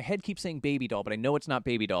 and my head keeps saying Baby Doll, but I know it's not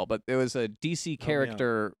Baby Doll. But there was a DC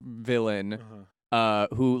character villain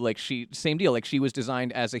who, like, same deal, like she was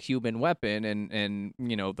designed as a human weapon, and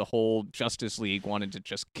you know, the whole Justice League wanted to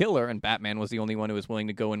just kill her, and Batman was the only one who was willing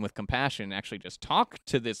to go in with compassion and actually just talk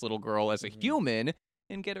to this little girl as a human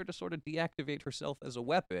and get her to sort of deactivate herself as a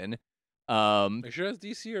weapon. Are you sure it's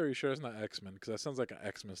DC or are you sure it's not X-Men? Because that sounds like an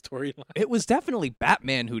X-Men storyline. It was definitely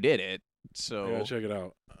Batman who did it. So I gotta check it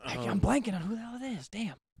out. I'm blanking on who the hell it is.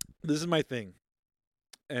 Damn. This is my thing,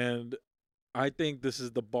 and I think this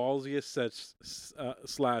is the ballsiest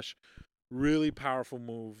slash really powerful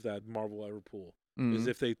move that Marvel ever pull is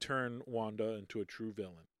if they turn Wanda into a true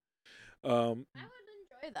villain. I would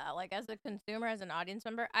enjoy that. Like, as a consumer, as an audience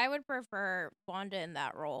member, I would prefer Wanda in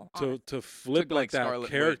that role. To flip To, like that Scarlet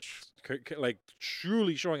character, like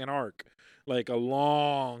truly showing an arc, like a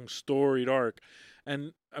long storied arc.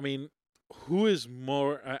 And I mean, who is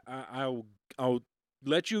more? I'll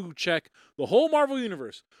let you check the whole Marvel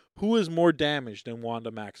universe. Who is more damaged than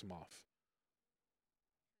Wanda Maximoff?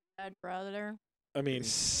 Dead brother. I mean,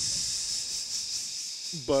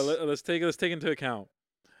 but let's take into account.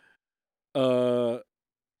 Howard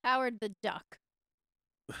the Duck.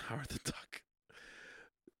 Howard the Duck.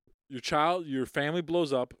 Your family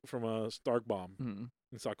blows up from a Stark bomb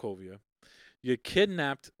in Sokovia. You get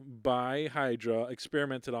kidnapped by Hydra,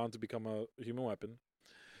 experimented on to become a human weapon.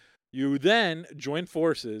 You then join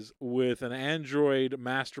forces with an android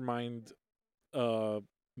mastermind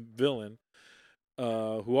villain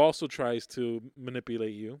who also tries to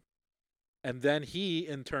manipulate you. And then he,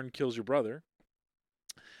 in turn, kills your brother.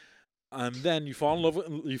 And then you fall in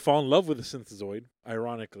love with the synthezoid,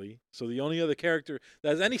 ironically. So the only other character that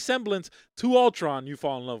has any semblance to Ultron, you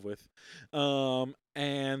fall in love with.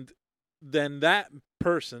 And then that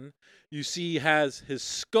person, you see, has his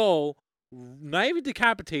skull not even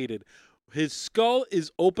decapitated. His skull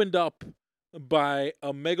is opened up by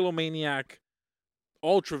a megalomaniac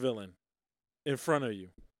ultra villain in front of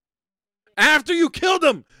you. After you killed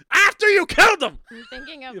him! I'm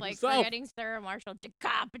thinking of, like, Himself. forgetting Sarah Marshall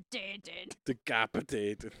decapitated.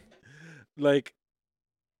 Like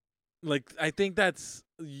I think that's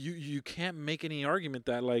you can't make any argument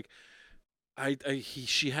that, like,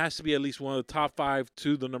 she has to be at least one of the top 5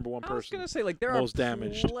 to the number 1 person. I was gonna say, like, there most are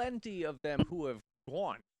damaged. plenty of them who have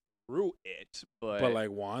gone through it, but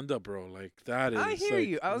like Wanda, bro, like that is. I hear like,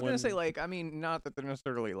 you. I was gonna say, like, I mean, not that they're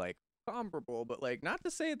necessarily like comparable, but like, not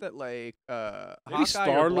to say that like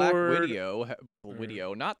Hawkeye or Black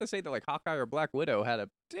Widow, not to say that like Hawkeye or Black Widow had a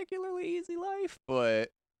particularly easy life, but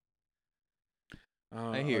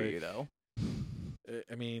I hear you though.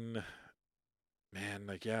 I mean, man,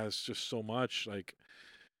 like, yeah, it's just so much. Like,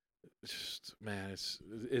 it's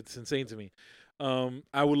insane to me.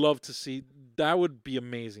 I would love to see. That would be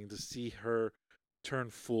amazing to see her turn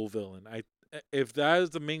full villain. If that is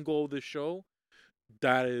the main goal of this show,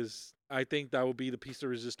 I think that would be the piece de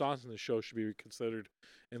resistance, and the show should be considered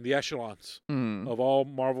in the echelons of all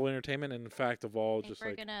Marvel entertainment, and in fact of all just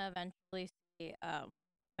we're gonna eventually see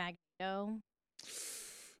Magneto.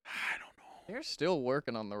 I don't know. They're still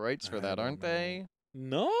working on the rights for that, aren't they?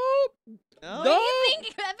 No. What do you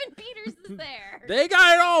think? Evan Peters is there. They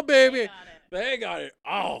got it all, baby. They got it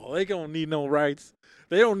all. They don't need no rights.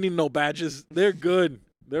 They don't need no badges. They're good.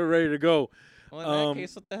 They're ready to go. Well, in that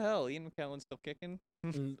case, what the hell? Ian McKellen's still kicking?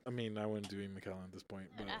 I mean, I wouldn't do Ian McKellen at this point.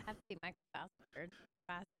 But I have to see Michael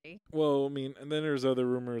Fassbender. Well, I mean, and then there's other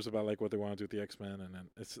rumors about like what they want to do with the X-Men, and then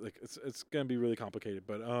it's like it's gonna be really complicated.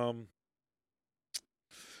 But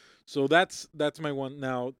so that's my one.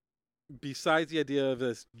 Now, besides the idea of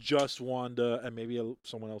this just Wanda and maybe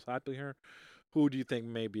someone else happily here, who do you think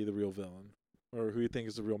may be the real villain, or who do you think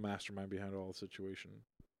is the real mastermind behind all the situation?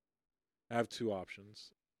 I have 2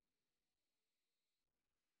 options.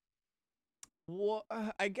 Well,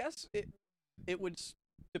 I guess it would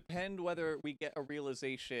depend whether we get a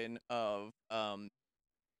realization of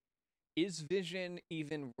is Vision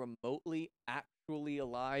even remotely actually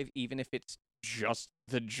alive, even if it's just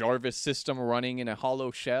the Jarvis system running in a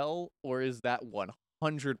hollow shell, or is that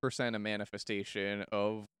 100% a manifestation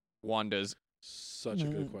of Wanda's Such a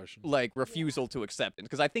good question. like refusal to acceptance?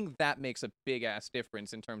 Because I think that makes a big ass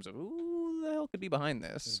difference in terms of who the hell could be behind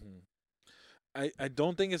this. Mm-hmm. I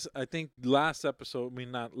don't think it's. I think last episode. I mean,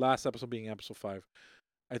 not last episode being episode 5.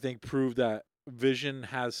 I think proved that Vision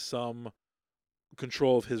has some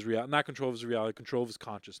control of his not control of his reality, control of his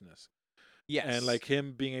consciousness. Yes, And like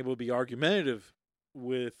him being able to be argumentative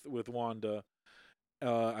with Wanda,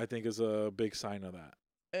 I think is a big sign of that.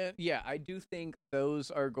 Yeah, I do think those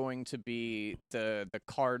are going to be the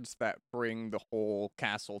cards that bring the whole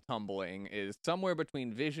castle tumbling. Is somewhere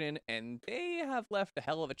between Vision, and they have left a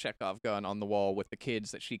hell of a Chekhov gun on the wall with the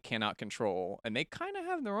kids that she cannot control, and they kind of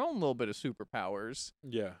have their own little bit of superpowers.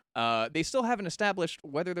 Yeah. They still haven't established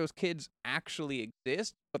whether those kids actually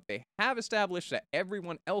exist, but they have established that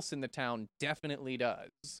everyone else in the town definitely does.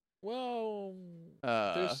 Well,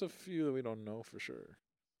 there's a few that we don't know for sure.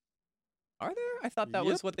 Are there? I thought that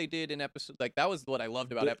was Yep. what they did in episode. Like that was what I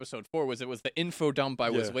loved about The- episode 4. Was it was the info dump I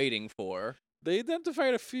was Yeah. waiting for. They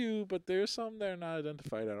identified a few, but there's some that are not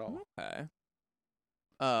identified at all. Okay.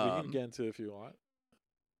 We can get into it if you want.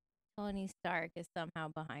 Tony Stark is somehow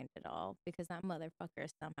behind it all because that motherfucker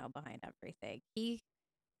is somehow behind everything. He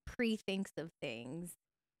pre-thinks of things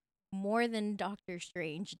more than Doctor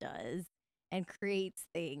Strange does and creates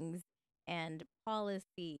things and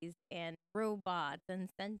policies and robots and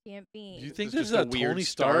sentient beings. Do you think It's there's just a a weird Tony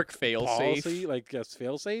Stark Stark fail-safe? policy, like a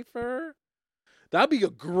fail-safe for her? That'd be a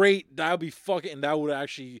great. That'd be fucking. And that would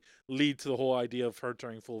actually lead to the whole idea of her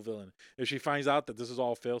turning full villain. If she finds out that this is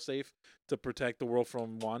all fail-safe to protect the world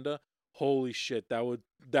from Wanda, holy shit,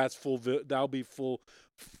 that's full. That would be full.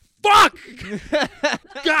 Fuck!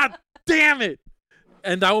 God damn it!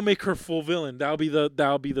 And that would make her full villain. That would be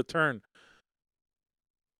the turn.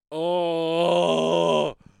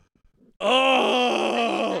 Oh.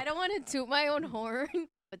 Oh. I don't want to toot my own horn,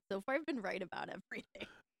 but so far I've been right about everything.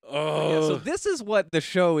 Oh. Yeah, so this is what the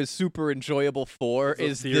show is super enjoyable for, The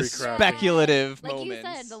is theory this crafting. speculative Like moments.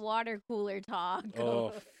 you said, the water cooler talk.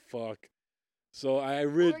 Oh fuck! So I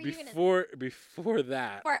read were you gonna before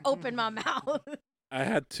that. Before I open my mouth. I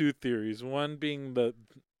had two theories. One being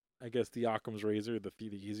I guess the Occam's razor, the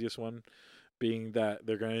easiest one, being that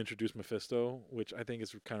they're going to introduce Mephisto, which I think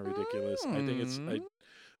is kind of ridiculous. I think it's a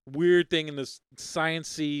weird thing in this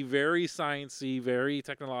sciencey, very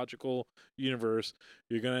technological universe.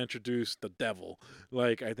 You're going to introduce the devil.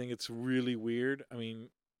 Like, I think it's really weird. I mean,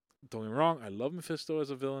 don't get me wrong, I love Mephisto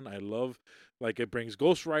as a villain. I love, like, it brings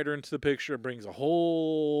Ghost Rider into the picture. It brings a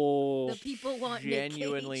whole The people want Nick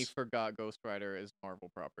Genuinely Cage. forgot Ghost Rider is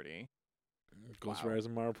Marvel property. Ghost Wow. Rider's a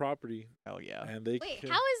Marvel property, Hell yeah. and they Wait, can-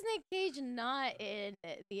 how is Nick Cage not in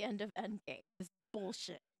the end of Endgame? This is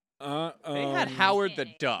bullshit. They had Howard the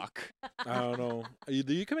Duck. I don't know.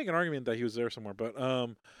 You can make an argument that he was there somewhere, but I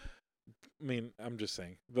mean, I'm just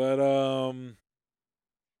saying. But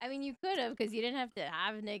I mean, you could have because you didn't have to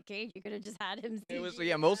have Nick Cage. You could have just had him. It was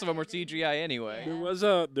CGI most of them were and- CGI anyway.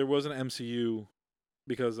 Yeah. there was an MCU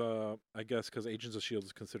because I guess because Agents of Shield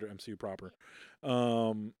is considered MCU proper.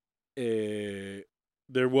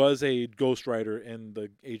 There was a Ghost Rider in the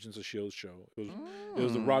Agents of Shield show. It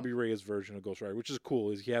was the Mm. Robbie Reyes version of Ghost Rider, which is cool.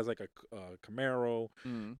 He has like a Camaro,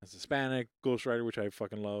 Mm. a Hispanic Ghost Rider, which I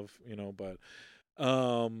fucking love, but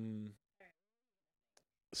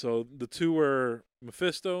so the two were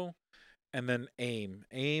Mephisto and then AIM.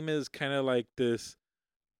 AIM is kind of like this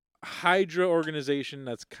Hydra organization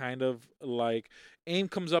that's kind of like AIM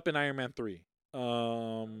comes up in Iron Man 3.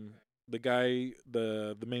 The guy,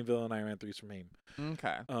 the main villain in Iron Man 3 is from AIM.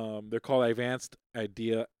 Okay. They're called Advanced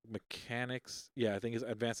Idea Mechanics. Yeah, I think it's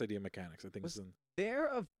Advanced Idea Mechanics. I think it's in. There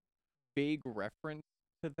a big reference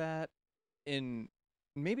to that in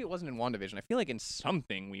maybe it wasn't in WandaVision. I feel like in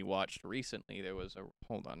something we watched recently there was a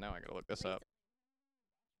hold on, now I gotta look this up.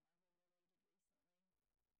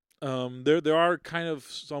 There are kind of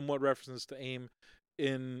somewhat references to AIM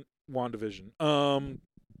in WandaVision. The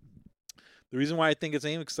reason why I think it's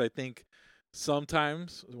AIM is because I think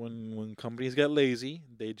sometimes when companies get lazy,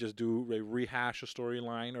 they just rehash a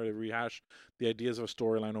storyline or they rehash the ideas of a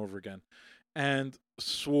storyline over again. And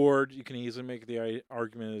Sword, you can easily make the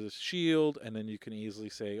argument as a shield, and then you can easily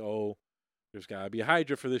say, oh, there's got to be a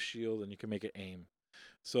Hydra for this shield, and you can make it AIM.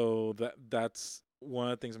 So that's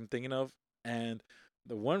one of the things I'm thinking of. And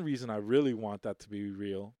the one reason I really want that to be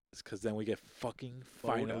real is because then we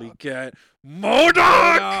finally get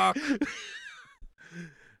MODOK!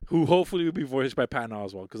 Who hopefully will be voiced by Patton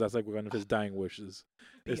Oswalt, because that's like one of his dying wishes,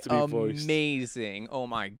 is to be voiced Amazing. Oh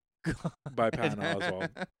my god. by Patton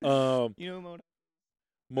Oswalt. You know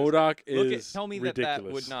MODOK Look is tell me ridiculous.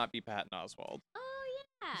 that would not be Patton Oswalt. Oh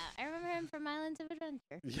yeah, I remember him from Islands of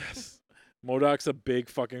Adventure. Yes. MODOK's a big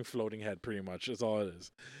fucking floating head, pretty much. That's all it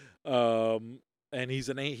is. And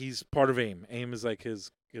he's part of AIM. AIM is like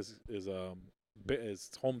his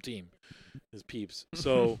home team, his peeps.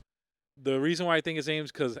 So the reason why I think it's AIM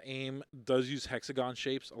is because AIM does use hexagon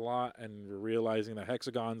shapes a lot, and we're realizing that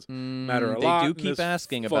hexagons matter a lot. They do in keep this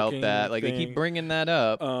asking about fucking that. Like they thing. keep bringing that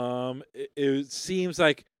up. It seems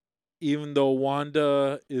like even though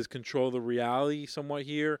Wanda is control of the reality somewhat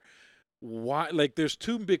here, why? Like, there's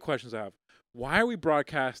two big questions I have. Why are we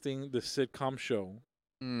broadcasting the sitcom show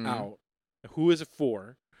out? Who is it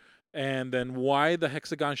for? And then why the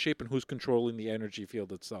hexagon shape and who's controlling the energy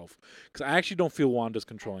field itself? Because I actually don't feel Wanda's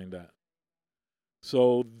controlling that.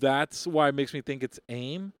 So that's why it makes me think it's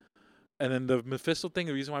AIM. And then the Mephisto thing,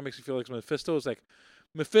 the reason why it makes me feel like it's Mephisto is like,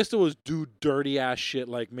 Mephisto would do dirty ass shit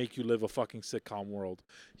like make you live a fucking sitcom world.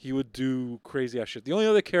 He would do crazy ass shit. The only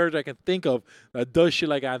other character I can think of that does shit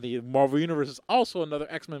like that in the Marvel Universe is also another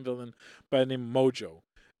X-Men villain by the name Mojo.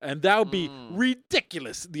 And that would be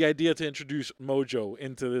ridiculous, the idea to introduce Mojo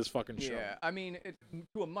into this fucking show. Yeah, I mean,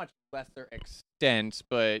 to a much lesser extent,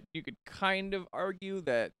 but you could kind of argue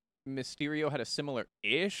that Mysterio had a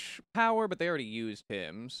similar-ish power, but they already used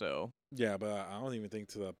him, so... Yeah, but I don't even think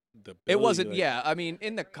to the It ability, wasn't, like, yeah, I mean,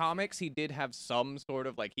 in the comics, he did have some sort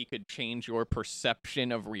of, like, he could change your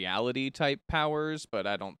perception of reality type powers, but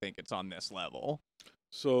I don't think it's on this level.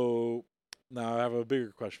 So, now I have a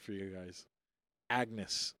bigger question for you guys.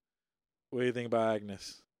 Agnes. What do you think about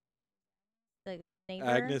Agnes? The neighbor.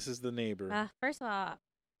 Agnes is the neighbor. First of all,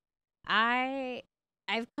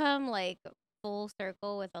 I've come like full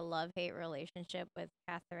circle with a love-hate relationship with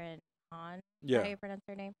Catherine Hahn. Is that how you pronounce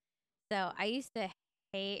her name? So I used to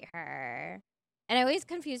hate her, and I always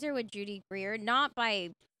confuse her with Judy Greer, not by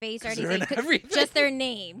face or anything, just their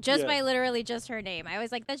name, just by literally just her name. I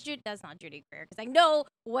was like, that's not Judy Greer, because I know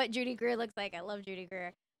what Judy Greer looks like. I love Judy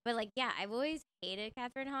Greer, but like, yeah, I've always hated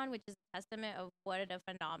Catherine Hahn, which is a testament of what a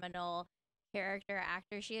phenomenal character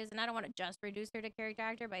actor she is. And I don't want to just reduce her to character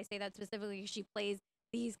actor, but I say that specifically, she plays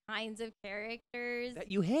these kinds of characters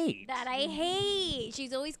that you hate. That I hate.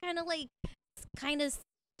 She's always kind of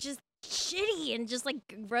just shitty and just like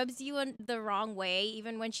rubs you in the wrong way,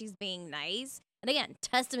 even when she's being nice. And again,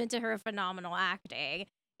 testament to her phenomenal acting.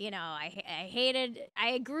 You know,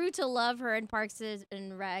 I grew to love her in Parks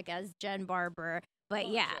and Rec as Jen Barber, but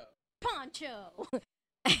Poncho.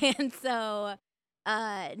 And so,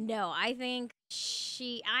 no, I think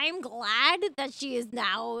I'm glad that she is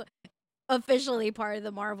now officially part of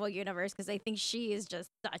the Marvel Universe, because I think she is just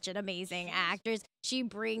such an amazing actress. She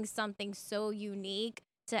brings something so unique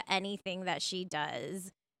to anything that she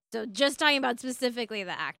does. So just talking about specifically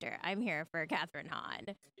the actor, I'm here for Catherine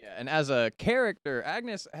Hahn. Yeah, and as a character,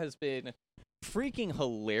 Agnes has been freaking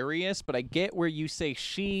hilarious, but I get where you say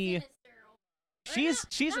she's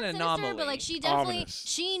an anomaly. But like, she definitely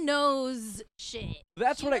she knows shit.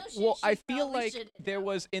 That's what I feel like there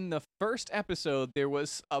was in the first episode, there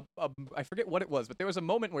was a I forget what it was, but there was a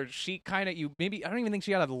moment where she kind of I don't even think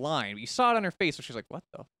she had a line, but you saw it on her face where she's like, what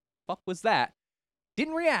the fuck was that?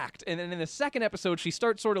 Didn't react. And then in the second episode, she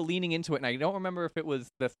starts sort of leaning into it, and I don't remember if it was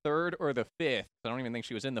the third or the fifth. I don't even think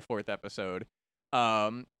she was in the fourth episode.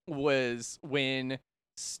 Was when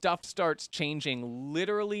stuff starts changing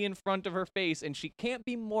literally in front of her face, and she can't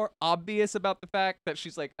be more obvious about the fact that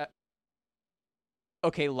she's like,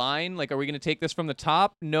 okay, line, like, are we going to take this from the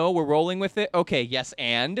top? No, we're rolling with it. Okay, yes,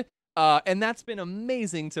 and that's been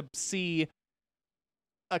amazing to see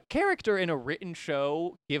a character in a written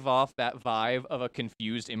show give off that vibe of a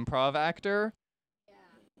confused improv actor.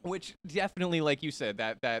 Which definitely, like you said,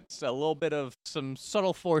 that's a little bit of some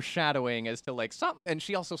subtle foreshadowing as to like some, and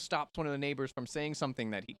she also stops one of the neighbors from saying something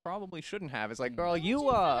that he probably shouldn't have. It's like, girl, you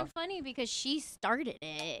It's funny because she started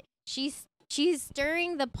it. She's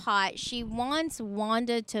stirring the pot. She wants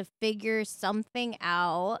Wanda to figure something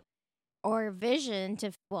out, or Vision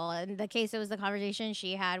to. Well, in the case, it was the conversation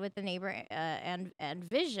she had with the neighbor and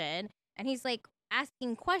Vision, and he's like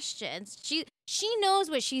asking questions. She knows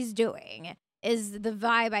what she's doing. Is the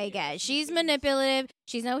vibe I get. She's manipulative.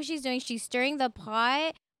 She knows what she's doing. She's stirring the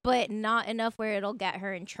pot, but not enough where it'll get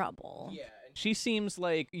her in trouble. Yeah, she seems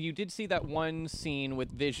like you did see that one scene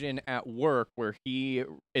with Vision at work where he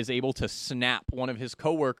is able to snap one of his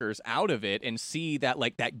coworkers out of it and see that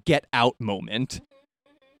like that get out moment,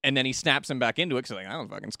 and then he snaps him back into it because like, that was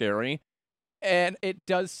fucking scary. And it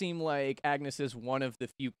does seem like Agnes is one of the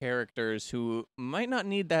few characters who might not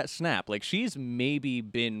need that snap. Like, she's maybe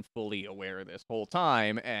been fully aware this whole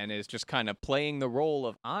time and is just kind of playing the role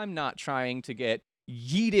of, I'm not trying to get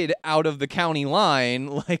yeeted out of the county line.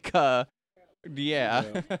 Like, yeah.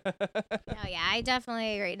 No, yeah, I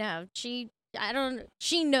definitely agree. No, she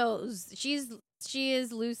knows. She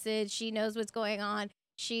is lucid. She knows what's going on.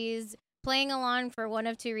 She's playing along for one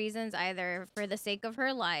of two reasons, either for the sake of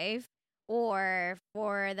her life, or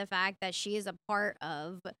for the fact that she is a part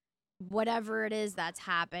of whatever it is that's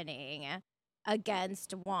happening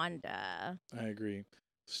against Wanda. I agree.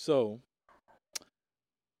 So,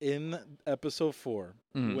 in episode 4,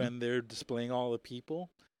 when they're displaying all the people,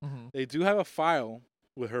 They do have a file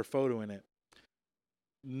with her photo in it.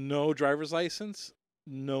 No driver's license,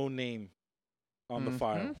 no name on the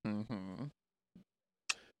file.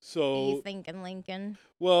 So You thinking Lincoln?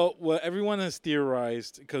 well, what everyone has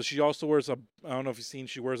theorized, because she also wears I don't know if you've seen,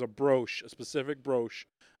 she wears a brooch, a specific brooch,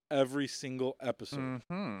 every single episode.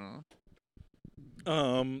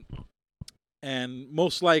 And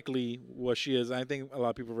most likely what she is, I think a lot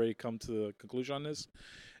of people have already come to the conclusion on this,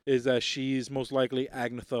 is that she's most likely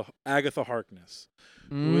Agatha Harkness,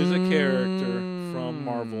 who is a character from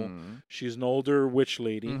Marvel. She's an older witch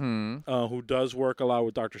lady who does work a lot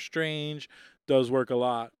with Doctor Strange, does work a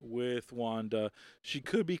lot with Wanda. She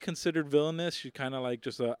could be considered villainous. She's kind of like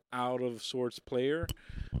just a out of sorts player.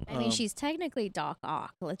 I mean, she's technically Doc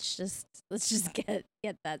Ock. Let's just get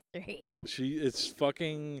that straight. It's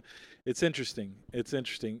interesting. It's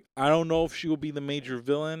interesting. I don't know if she will be the major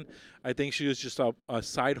villain. I think she was just a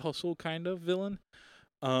side hustle kind of villain.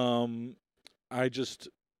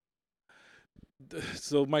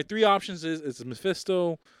 So my three options is it's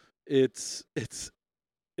Mephisto, it's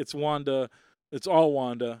Wanda, it's all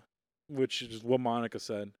Wanda, which is what Monica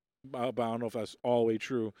said. But I don't know if that's all the way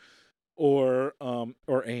true, or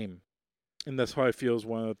AIM. And that's how I feel is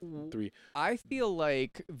one of the three. I feel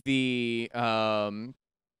like the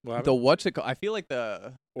What what's it called? I feel like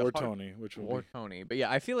the Tony, which will be Tony. But yeah,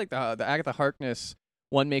 I feel like the Agatha Harkness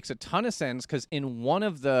one makes a ton of sense because in one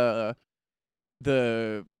of the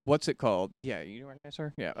what's it called? Yeah, you recognize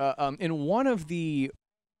her? Yeah. In one of the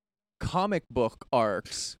comic book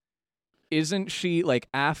arcs, isn't she like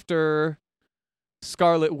after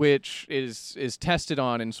Scarlet Witch is tested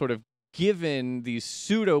on and sort of given these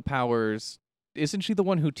pseudo powers? Isn't she the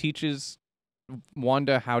one who teaches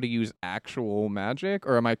Wanda how to use actual magic,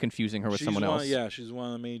 or am I confusing her with someone else? Yeah, she's one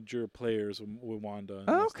of the major players with Wanda. And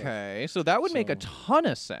Okay, so that would make a ton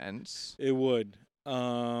of sense. It would.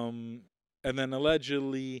 And then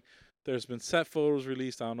allegedly, there's been set photos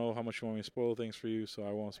released. I don't know how much you want me to spoil things for you, so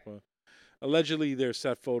I won't spoil. Allegedly, there's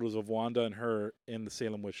set photos of Wanda and her in the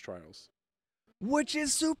Salem witch trials. Which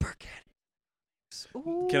is super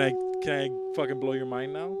good. Can I fucking blow your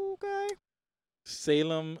mind now? Okay.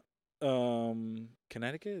 Salem,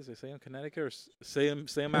 Connecticut? Is it Salem, Connecticut? Or Salem,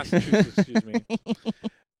 Massachusetts, excuse me.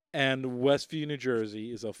 And Westview, New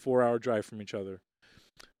Jersey is a 4-hour drive from each other.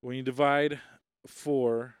 When you divide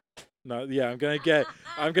 4... No, yeah, I'm gonna get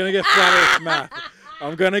flat Earth math.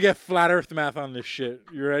 I'm gonna get flat Earth math on this shit.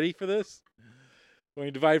 You ready for this? When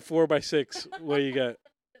you divide 4 by 6, what do you get?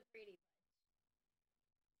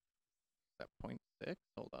 0.6.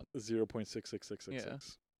 Hold on. 0.66666. Yeah.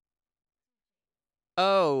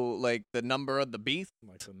 Oh, like the number of the beast.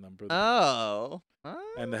 Like the number. Oh.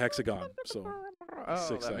 And the hexagon. So. Oh, 6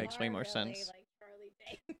 that sides. makes way more sense.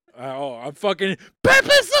 I'm fucking Pepe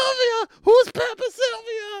Sylvia. Who's Pepe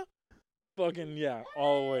Sylvia? Fucking yeah,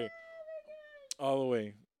 all the way, all the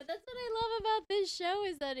way. But that's what I love about this show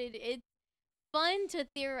is that it's fun to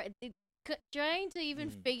theorize. Trying to even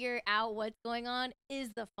figure out what's going on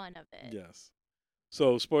is the fun of it. Yes.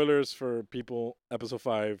 So spoilers for people. Episode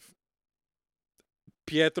 5.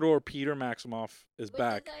 Pietro or Peter Maximoff is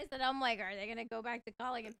back. Which is nice that I'm like, are they gonna go back to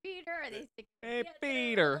calling him Peter? Or are they sticking Hey, to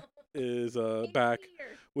Peter. Is Hey, back,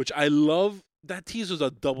 Peter. which I love. That tease was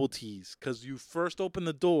a double tease because you first open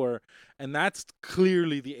the door and that's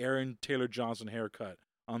clearly the Aaron Taylor Johnson haircut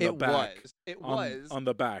on the back. It on, was. on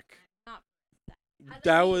the back. Not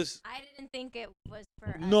That was I didn't think it was for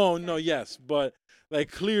us. no, yes, but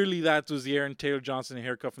like clearly that was the Aaron Taylor Johnson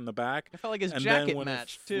haircut from the back. I felt like his and then jacket when it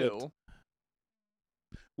matched flipped- too.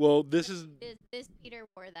 Well, this is This Peter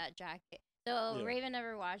wore that jacket. So Yeah. Raven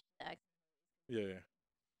never watched that. yeah.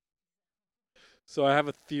 So I have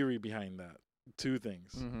a theory behind that. 2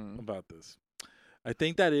 things Mm-hmm. about this. I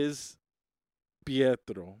think that is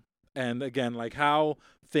Pietro, and again, like how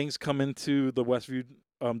things come into the Westview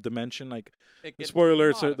dimension. Like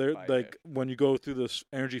spoiler alerts, they're like when you go through this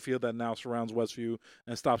energy field that now surrounds Westview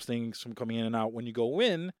and stops things from coming in and out. When you go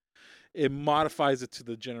in, it modifies it to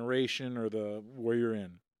the generation or the where you're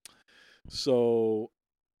in. So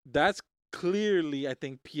that's clearly, I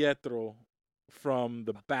think, Pietro from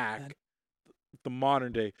the back, the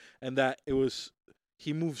modern day, and that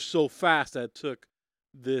he moved so fast that it took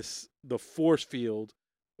the force field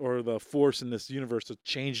or the force in this universe to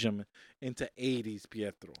change him into 80s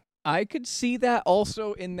Pietro. I could see that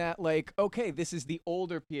also in that, like, okay, this is the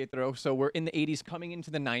older Pietro, so we're in the 80s coming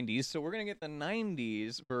into the 90s, so we're going to get the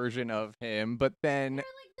 90s version of him, but then... They're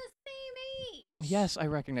like the same age. Yes, I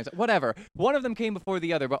recognize it. Whatever. One of them came before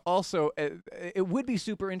the other, but also it would be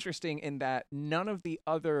super interesting in that none of the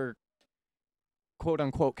other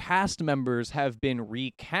quote-unquote cast members have been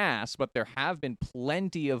recast, but there have been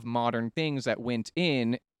plenty of modern things that went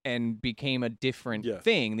in and became a different Yes.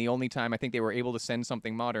 thing. The only time I think they were able to send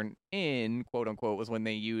something modern in, quote-unquote, was when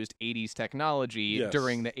they used 80s technology Yes.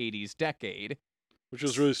 during the 80s decade. Which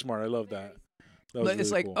was really smart. I love that. That was But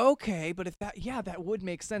it's really like, cool. okay, but if that would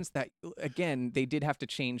make sense. That, again, they did have to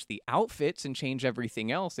change the outfits and change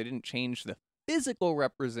everything else. They didn't change the physical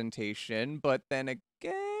representation, but then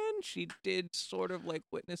again, she did sort of like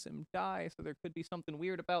witness him die, so there could be something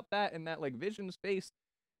weird about that, and that like Vision's face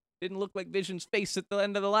didn't look like Vision's face at the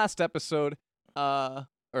end of the last episode, or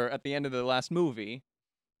at the end of the last movie.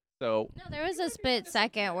 So No, there was a split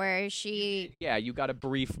second where she. yeah, you got a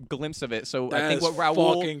brief glimpse of it. So That I think is what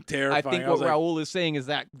Raul, fucking terrifying. I think I what was like, Raul is saying is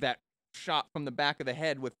that shot from the back of the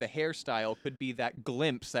head with the hairstyle could be that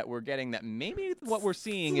glimpse that we're getting. That maybe what we're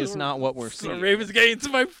seeing is not what we're So seeing. Raven's getting to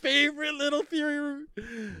my favorite little theory.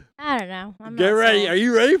 I don't know. I'm Get not ready. sold. Are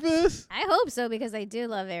you ready for this? I hope so because I do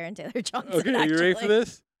love Aaron Taylor Johnson. Okay, are you ready for actually.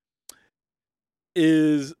 this?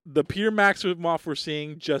 Is the Peter Maximoff we're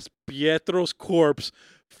seeing just Pietro's corpse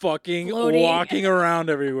fucking Floating. walking around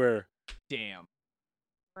everywhere? Damn,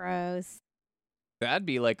 Gross. that'd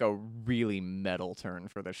be like a really metal turn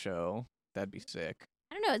for the show. That'd be sick.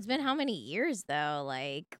 I don't know. It's been how many years though?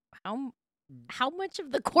 Like how much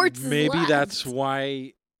of the corpse is Maybe left? that's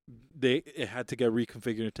why it had to get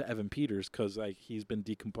reconfigured to Evan Peters, because like he's been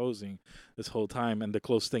decomposing this whole time, and the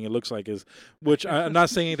closest thing it looks like is, which I'm not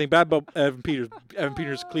saying anything bad about Evan Peters. Evan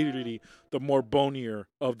Peters clearly the more bonier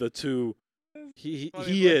of the two. He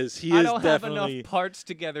is I don't have definitely enough parts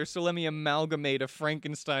together, so let me amalgamate a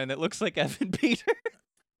Frankenstein that looks like Evan Peters.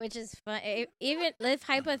 Which is fun. Even if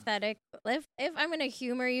if I'm gonna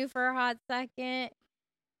humor you for a hot second,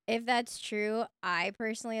 if that's true, I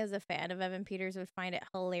personally, as a fan of Evan Peters, would find it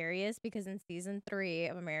hilarious because in season 3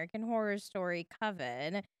 of American Horror Story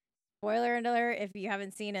Coven, spoiler alert, if you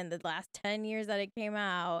haven't seen it in the last 10 years that it came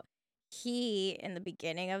out, he, in the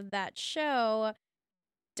beginning of that show,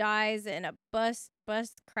 dies in a bus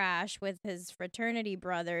crash with his fraternity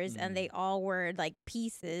brothers, and they all were like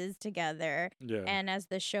pieces together. yeah. And as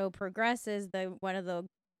the show progresses, one of the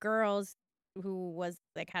girls who was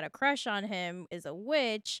like had a crush on him is a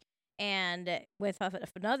witch, and with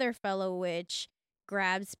another fellow witch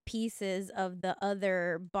grabs pieces of the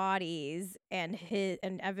other bodies and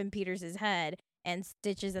Evan Peters' head and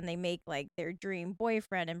stitches, and they make like their dream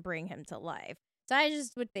boyfriend and bring him to life. So I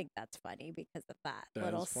just would think that's funny because of that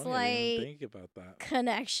little That's funny. I didn't even slight think about that.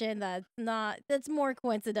 connection that's more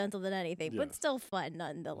coincidental than anything, but Yes. still fun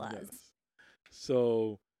nonetheless. Yes.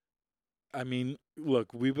 So, I mean,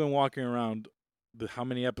 look, we've been walking around how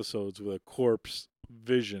many episodes with a corpse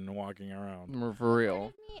Vision walking around? For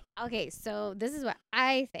real. Okay, so this is what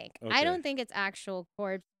I think. I Okay. don't think it's actual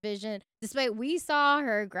corpse Vision, despite we saw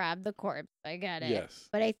her grab the corpse. I get it. Yes.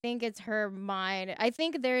 But I think it's her mind. I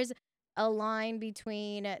think there's a line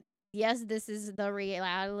between, yes, this is the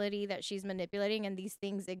reality that she's manipulating and these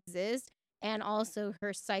things exist, and also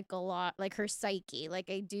her her psyche. Like,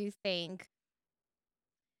 I do think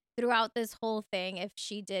throughout this whole thing, if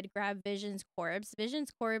she did grab Vision's corpse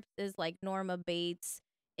is like Norma Bates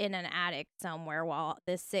in an attic somewhere while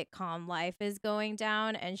this sitcom life is going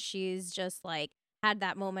down, and she's just like had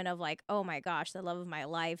that moment of like, oh my gosh, the love of my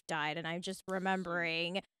life died, and I'm just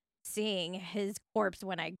remembering seeing his corpse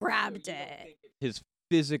when I grabbed it. His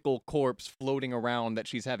physical corpse floating around that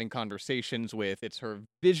she's having conversations with. It's her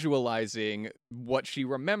visualizing what she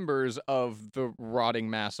remembers of the rotting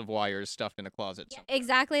mass of wires stuffed in a closet. somewhere.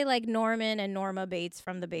 Exactly like Norman and Norma Bates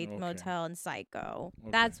from the Bates Okay. Motel and Psycho.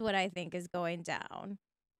 Okay. That's what I think is going down.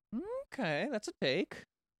 Okay, that's a take.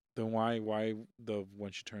 Then why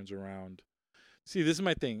when she turns around? See, this is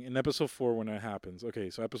my thing. In episode 4, when it happens, okay,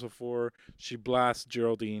 so episode 4, she blasts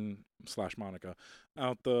Geraldine / Monica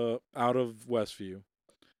out of Westview,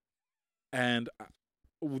 and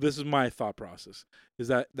this is my thought process: is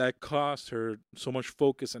that cost her so much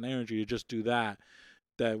focus and energy to just do that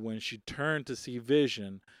when she turned to see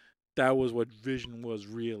Vision, that was what Vision was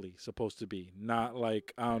really supposed to be, not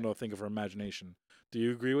like, I don't know, think of her imagination. Do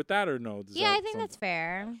you agree with that or no? Yeah, I think that's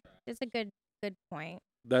fair. It's a good point.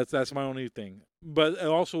 That's my only thing. But it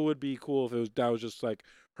also would be cool if that was just like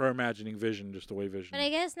her imagining Vision, just the way Vision. But I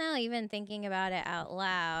guess now, even thinking about it out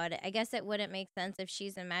loud, I guess it wouldn't make sense if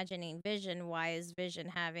she's imagining Vision. Why is Vision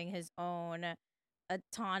having his own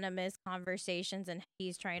autonomous conversations and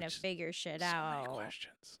he's trying to figure shit so out? many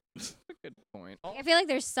questions. That's a good point. I feel like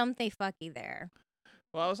there's something fucky there.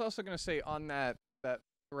 Well, I was also going to say on that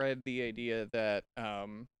thread, the idea that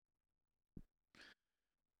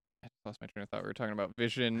lost my train of thought. We were talking about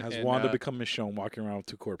Vision. Has and, Wanda become Michonne walking around with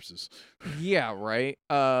 2 corpses? Yeah, right.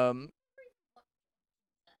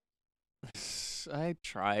 I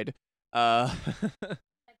tried.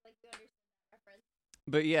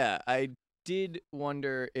 But yeah, I did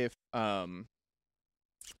wonder if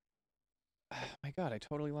my God, I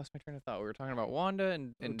totally lost my train of thought. We were talking about Wanda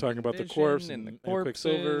and talking about the Vision corpse and the and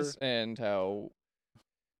Quicksilver. corpses and how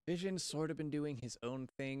Vision's sort of been doing his own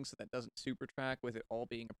thing, so that doesn't super track with it all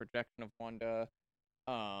being a projection of Wanda.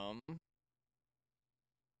 No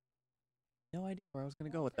idea where I was gonna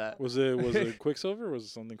go with that. Was it Quicksilver? Was it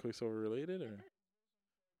something Quicksilver related or?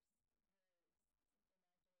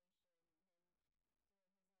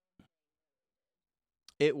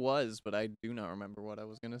 It was, but I do not remember what I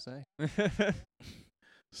was gonna say.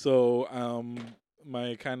 So,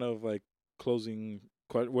 my kind of like closing.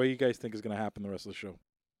 What do you guys think is gonna happen the rest of the show?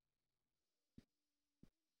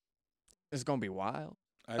 It's gonna be wild.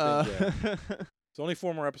 I think yeah. It's only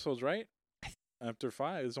 4 more episodes, right? After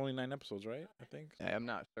 5, it's only 9 episodes, right? I think. I'm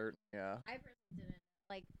not certain. Yeah. I personally didn't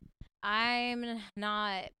like. I'm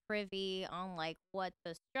not privy on like what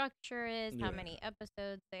the structure is, how Yeah. many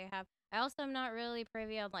episodes they have. I also am not really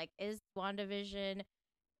privy on like is WandaVision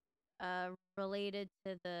related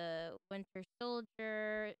to the Winter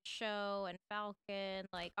Soldier show and Falcon?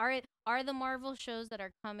 Like are the Marvel shows that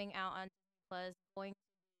are coming out on Plus going to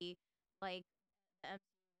be like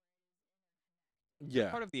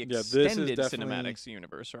Yeah. Part of the Yeah, this is extended definitely- cinematics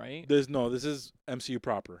universe, right? This is MCU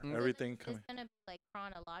proper. Mm. Everything It's coming. gonna be like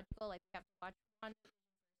chronological, like we have to watch one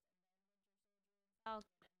Falcon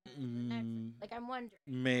and then the next. Mm, Like I'm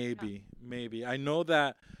wondering. maybe. I know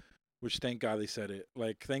that, which thank God they said it.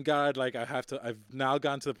 Like thank God, like I've now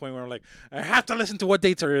gotten to the point where I'm like, I have to listen to what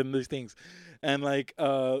dates are in these things. And like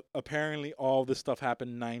apparently all this stuff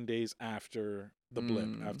happened 9 days after the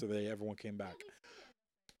blip, after everyone came back.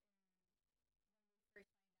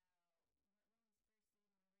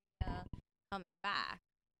 Come back.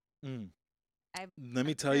 Mm. I'm Let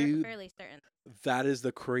me tell you, fairly certain. that is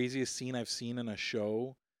the craziest scene I've seen in a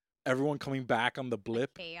show. Everyone coming back on the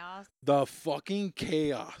blip. Chaos. The fucking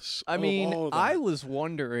chaos. I of mean, all I that. was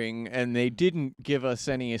wondering, and they didn't give us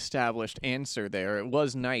any established answer there. It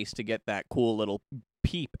was nice to get that cool little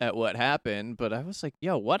peep at what happened, but I was like,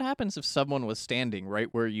 yo, what happens if someone was standing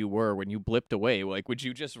right where you were when you blipped away? Like, would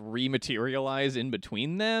you just rematerialize in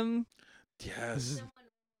between them? Yes.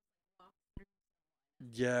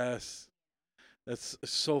 Yes. That's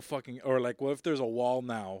so fucking. Or like, what if there's a wall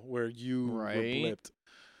now where you were Right. blipped?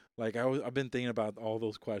 Like I've been thinking about all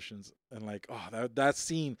those questions, and like, oh, that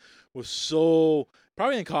scene was so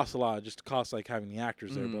probably didn't cost a lot, just cost like having the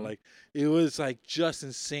actors there, but like it was like just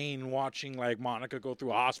insane watching like Monica go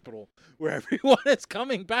through a hospital where everyone is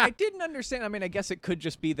coming I back. didn't understand. I mean, I guess it could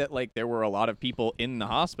just be that like there were a lot of people in the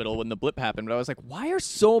hospital when the blip happened, but I was like, why are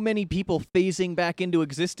so many people phasing back into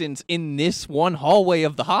existence in this one hallway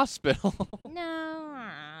of the hospital?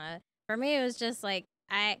 No. For me, it was just like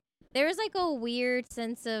there was like a weird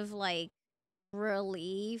sense of like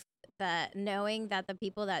relief that knowing that the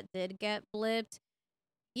people that did get blipped,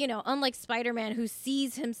 you know, unlike Spider-Man who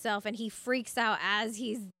sees himself and he freaks out as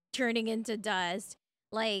he's turning into dust.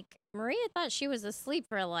 Like Maria thought she was asleep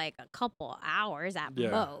for like a couple hours at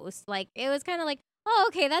Yeah. most. Like it was kind of like, oh,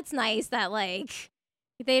 okay, that's nice that like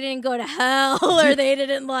they didn't go to hell or they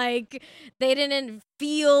didn't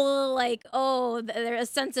feel like, oh, there's a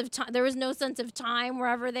sense of time. There was no sense of time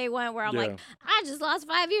wherever they went where I'm like, I just lost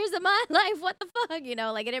 5 years of my life. What the fuck? You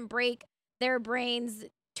know, like it didn't break their brains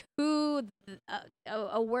to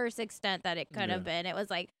a worse extent that it could have been. It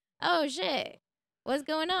was like, oh shit, what's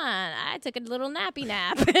going on? I took a little nappy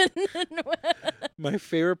nap. My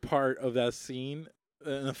favorite part of that scene,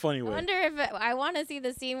 in a funny I way. wonder if I want to see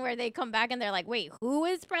the scene where they come back and they're like, wait, who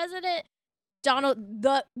is president? Donald,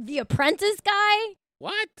 the apprentice guy?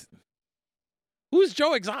 What? Who's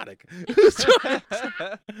Joe Exotic? Who's Joe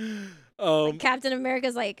Exotic? Like Captain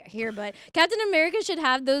America's like, here, but Captain America should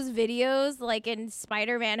have those videos like in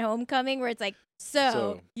Spider-Man Homecoming where it's like,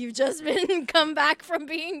 so you've just been come back from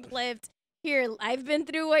being blipped. Here, I've been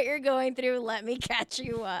through what you're going through. Let me catch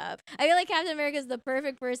you up. I feel like Captain America is the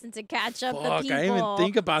perfect person to catch up the Fuck, people. I didn't even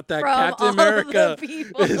think about that. from Captain all the America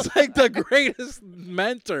people. is like the greatest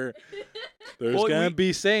mentor. There's Well, gonna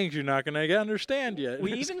be sayings you're not gonna understand yet.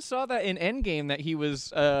 We even saw that in Endgame that he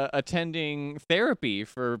was attending therapy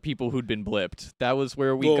for people who'd been blipped. That was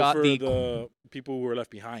where we got for the the people who were left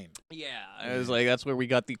behind. yeah. It was like that's where we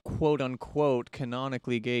got the quote unquote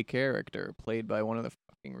canonically gay character played by one of the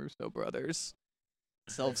fucking Russo brothers.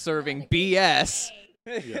 Self-serving BS.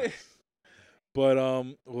 Yes. But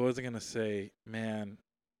what was I gonna say, man?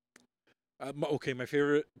 Okay, my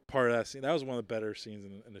favorite part of that scene. That was one of the better scenes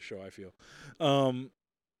in the show. I feel.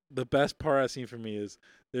 The best part of that scene for me is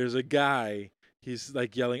there's a guy. He's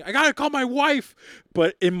like yelling, "I gotta call my wife!"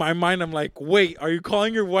 But in my mind, I'm like, "Wait, are you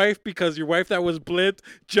calling your wife because your wife that was blipped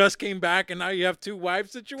just came back and now you have two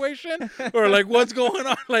wives situation, or like what's going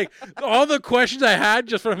on?" Like all the questions I had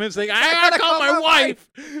just from him saying, "I gotta call my wife."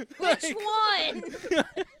 Which one?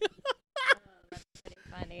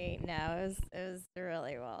 Funny. No, it was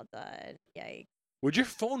really well done. Yikes. Would your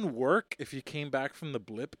phone work if you came back from the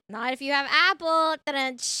blip? Not if you have Apple.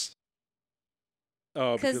 Because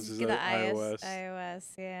Oh, because it's the iOS. iOS,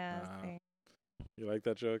 yeah. Ah. see. You like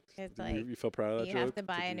that joke? It's You- like you feel proud of that You joke? have to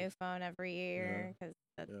buy Did a you- new phone every year because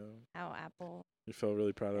that's Yeah. how Apple. You felt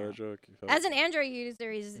really proud of Yeah. that joke. You felt, As an Android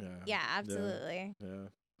user, Yeah. yeah, absolutely. yeah.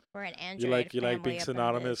 We're an Android. You like family being up in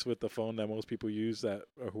synonymous with the phone that most people use that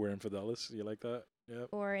who are infidelis. You like that? Yep. this.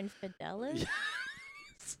 Or infidelis. Yeah.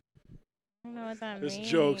 I don't know what that There's means.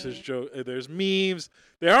 jokes. There's There's memes.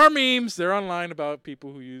 There are memes. They're online about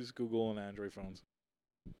people who use Google and Android phones.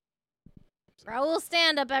 Raul,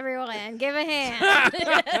 stand up, everyone. Give a hand.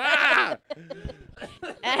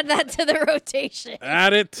 Add that to the rotation.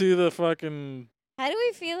 Add it to the fucking. How do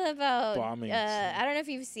we feel about Bombings. I don't know if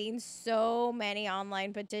you've seen so many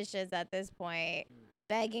online petitions at this point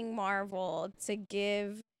begging Marvel to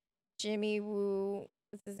give Jimmy Woo,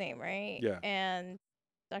 what's his name, right? Yeah. And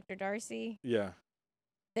Dr. Darcy Yeah.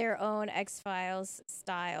 their own X-Files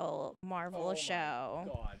style Marvel show.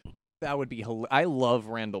 God. That would be I love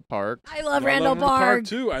Randall Park. I love I Randall love Park.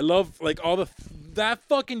 too. I love like all that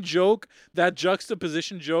fucking joke, that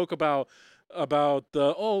juxtaposition joke about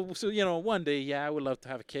the so one day I would love to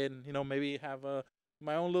have a kid and maybe have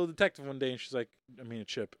my own little detective one day, and she's like, I mean a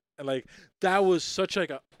chip, and like that was such like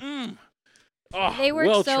a They work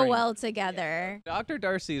so well-trained. well together. Dr.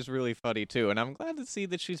 Darcy is really funny too, and I'm glad to see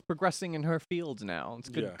that she's progressing in her fields now. It's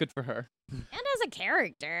good, Yeah. good for her. And as a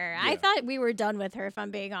character, I Yeah. thought we were done with her, if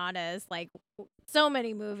I'm being honest. Like, so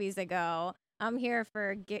many movies ago. I'm here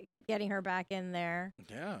for getting her back in there.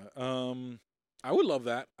 Yeah. I would love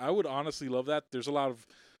that. I would honestly love that. There's a lot of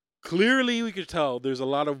clearly we could tell there's a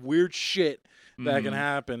lot of weird shit that can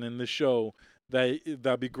happen in the show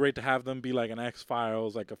that'd be great to have them be like an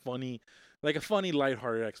X-Files, like a funny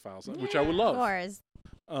lighthearted X-Files, which I would Of love. course.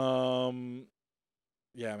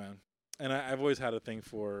 Yeah, man. And I've always had a thing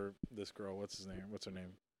for this girl. What's her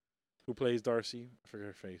name? Who plays Darcy? I forget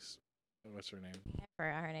her face. What's her name? I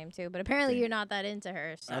forgot her name too, but apparently Dang. you're not that into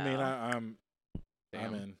her. So. I mean, I'm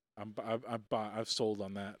Damn. in. I've sold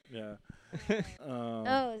on that. Yeah.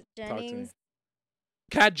 Oh, me. Jennings.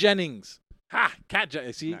 Kat Jennings. Ha! Kat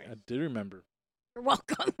Jennings. See, Nice. I did remember. You're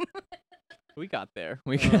welcome. We got there.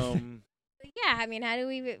 We Yeah, I mean, how do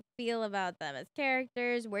we feel about them as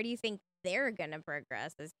characters? Where do you think they're gonna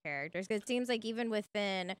progress as characters? Because it seems like even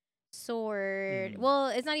within Sword, well,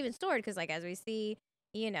 it's not even Sword, because like as we see,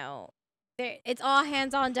 it's all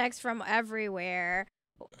hands on decks from everywhere.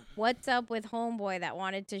 What's up with Homeboy that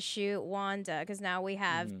wanted to shoot Wanda? Because now we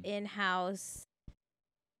have in-house.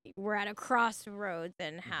 We're at a crossroads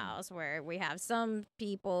in-house where we have some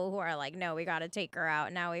people who are like, no, we got to take her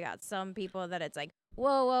out. Now we got some people that it's like,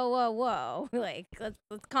 whoa, whoa, whoa, whoa. Like, let's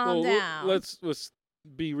calm down. Let's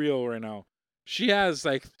be real right now. She has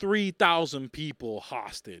like 3,000 people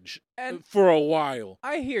hostage And for a while.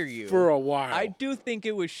 I hear you. For a while. I do think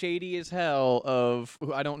it was shady as hell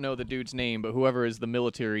I don't know the dude's name, but whoever is the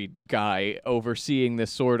military guy overseeing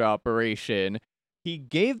this sword operation. He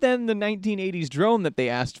gave them the 1980s drone that they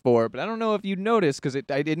asked for, but I don't know if you noticed because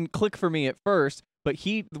I didn't click for me at first. But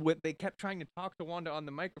they kept trying to talk to Wanda on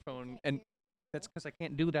the microphone, and that's because I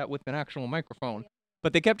can't do that with an actual microphone.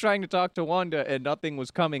 But they kept trying to talk to Wanda, and nothing was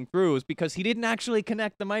coming through. It was because he didn't actually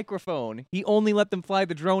connect the microphone. He only let them fly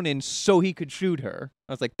the drone in so he could shoot her.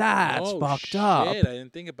 I was like, that's fucked up. Shit, I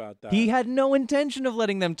didn't think about that. He had no intention of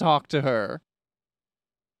letting them talk to her.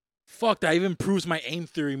 Fuck, that even proves my aim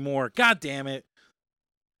theory more. God damn it.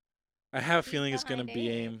 I have a feeling it's gonna behind be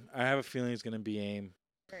AIM? aim. I have a feeling it's gonna be aim.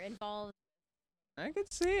 We're involved. I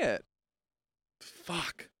could see it.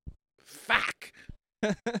 Fuck.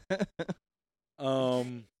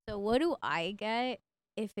 So what do I get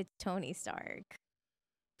if it's Tony Stark?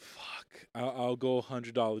 Fuck. I'll go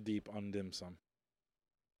 $100 deep on dim sum.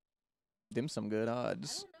 Dim some good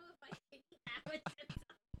odds.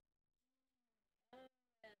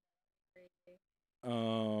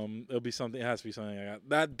 It'll be something. It has to be something like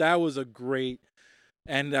that. That was a great,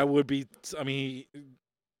 and that would be. I mean,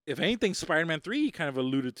 if anything, Spider-Man 3 kind of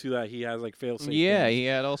alluded to that he has like fail-safe. Yeah, things. he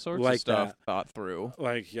had all sorts like of stuff that. thought through.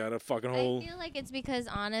 Like he had a fucking I whole. feel like it's because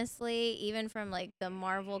honestly, even from like the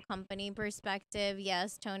Marvel company perspective,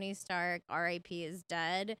 yes, Tony Stark, R.I.P. is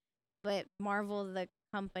dead, but Marvel, the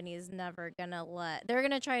company, is never gonna let. They're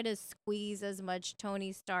gonna try to squeeze as much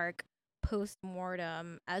Tony Stark post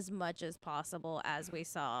mortem as much as possible, as we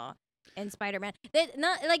saw in Spider-Man.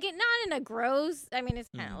 Not like it, not in a gross. I mean, it's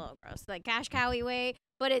kind of a little gross, like cash cowy way,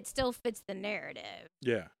 but it still fits the narrative.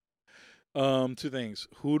 Yeah. Two things.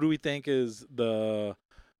 Who do we think is the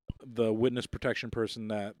witness protection person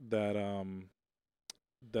that the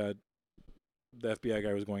FBI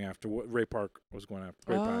guy was going after? What Ray Park was going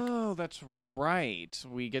after? Ray Park. Oh, that's right.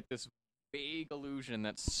 We get this vague illusion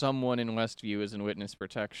that someone in Westview is in witness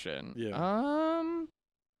protection. Yeah.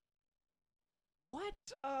 What?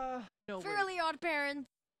 No. wait. Fairly Odd Parents.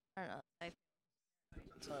 I don't know.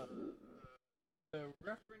 The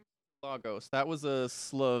reference to Lagos. That was a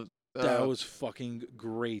slow. That was fucking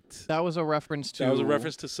great. That was a reference to. That was a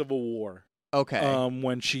reference to Civil War. Okay.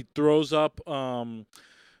 When she throws up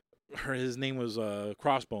his name was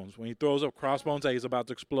Crossbones. When he throws up Crossbones that he's about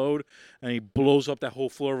to explode, and he blows up that whole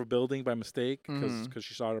floor of a building by mistake because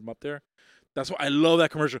she saw him up there. That's why I love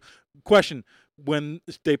that commercial. Question: when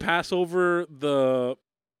they pass over the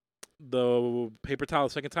paper towel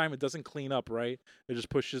the second time, it doesn't clean up, right? It just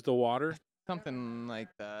pushes the water. Something like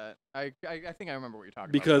that. I think I remember what you're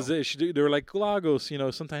talking Because about. they were like, Lagos,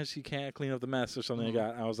 sometimes you can't clean up the mess or something like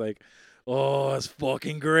that. I was like, oh, that's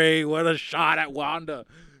fucking great. What a shot at Wanda.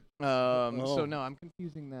 So no, I'm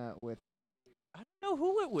confusing that with. I don't know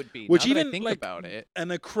who it would be. Which now that I even, think like, about it.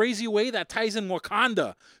 And a crazy way that ties in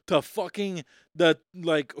Wakanda to fucking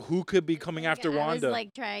who could be coming after Wanda. I was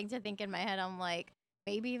like trying to think in my head. I'm like,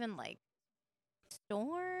 maybe even like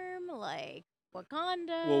Storm, like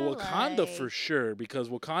Wakanda. Well, Wakanda for sure, because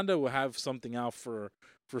Wakanda will have something out for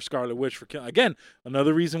Scarlet Witch again,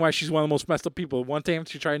 another reason why she's one of the most messed up people. One time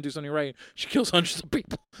she tried to do something right, she kills hundreds of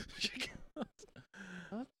people. That's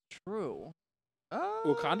true.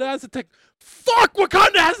 Wakanda has the tech. Fuck!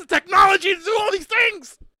 Wakanda has the technology to do all these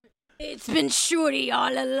things. It's been Shuri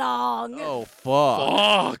all along. Oh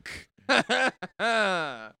fuck!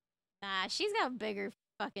 Nah, she's got bigger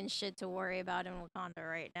fucking shit to worry about in Wakanda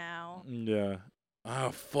right now. Yeah.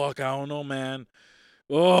 Oh fuck! I don't know, man.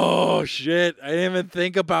 Oh shit! I didn't even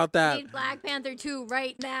think about that. We need Black Panther 2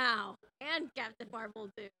 right now, and Captain Marvel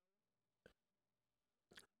 2.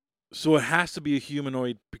 So it has to be a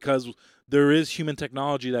humanoid because there is human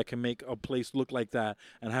technology that can make a place look like that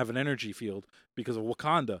and have an energy field because of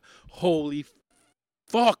Wakanda. Holy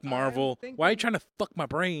fuck, Marvel! Why are you trying to fuck my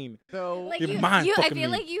brain? So Like You're I mind-fucking feel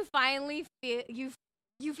me. like you finally feel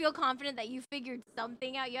you feel confident that you figured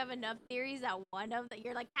something out. You have enough theories that one of that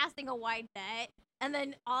you're like casting a wide net, and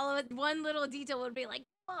then all of it, one little detail would be like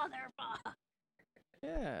motherfucker.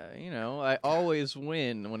 yeah, I always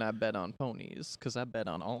win when I bet on ponies because I bet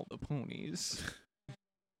on all the ponies.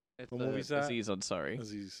 It's What movie's that? Aziz Ansari.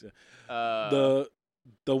 Aziz, yeah. Uh,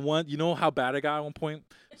 The one, you know how bad I got at one point?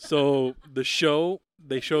 So they show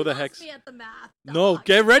You the lost hex. me at the math, No, dog.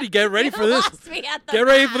 get ready You for this. lost me at the Get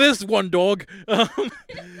ready math. for this one, dog.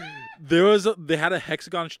 They had a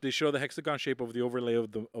hexagon. They show the hexagon shape of the overlay of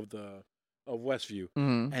Westview,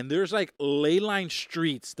 and there's like ley line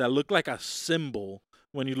streets that look like a symbol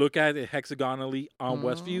when you look at it hexagonally on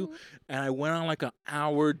Westview. And I went on like an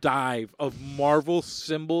hour dive of Marvel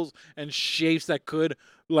symbols and shapes that could.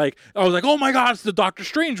 Like, I was like, oh my God, it's the Doctor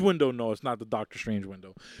Strange window. No, it's not the Doctor Strange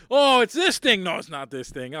window. Oh, it's this thing. No, it's not this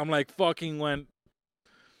thing. I'm like, fucking went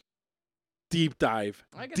deep dive.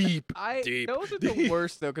 Deep. Those are the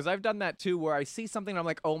worst though, because I've done that too, where I see something and I'm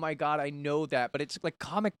like, oh my God, I know that, but it's like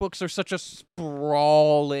comic books are such a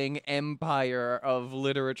sprawling empire of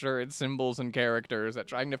literature and symbols and characters that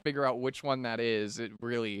trying to figure out which one that is, it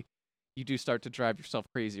really, you do start to drive yourself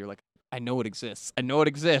crazy. You're like, I know it exists. I know it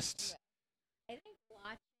exists. I think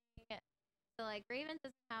watching it, so like Raven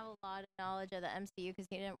doesn't have a lot of knowledge of the MCU because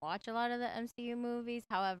he didn't watch a lot of the MCU movies.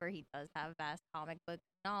 However, he does have vast comic book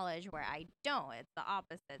knowledge where I don't. It's the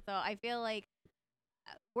opposite. So I feel like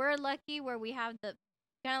we're lucky where we have the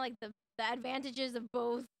kind of like the advantages of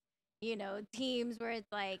both, teams where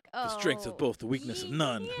it's like, oh, The strength of both, the weakness of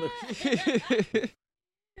none. yeah.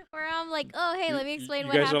 Where I'm like, oh, hey, let me explain you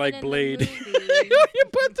what guys are happened like in Blade. the movie. You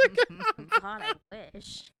put the- God, I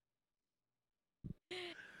wish.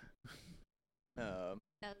 Um,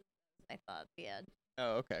 That was my thoughts. Yeah.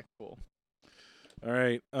 oh, okay, cool. All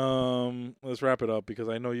right. Let's wrap it up because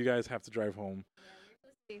I know you guys have to drive home.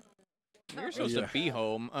 You're supposed Yeah. to be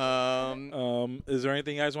home. Is there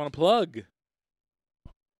anything you guys want to plug?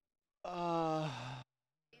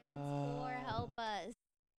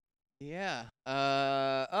 Yeah.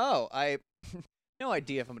 I no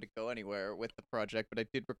idea if I'm gonna go anywhere with the project, but I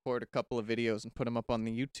did record a couple of videos and put them up on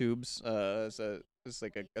the YouTubes as a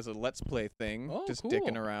let's play thing, Oh, just cool.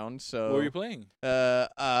 dicking around. So What were you playing?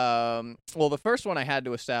 well, the first one I had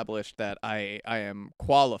to establish that I am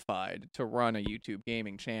qualified to run a YouTube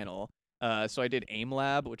gaming channel. So I did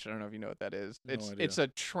AimLab, which I don't know if you know what that is. No It's idea. a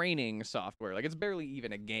training software. Like, it's barely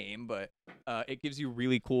even a game, but it gives you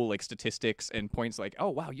really cool like statistics and points like, oh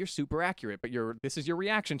wow, you're super accurate, but this is your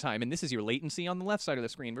reaction time and this is your latency on the left side of the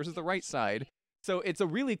screen versus the right side. So it's a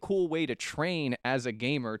really cool way to train as a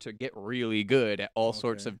gamer to get really good at all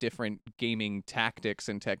sorts Okay. of different gaming tactics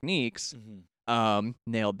and techniques. Mm-hmm.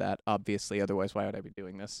 Nailed that, obviously. Otherwise, why would I be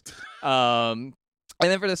doing this? And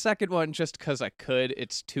then for the second one, just because I could,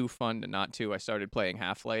 it's too fun to not to. I started playing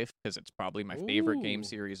Half-Life because it's probably my favorite game Ooh.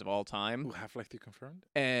 series of all time. Ooh, Half-Life 3 confirmed?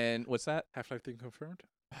 And what's that? Half-Life 3 confirmed?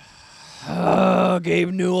 Oh, Gabe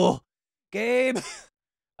Newell. Gabe.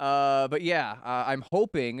 But yeah, I'm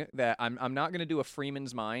hoping that I'm not gonna do a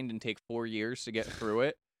Freeman's Mind and take 4 years to get through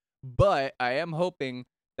it, but I am hoping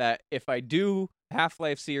that if I do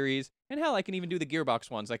Half-Life series, and hell, I can even do the Gearbox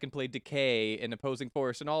ones. I can play Decay and Opposing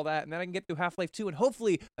Force and all that, and then I can get through Half-Life 2, and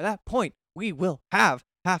hopefully at that point we will have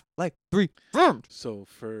Half-Life 3 confirmed. So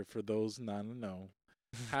for those not to know,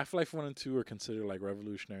 Half-Life 1 and 2 are considered like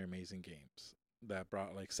revolutionary, amazing games that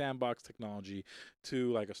brought like sandbox technology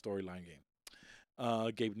to like a storyline game.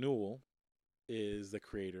 Gabe Newell is the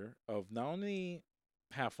creator of not only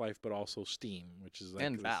Half-Life but also Steam, which is like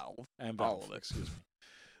And this- Valve. and All Valve, of it. excuse me.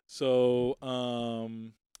 So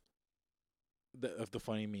the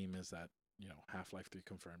funny meme is that Half-Life 3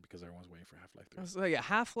 confirmed because everyone's waiting for Half-Life 3. So yeah,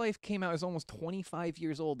 Half-Life came out as almost 25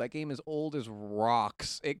 years old. That game is old as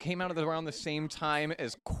rocks. It came out around the same time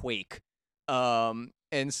as Quake.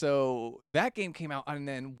 And so that game came out, and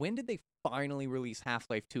then when did they finally release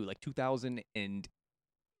Half-Life 2? Like 2008?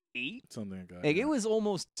 Something like that. Like, yeah. it was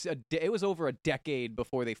almost it was over a decade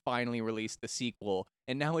before they finally released the sequel,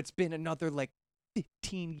 and now it's been another like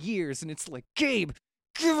 15 years, and it's like, Gabe,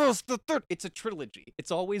 give us the third. It's a trilogy.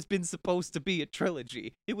 It's always been supposed to be a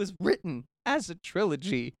trilogy. It was written as a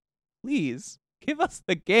trilogy. Please give us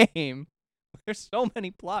the game. There's so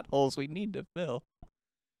many plot holes we need to fill.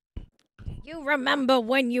 You remember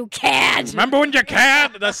when you can. Remember when you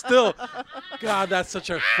can? That's still, God, that's such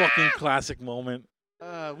a fucking classic moment.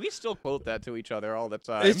 We still quote that to each other all the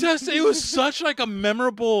time. It's just, it was such like a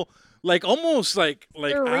memorable, like almost like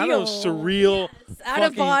out of surreal, Out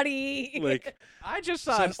of fucking, body. like I just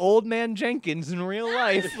saw an old man Jenkins in real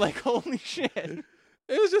life. Like, holy shit.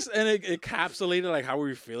 it was just, and it encapsulated like how we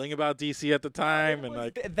were feeling about DC at the time, and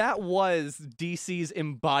like That was DC's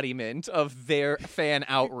embodiment of their fan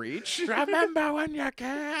outreach. remember when you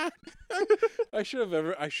can. I should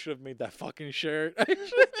have made that fucking shirt.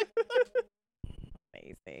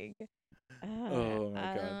 Amazing. Oh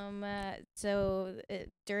my God. So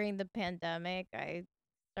during the pandemic, I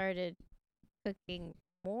started cooking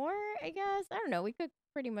more, I guess. I don't know. We cook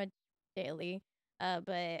pretty much daily. But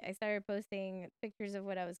I started posting pictures of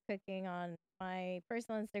what I was cooking on my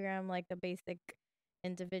personal Instagram, like a basic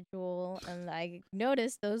individual, and I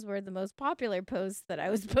noticed those were the most popular posts that I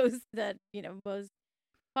was that most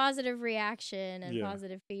positive reaction and Yeah.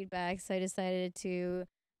 positive feedback. So I decided to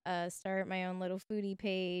start my own little foodie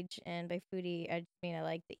page, and by foodie I just mean I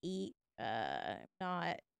like to eat,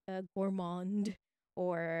 not gourmand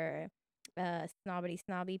or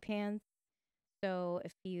snobby pants. So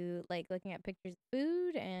if you like looking at pictures of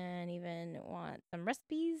food and even want some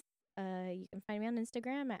recipes, you can find me on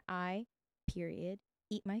Instagram at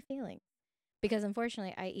eat my feelings, because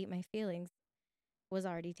unfortunately I eat my feelings was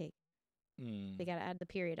already taken. They gotta add the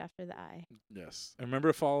period after the I. Yes. And remember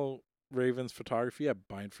to follow Raven's photography at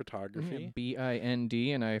Bind Photography. Bind,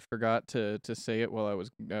 and I forgot to say it while I was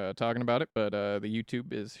talking about it, but the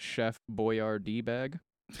YouTube is Chef Boyardee Bag.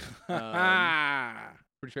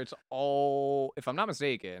 Pretty sure it's all, if I'm not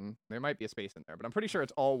mistaken, there might be a space in there, but I'm pretty sure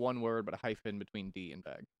it's all one word but a hyphen between D and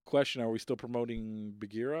bag. Question: are we still promoting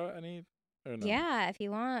Bagheera any? Or no? Yeah, if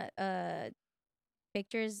you want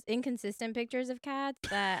inconsistent pictures of cats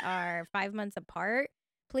that are 5 months apart,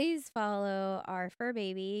 please follow our fur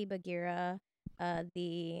baby Bagheera,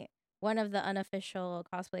 the one of the unofficial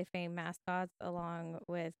Cosplay Fame mascots, along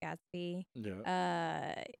with Gatsby.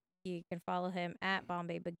 Yeah. You can follow him at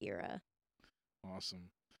Bombay Bagheera. Awesome.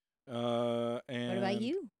 And What about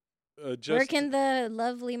you? Just Where can the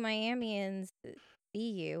lovely Miamians see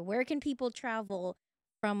you? Where can people travel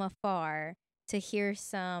from afar to hear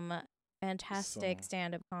some fantastic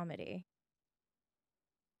stand-up comedy?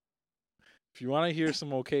 If you want to hear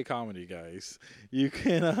some okay comedy, guys, you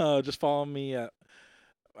can just follow me at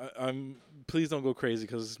I'm please don't go crazy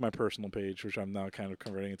because this is my personal page, which I'm now kind of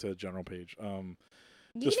converting into a general page. You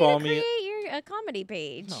Just need follow to me. create your comedy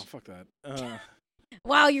page. No, fuck that.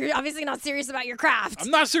 Wow, you're obviously not serious about your craft. I'm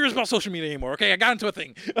not serious about social media anymore. Okay, I got into a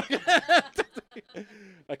thing.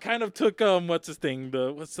 I kind of took what's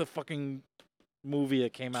the fucking movie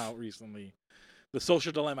that came out recently, The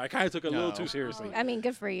Social Dilemma. I kind of took it a little No. too seriously. I mean,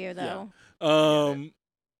 good for you though.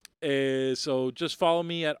 So just follow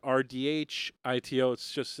me at RDHITO.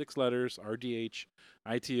 It's just 6 letters.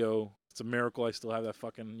 RDHITO. It's a miracle I still have that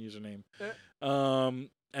fucking username.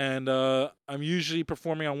 And I'm usually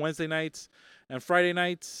performing on Wednesday nights and Friday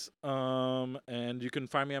nights. And you can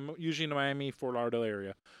find me. I'm usually in the Miami, Fort Lauderdale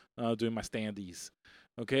area, doing my standees.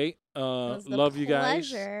 Okay. Love you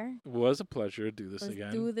guys. It was a pleasure to do this Let's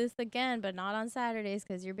again. do this again, but not on Saturdays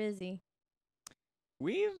because you're busy.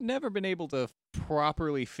 We've never been able to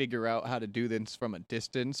properly figure out how to do this from a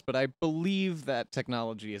distance, but I believe that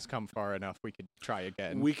technology has come far enough we could try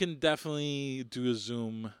again. We can definitely do a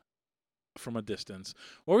Zoom from a distance.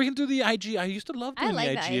 Or we can do the IG. I used to love doing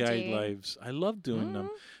like the the IG IG. lives. I love doing them.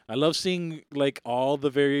 Mhm. I love seeing like all the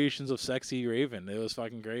variations of Sexy Raven. It was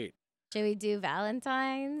fucking great. Should we do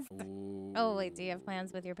Valentine's? Ooh. Oh wait, do you have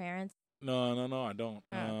plans with your parents? No, I don't.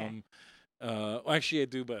 Oh, okay. Actually I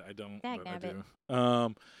do, but I don't. But I Dagnabbit.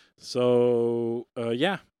 do. So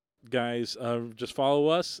yeah, guys, just follow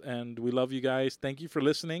us and we love you guys. Thank you for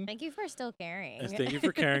listening. Thank you for still caring. And thank you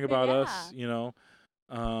for caring about Yeah. us, you know.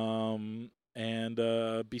 And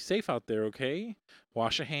be safe out there, okay?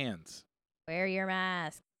 Wash your hands. Wear your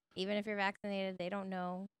mask. Even if you're vaccinated, they don't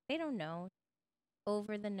know. They don't know.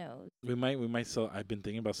 Over the nose. We might sell. I've been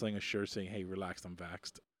thinking about selling a shirt saying, "Hey, relax, I'm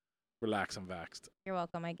vaxxed. Relax, I'm vaxxed." You're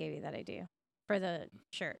welcome. I gave you that idea. For the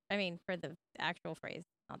shirt. I mean, for the actual phrase,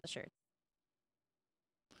 not the shirt.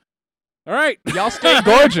 All right. Y'all stay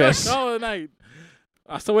gorgeous. Call it a night.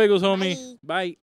 Hasta luego, homie. Bye.